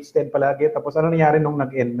na i-extend palagi? Tapos ano nangyari nung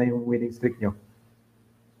nag-end na yung winning streak nyo?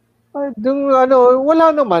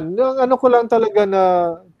 Wala naman. Ano ko lang talaga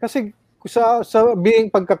na, kasi sa being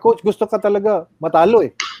pagka-coach, gusto ka talaga matalo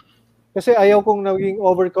eh. Kasi ayaw kong naging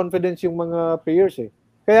overconfidence yung mga players eh.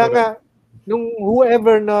 Kaya nga, nung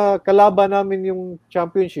whoever na kalaban namin yung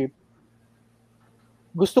championship,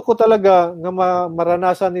 gusto ko talaga nga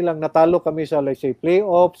maranasan nilang natalo kami sa, let's say,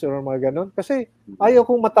 playoffs or mga ganon. Kasi ayaw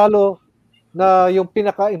kong matalo na yung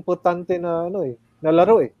pinaka-importante na na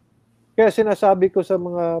laro eh. Kaya sinasabi ko sa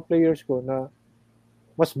mga players ko na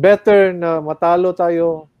mas better na matalo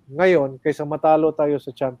tayo ngayon kaysa matalo tayo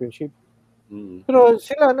sa championship. Pero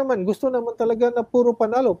sila naman, gusto naman talaga na puro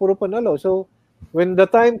panalo. So, when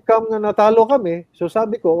the time come na natalo kami, so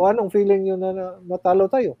sabi ko, anong feeling nyo na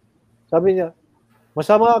natalo tayo? Sabi niya,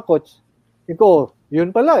 masama coach. Iko,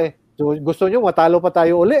 yun pala eh. So, gusto nyo matalo pa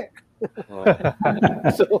tayo uli.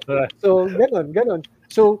 So ganon.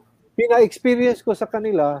 So, pina-experience ko sa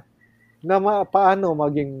kanila na paano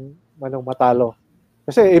maging matalo.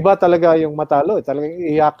 Kasi iba talaga yung matalo. Talagang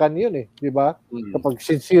iyakan yun eh. Di ba? Kapag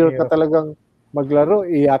sincere ka talagang maglaro,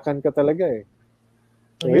 iyakan ka talaga eh.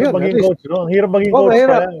 Ang hirap maging coach, no? Ang hirap maging coach.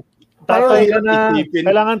 Mahirap. Tatay ka na,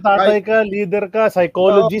 kailangan tatay ka, leader ka,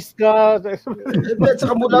 psychologist ka. At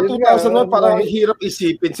saka mula 2001, parang hirap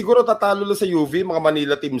isipin. Siguro tatalo lang sa UV, mga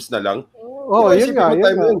Manila teams na lang. Yun nga.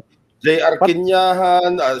 JR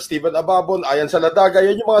Kinyahan, Steven Ababon, Ayan Saladaga,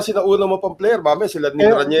 yan yung mga sinauna mo pang player. Mame, sila ni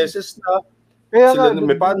Ranieses na, sila ni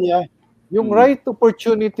Mepanya. Yung right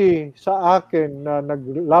opportunity sa akin na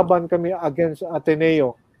naglaban kami against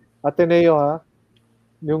Ateneo ha,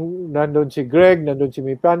 yung nandun si Greg, nandun si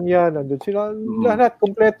Mipanya, nandun sila, lahat,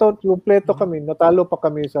 kompleto kami, natalo pa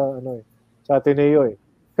kami sa sa Ateneo eh.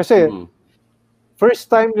 Kasi,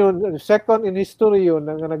 first time yun, second in history yun,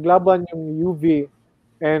 na naglaban yung UV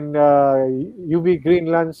and UV Green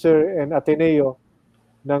Lancer and Ateneo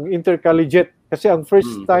ng intercollegiate. Kasi ang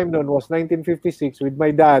first time nun was 1956 with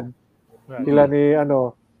my dad, sila ni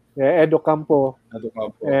Edo Campo,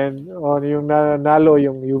 and yung nanalo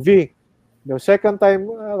yung UV. The second time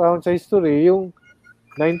around sa history, yung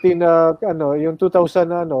 2000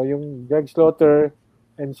 yung Greg Slaughter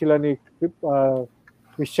and sila ni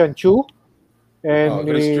Christian Chu and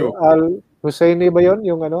ni Al Husseini ba yun?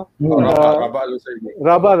 Yung Raba Al-Husseini.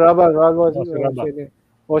 Raba Husseini.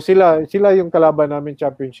 O sila yung kalaban namin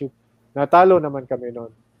championship. Natalo naman kami noon.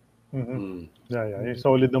 Yeah.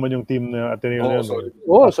 Solid naman yung team na Ateneo na yun.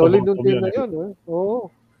 Solid yung team na yun.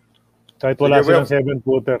 Kahit wala silang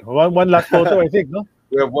 7-footer. One last photo, I think, no?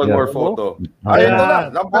 We have one more photo. Ayun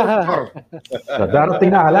na, number 4. Sa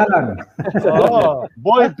darating na halalan.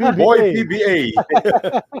 Boy PBA.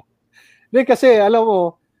 Hindi kasi, alam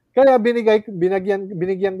mo, kaya binigyan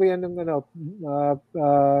ko yan ng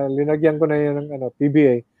linagyan ko na yan ng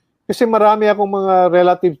PBA. Kasi marami akong mga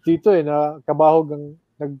relatives dito na kabahog ang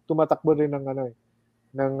nagtumatakbo rin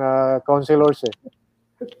ng counselors eh.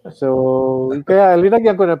 So, kaya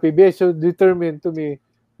linagyan ko ng PBA. So, determined to me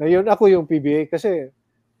na yun ako yung PBA kasi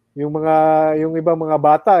yung ibang mga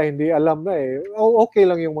bata hindi alam na eh. Okay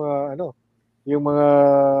lang yung mga yung mga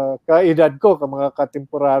kaedad ko, mga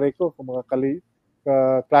katemporary ko, mga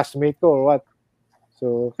classmate ko or what.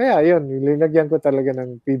 So, kaya yun, linagyan ko talaga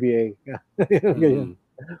ng PBA. Ganyan.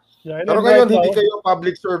 Pero ngayon, hindi kayo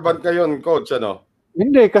public servant ngayon, coach,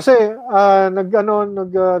 Hindi, kasi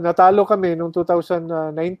natalo kami noong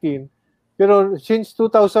 2019. Pero since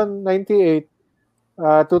 2098,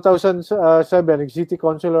 2007, nag-city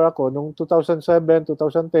councilor ako. Noong 2007,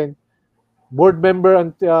 2010, board member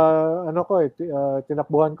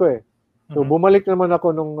tinakbuhan ko eh. So bumalik naman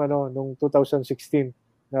ako nung 2016.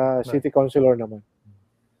 na city councilor naman.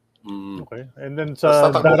 Okay. And then Tapos sa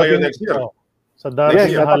tatakbo kayo next year. Sa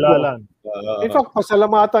darating Yes, na halalan. In fact,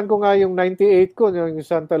 pasalamatan ko nga yung 98 ko, yung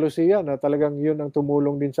Santa Lucia, na talagang yun ang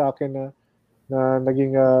tumulong din sa akin na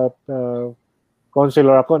naging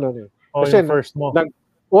councilor ako noon. Kasi yung first mo.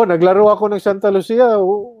 Naglaro ako ng Santa Lucia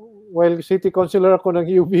while city councilor ako ng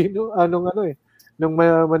UB nung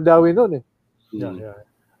Mandawi noon eh. Yeah.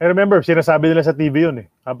 I remember, sinasabi nila sa TV yun eh.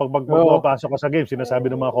 Kapag pumapasok ka sa game, sinasabi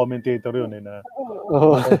ng mga commentator yun eh na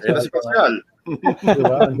Yan na si Pascal.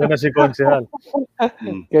 diba? Andun na si Konsehal.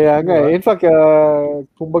 Kaya nga eh. In fact,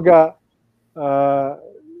 kumbaga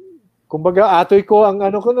atoy ko ang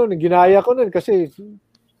ko noon, ginaya ko noon kasi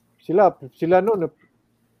sila noon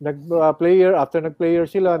nag-player, after nag-player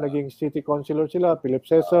sila, naging city councilor sila, Philip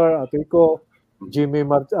Cesar, atoy ko, Jimmy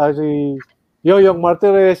si Yoyong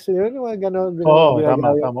Martires, yun mga gano'n.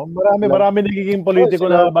 Tama. Marami nagiging politiko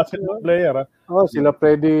na basketball player. Sila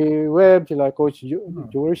Freddy Webb, sila Coach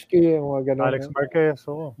Jaworski, mga gano'n. Alex Marquez,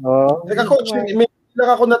 Teka, Coach, may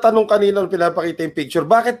ako natanong kanina nung pinapakita yung picture,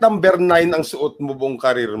 bakit number 9 ang suot mo buong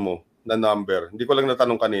karir mo na number? Hindi ko lang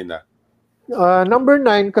natanong kanina. Number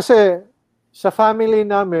 9 kasi sa family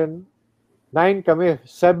namin, 9 kami,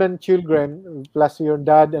 7 children, plus yung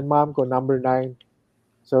dad and mom ko, number 9.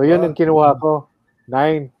 So, yun ang kinuha ko.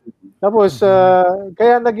 9. Tapos,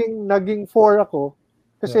 kaya naging 4 ako.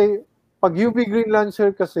 Kasi, pag UB Green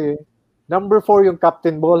Lancer kasi, number 4 yung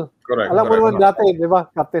captain ball. Correct. Alam mo naman dati, di ba?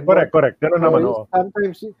 Captain ball. Correct. Ganun naman,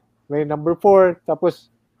 sometimes, may number 4,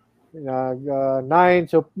 tapos, 9.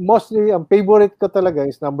 So, mostly, ang favorite ko talaga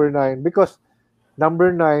is number 9. Because,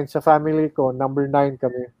 number 9 sa family ko, number 9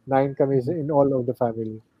 kami. 9 kami in all of the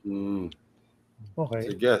family. Okay.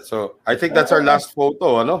 Sige. So, I think that's our last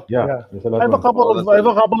photo, ano? Yeah. I have a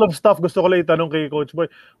couple of stuff gusto ko lang itanong kay Coach Boy.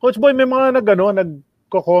 Coach Boy, may mga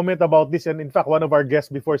nagko-comment about this, and in fact, one of our guests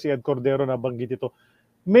before, si Ed Cordero, nabanggit ito.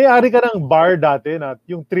 May-ari ka ng bar dati na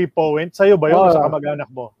yung 3 points. Sa'yo ba yun? Sa kamag-anak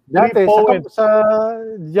mo? Dati,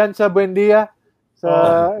 dyan sa Buendia, sa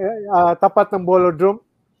tapat ng Bolodrome.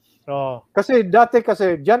 Kasi dati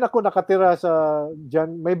dyan ako nakatira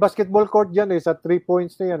dyan. May basketball court dyan sa 3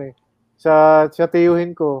 points na yan sa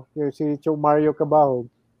tiyuhin ko, si Cho Mario Cabahog.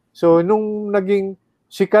 So, nung naging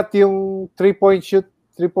sikat yung 3-point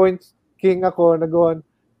king ako, nagawan,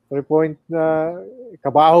 3-point na,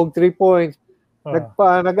 Cabahog 3 points,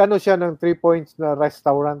 nag-ano siya ng 3 points na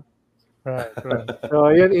restaurant. Right.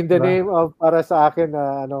 So, yun in the name of, para sa akin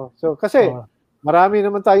na So, kasi, marami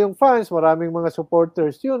naman tayong fans, maraming mga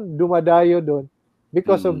supporters, yun, dumadayo doon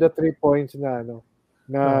because of the 3 points na,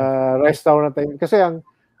 na restaurant. Kasi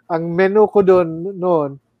ang menu ko doon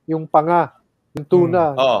noon, yung panga, yung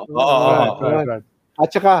tuna. Right.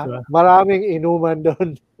 At saka, maraming inuman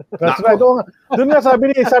doon. That's right. Doon nga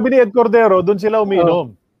sabi ni Ed Cordero, doon sila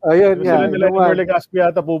uminom. Ayun nga. Sila nila ni Merle Gaspi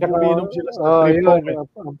ata uminom sila sa 3 points.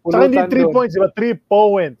 Saka hindi 3 points, diba? 3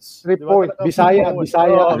 points. 3 points. Bisaya.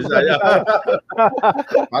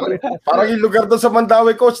 Parang yung lugar doon sa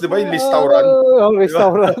Mandawi, Coach, di ba? Yung restaurant.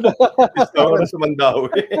 Restaurant. Restaurant sa Mandawi.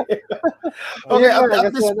 Okay, at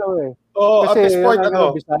this point,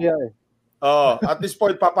 Bisaya at this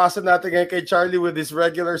point, papasa natin ngayon kay Charlie with this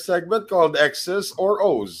regular segment called X's or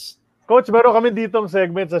O's. Coach, meron kami ditong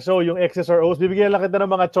segment sa show, yung X's or O's. Bibigyan lang kita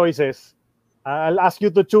ng mga choices. I'll ask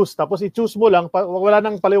you to choose. Tapos i-choose mo lang, wala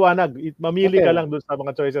nang paliwanag. Mamili ka lang doon sa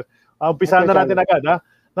mga choices. Umpisahan na natin agad.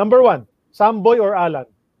 Number 1, Samboy or Alan?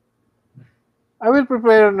 I will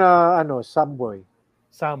prepare na Samboy.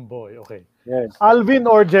 Samboy, okay. Yes. Alvin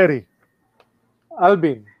or Jerry?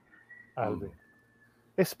 Alvin.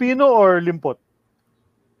 Espino or Limpot?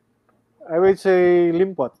 I will say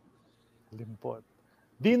Limpot.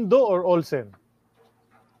 Dindo or Olsen?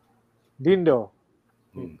 Dindo.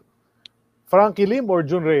 Frankie Lim or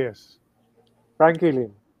Jun Reyes? Frankie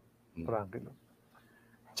Lim.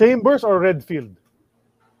 Chambers or Redfield?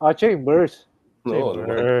 Chambers.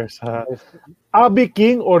 Abby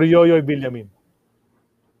King or Yoyoy Villamin?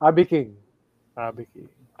 Abby King.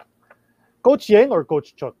 Coach Yeng or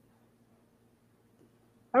Coach Chot?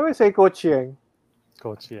 I will say Coach Yeng.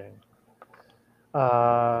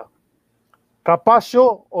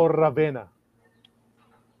 Capasio or Ravena?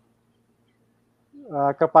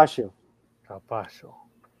 Capasio.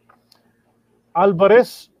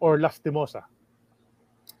 Alvarez or Lastimosa?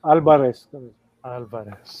 Alvarez.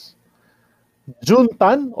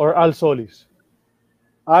 Juntan or Al Solis?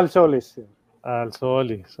 Al Solis,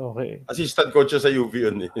 okay. Assistant coach sa UV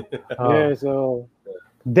yun eh. Yes, so...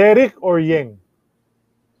 Derek or Yeng?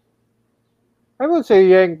 I would say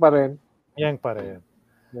Yeng pa rin. Yeah.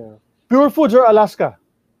 Pure Foods or Alaska?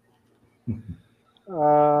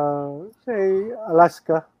 Say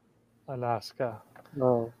Alaska. Alaska.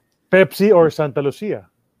 No. Pepsi or Santa Lucia?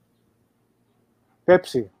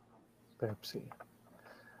 Pepsi. Pepsi.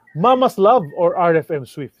 Mama's Love or RFM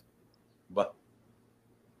Swift? Ba?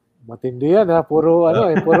 Matindi yan ha. Puro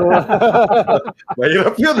puro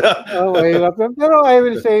Mahirap yun mahirap yan. Pero I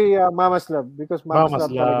will say Mama's Love because Mama's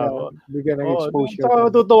Love talaga bigyan ng exposure. Saka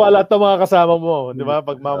matutuwa lahat ng mga kasama mo, di ba?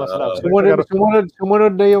 Pag Mama's Love.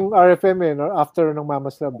 Sumunod na yung RFM no? After ng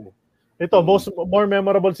Mama's Love. Ito, more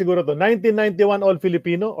memorable siguro to. 1991 All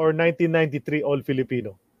Filipino or 1993 All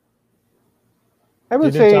Filipino? I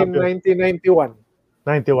would say 1991.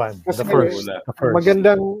 91. Kasi The first.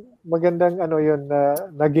 Magandang yun na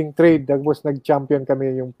naging trade. Tapos nag-champion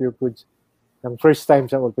kami yung Pure Foods. Ng first time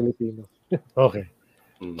sa All Filipino. Okay.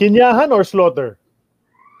 Kinyahan or Slaughter?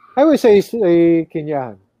 I would say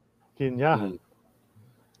Kinyahan. Kinyahan.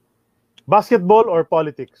 Basketball or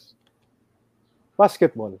politics?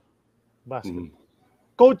 Basketball. Basketball.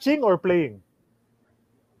 Coaching or playing?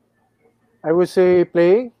 I would say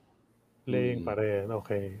playing. Playing pa rin.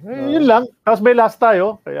 Okay. Yun lang. Tapos may last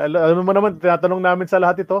tayo. Kaya alam mo naman, tinatanong namin sa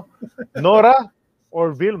lahat ito. Nora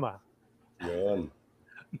or Vilma? Yun.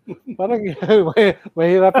 Parang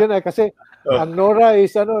mahirap yun kasi ang Nora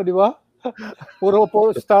is di ba? Puro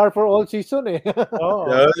star for all season Oh.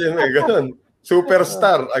 Yun, may ganun.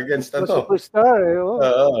 Superstar against Superstar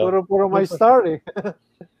Puro my star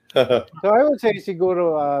So I would say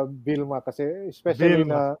siguro Vilma kasi especially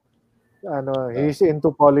Vilma. he's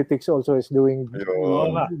into politics also is doing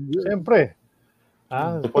Siyempre.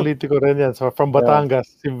 Politiko rin yan. So from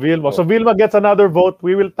Batangas, si Vilma. So Vilma gets another vote.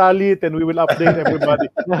 We will tally it and we will update everybody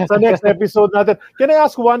sa next episode natin. Can I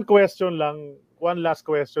ask one question lang? One last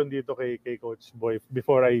question dito kay Coach Boy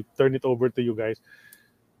before I turn it over to you guys.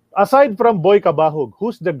 Aside from Boy Cabahug,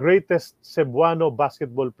 who's the greatest Cebuano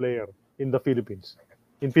basketball player in the Philippines?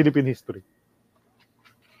 In Philippine history?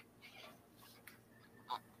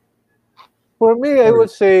 For me, I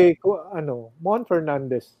would say Mon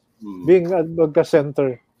Fernandez. Being a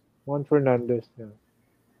center, Mon Fernandez. Yeah.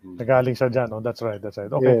 Nagaling siya dyan. Oh, that's right.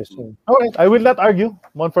 Okay. Yes. Okay. I will not argue.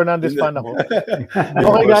 Mon Fernandez fan ako.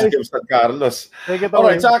 Okay, guys. San Carlos.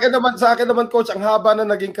 Alright, sa akin naman, Coach, ang haba na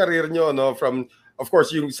naging career nyo, from of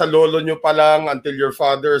course, yung sa lolo nyo pa lang until your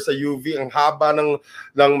father sa UV, ang haba ng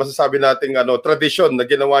masasabi nating tradisyon na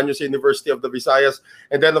ginawa nyo sa University of the Visayas.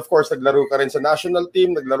 And then, of course, naglaro ka rin sa national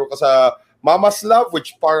team, naglaro ka sa Mama's Love,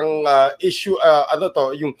 which parang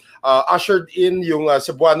ushered in yung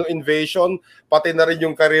Cebuano invasion, pati na rin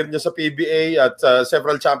yung career niya sa PBA at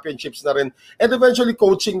several championships na rin. And eventually,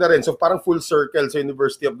 coaching na rin. So parang full circle sa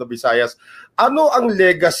University of the Visayas. Ano ang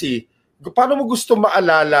legacy? Paano mo gusto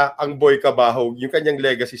maalala ang Boy Cabahug, yung kanyang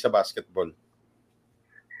legacy sa basketball?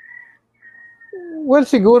 Well,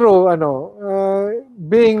 siguro,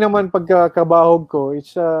 being naman pagkakabahog ko,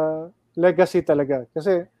 it's a legacy talaga.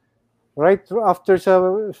 Kasi right after sa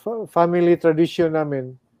family tradition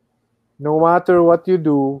namin, no matter what you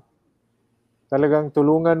do, talagang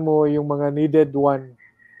tulungan mo yung mga needed one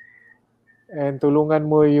and tulungan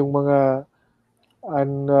mo yung mga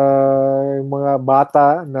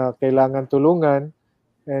bata na kailangan tulungan,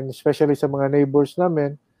 and especially sa mga neighbors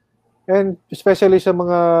namin, and especially sa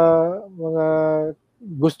mga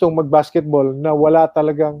gustong mag-basketball na wala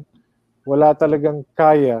talagang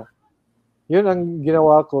kaya. Yun ang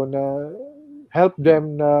ginawa ko, na help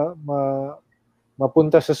them na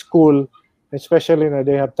mapunta sa school, especially na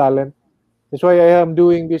they have talent. That's why I am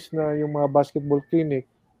doing this na yung mga basketball clinic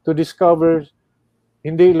to discover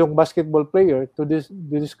hindi lang basketball player, to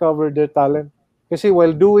discover their talent. Kasi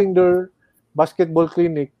while doing their basketball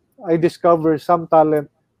clinic, I discover some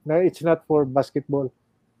talent na it's not for basketball.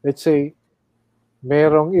 Let's say,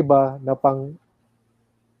 merong iba na pang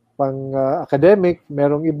academic,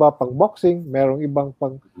 merong iba pang boxing, merong ibang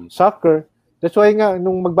pang soccer. That's why nga,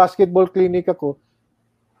 nung mag-basketball clinic ako,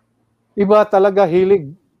 iba talaga hilig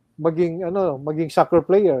maging soccer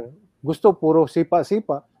player. Gusto puro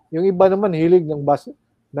sipa-sipa. Yung iba naman hilig ng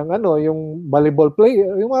yung volleyball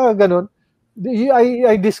player, yung mga ganun.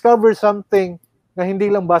 I discovered something na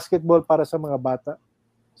hindi lang basketball para sa mga bata.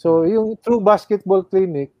 So, yung through basketball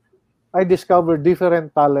clinic, I discovered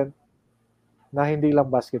different talent na hindi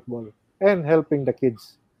lang basketball and helping the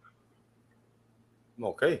kids.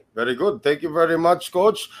 Okay, very good. Thank you very much,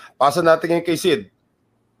 Coach. Pasa natin yung kay Sid.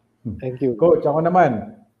 Thank you. Coach, ako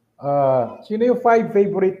naman. Sino yung 5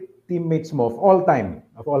 favorite teammates mo of all time?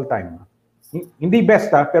 Hindi best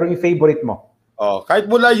pero yung favorite mo. Kahit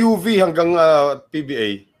mula UV hanggang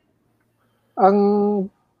PBA. Ang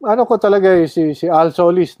ko talaga si Al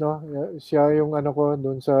Solis, no? Siya yung ko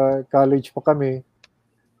doon sa college pa kami.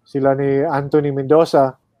 sila ni Anthony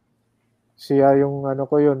Mendoza. Siya yung ano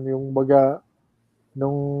ko yun, yung baga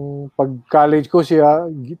nung pag-college ko siya,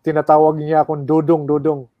 tinatawag niya akong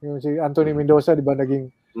Dodong. Yung si Anthony Mendoza, di ba,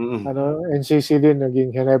 naging NCC din,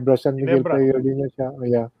 naging Ginebra San Miguel player din niya siya. Oh,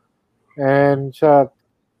 yeah. And sa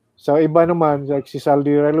iba naman, like si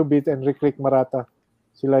Saldi Relubit and Rick Marata,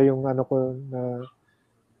 sila yung ano ko na,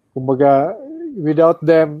 kumbaga, without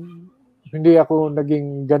them, hindi ako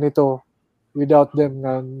naging ganito. Without them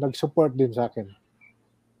na nag-support din sa akin.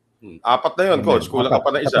 4 na yun, Coach. Kulang ka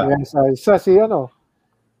pa na isa. Isa sino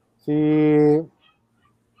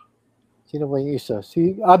ba yung isa?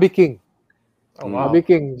 Si Abby King. Oh, wow. Abby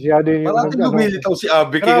King. Siya din yung Parating lumilitaw si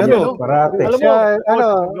Abby King. Parate.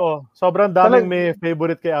 Alam mo, sobrang daming may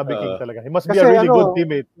favorite kay Abby King talaga. He must be a really good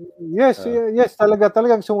teammate. Yes,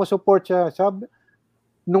 talagang sumusupport siya. Sabi,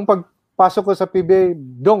 nung pagpasok ko sa PBA,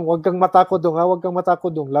 Dong, wag kang matakot, Dong.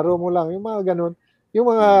 Laro mo lang. Yung mga ganun.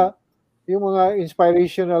 Yung mga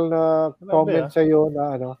inspirational na comment sa iyo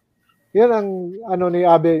na ano. Yan ang ano ni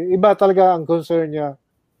Abe. Iba talaga ang concern niya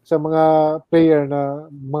sa mga player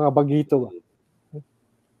na mga bagito.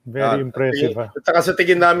 Very impressive. At saka sa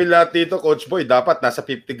tingin namin lahat dito, Coach Boy, dapat nasa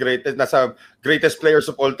greatest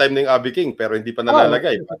players of all time ng Abby King, pero hindi pa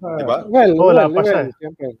nalalagay. Di ba? Wala pa siya.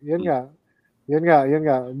 Siyempre, yan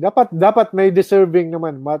nga. Dapat may deserving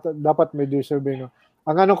naman. Dapat may deserving. No?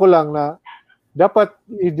 Ang ano ko lang na dapat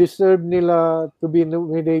i-deserve nila to be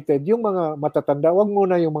nominated yung mga matatanda. Wag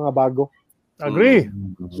muna yung mga bago. Agree.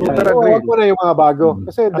 Super agree. Wag muna yung mga bago.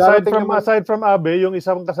 Kasi aside from Abe, yung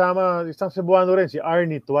isang kasama, isang Cebuano rin, si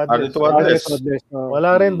Arnie Tuadles.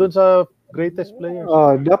 Wala rin dun sa greatest players.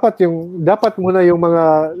 Dapat muna yung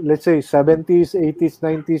mga, let's say, 70s, 80s,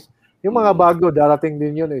 90s, yung mga bago, darating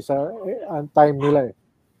din yun sa time nila.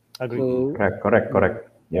 Agree. So, correct.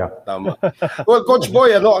 Yeah. Tama. Well, Coach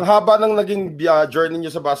Boy, ang haba ng naging journey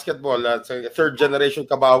niyo sa basketball. Sa third generation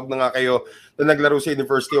kabahog na nga kayo na naglaro sa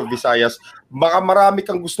University of Visayas. Baka marami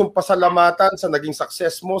kang gustong pasalamatan sa naging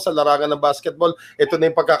success mo sa larangan ng basketball. Ito na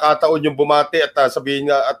yung pagkakataon yung bumati at sabihin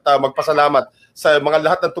nga at magpasalamat sa mga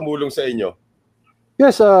lahat ng tumulong sa inyo.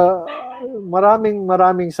 Yes,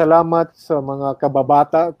 maraming salamat sa mga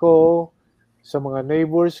kababata ko, sa mga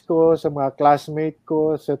neighbors ko, sa mga classmate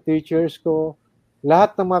ko, sa teachers ko.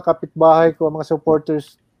 Lahat ng mga kapitbahay ko, mga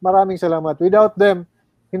supporters, maraming salamat. Without them,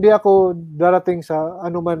 hindi ako darating sa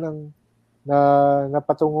anuman ang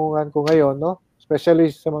napatungungan ko ngayon, no?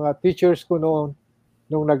 Especially sa mga teachers ko noon,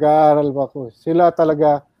 nung nag-aaral pa ako. Sila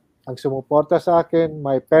talaga ang sumuporta sa akin,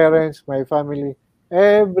 my parents, my family,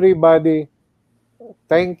 everybody.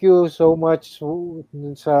 Thank you so much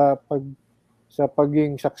sa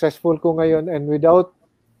pagiging successful ko ngayon, and without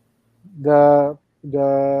the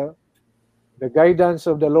guidance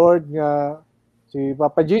of the Lord nga si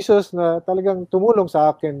Papa Jesus na talagang tumulong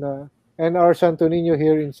sa akin and our Santo Niño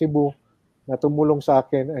here in Cebu na tumulong sa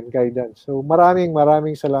akin and guidance. So maraming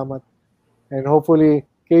salamat, and hopefully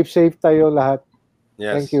keep safe tayo lahat.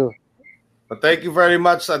 Yes. Thank you. Thank you very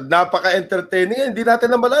much. Napaka-entertaining. Hindi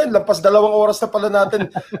natin namalayan. Lampas 2 oras na pala natin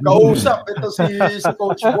kausap. Ito si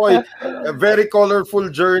Coach Boy. A very colorful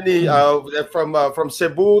journey from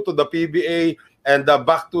Cebu to the PBA and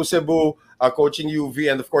back to Cebu. Coaching UV,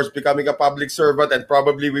 and of course becoming a public servant, and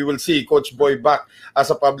probably we will see Coach Boy back as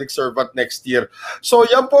a public servant next year. So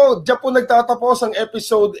diyan po nagtatapos ang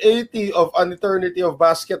episode 80 of An Eternity of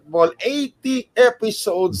Basketball. 80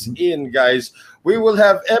 episodes in, guys. We will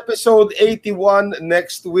have episode 81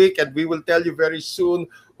 next week, and we will tell you very soon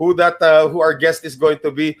who our guest is going to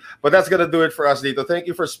be. But that's going to do it for us dito. Thank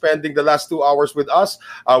you for spending the last 2 hours with us,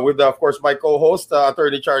 with of course my co-host,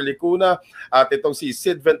 Attorney Charlie Cuna, at itong si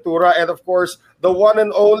Sid Ventura, and of course the one and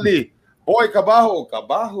only Boy Cabahog.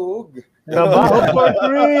 Cabahog for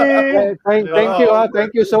free. Thank you.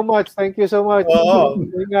 Thank you so much. Thank you so much. Well,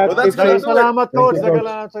 that's salamat, Coach.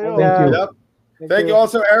 Thank you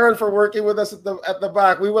also, Aaron, for working with us at the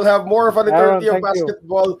back. We will have more of An Eternity of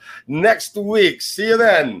Basketball next week. See you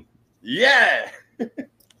then. Yeah.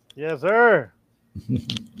 Yes, sir.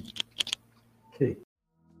 Okay.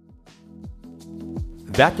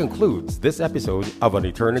 That concludes this episode of An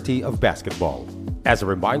Eternity of Basketball. As a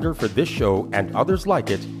reminder for this show and others like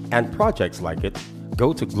it and projects like it,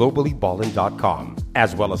 go to globallyballin.com,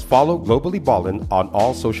 as well as follow Globally Ballin on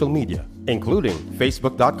all social media, including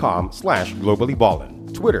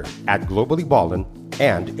facebook.com/globallyballin, Twitter @globallyballin,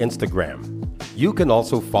 and Instagram. You can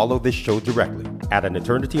also follow this show directly at An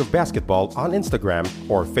Eternity of Basketball on Instagram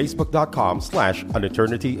or facebook.com/An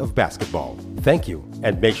Eternity of Basketball. Thank you,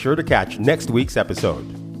 and make sure to catch next week's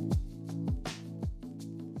episode.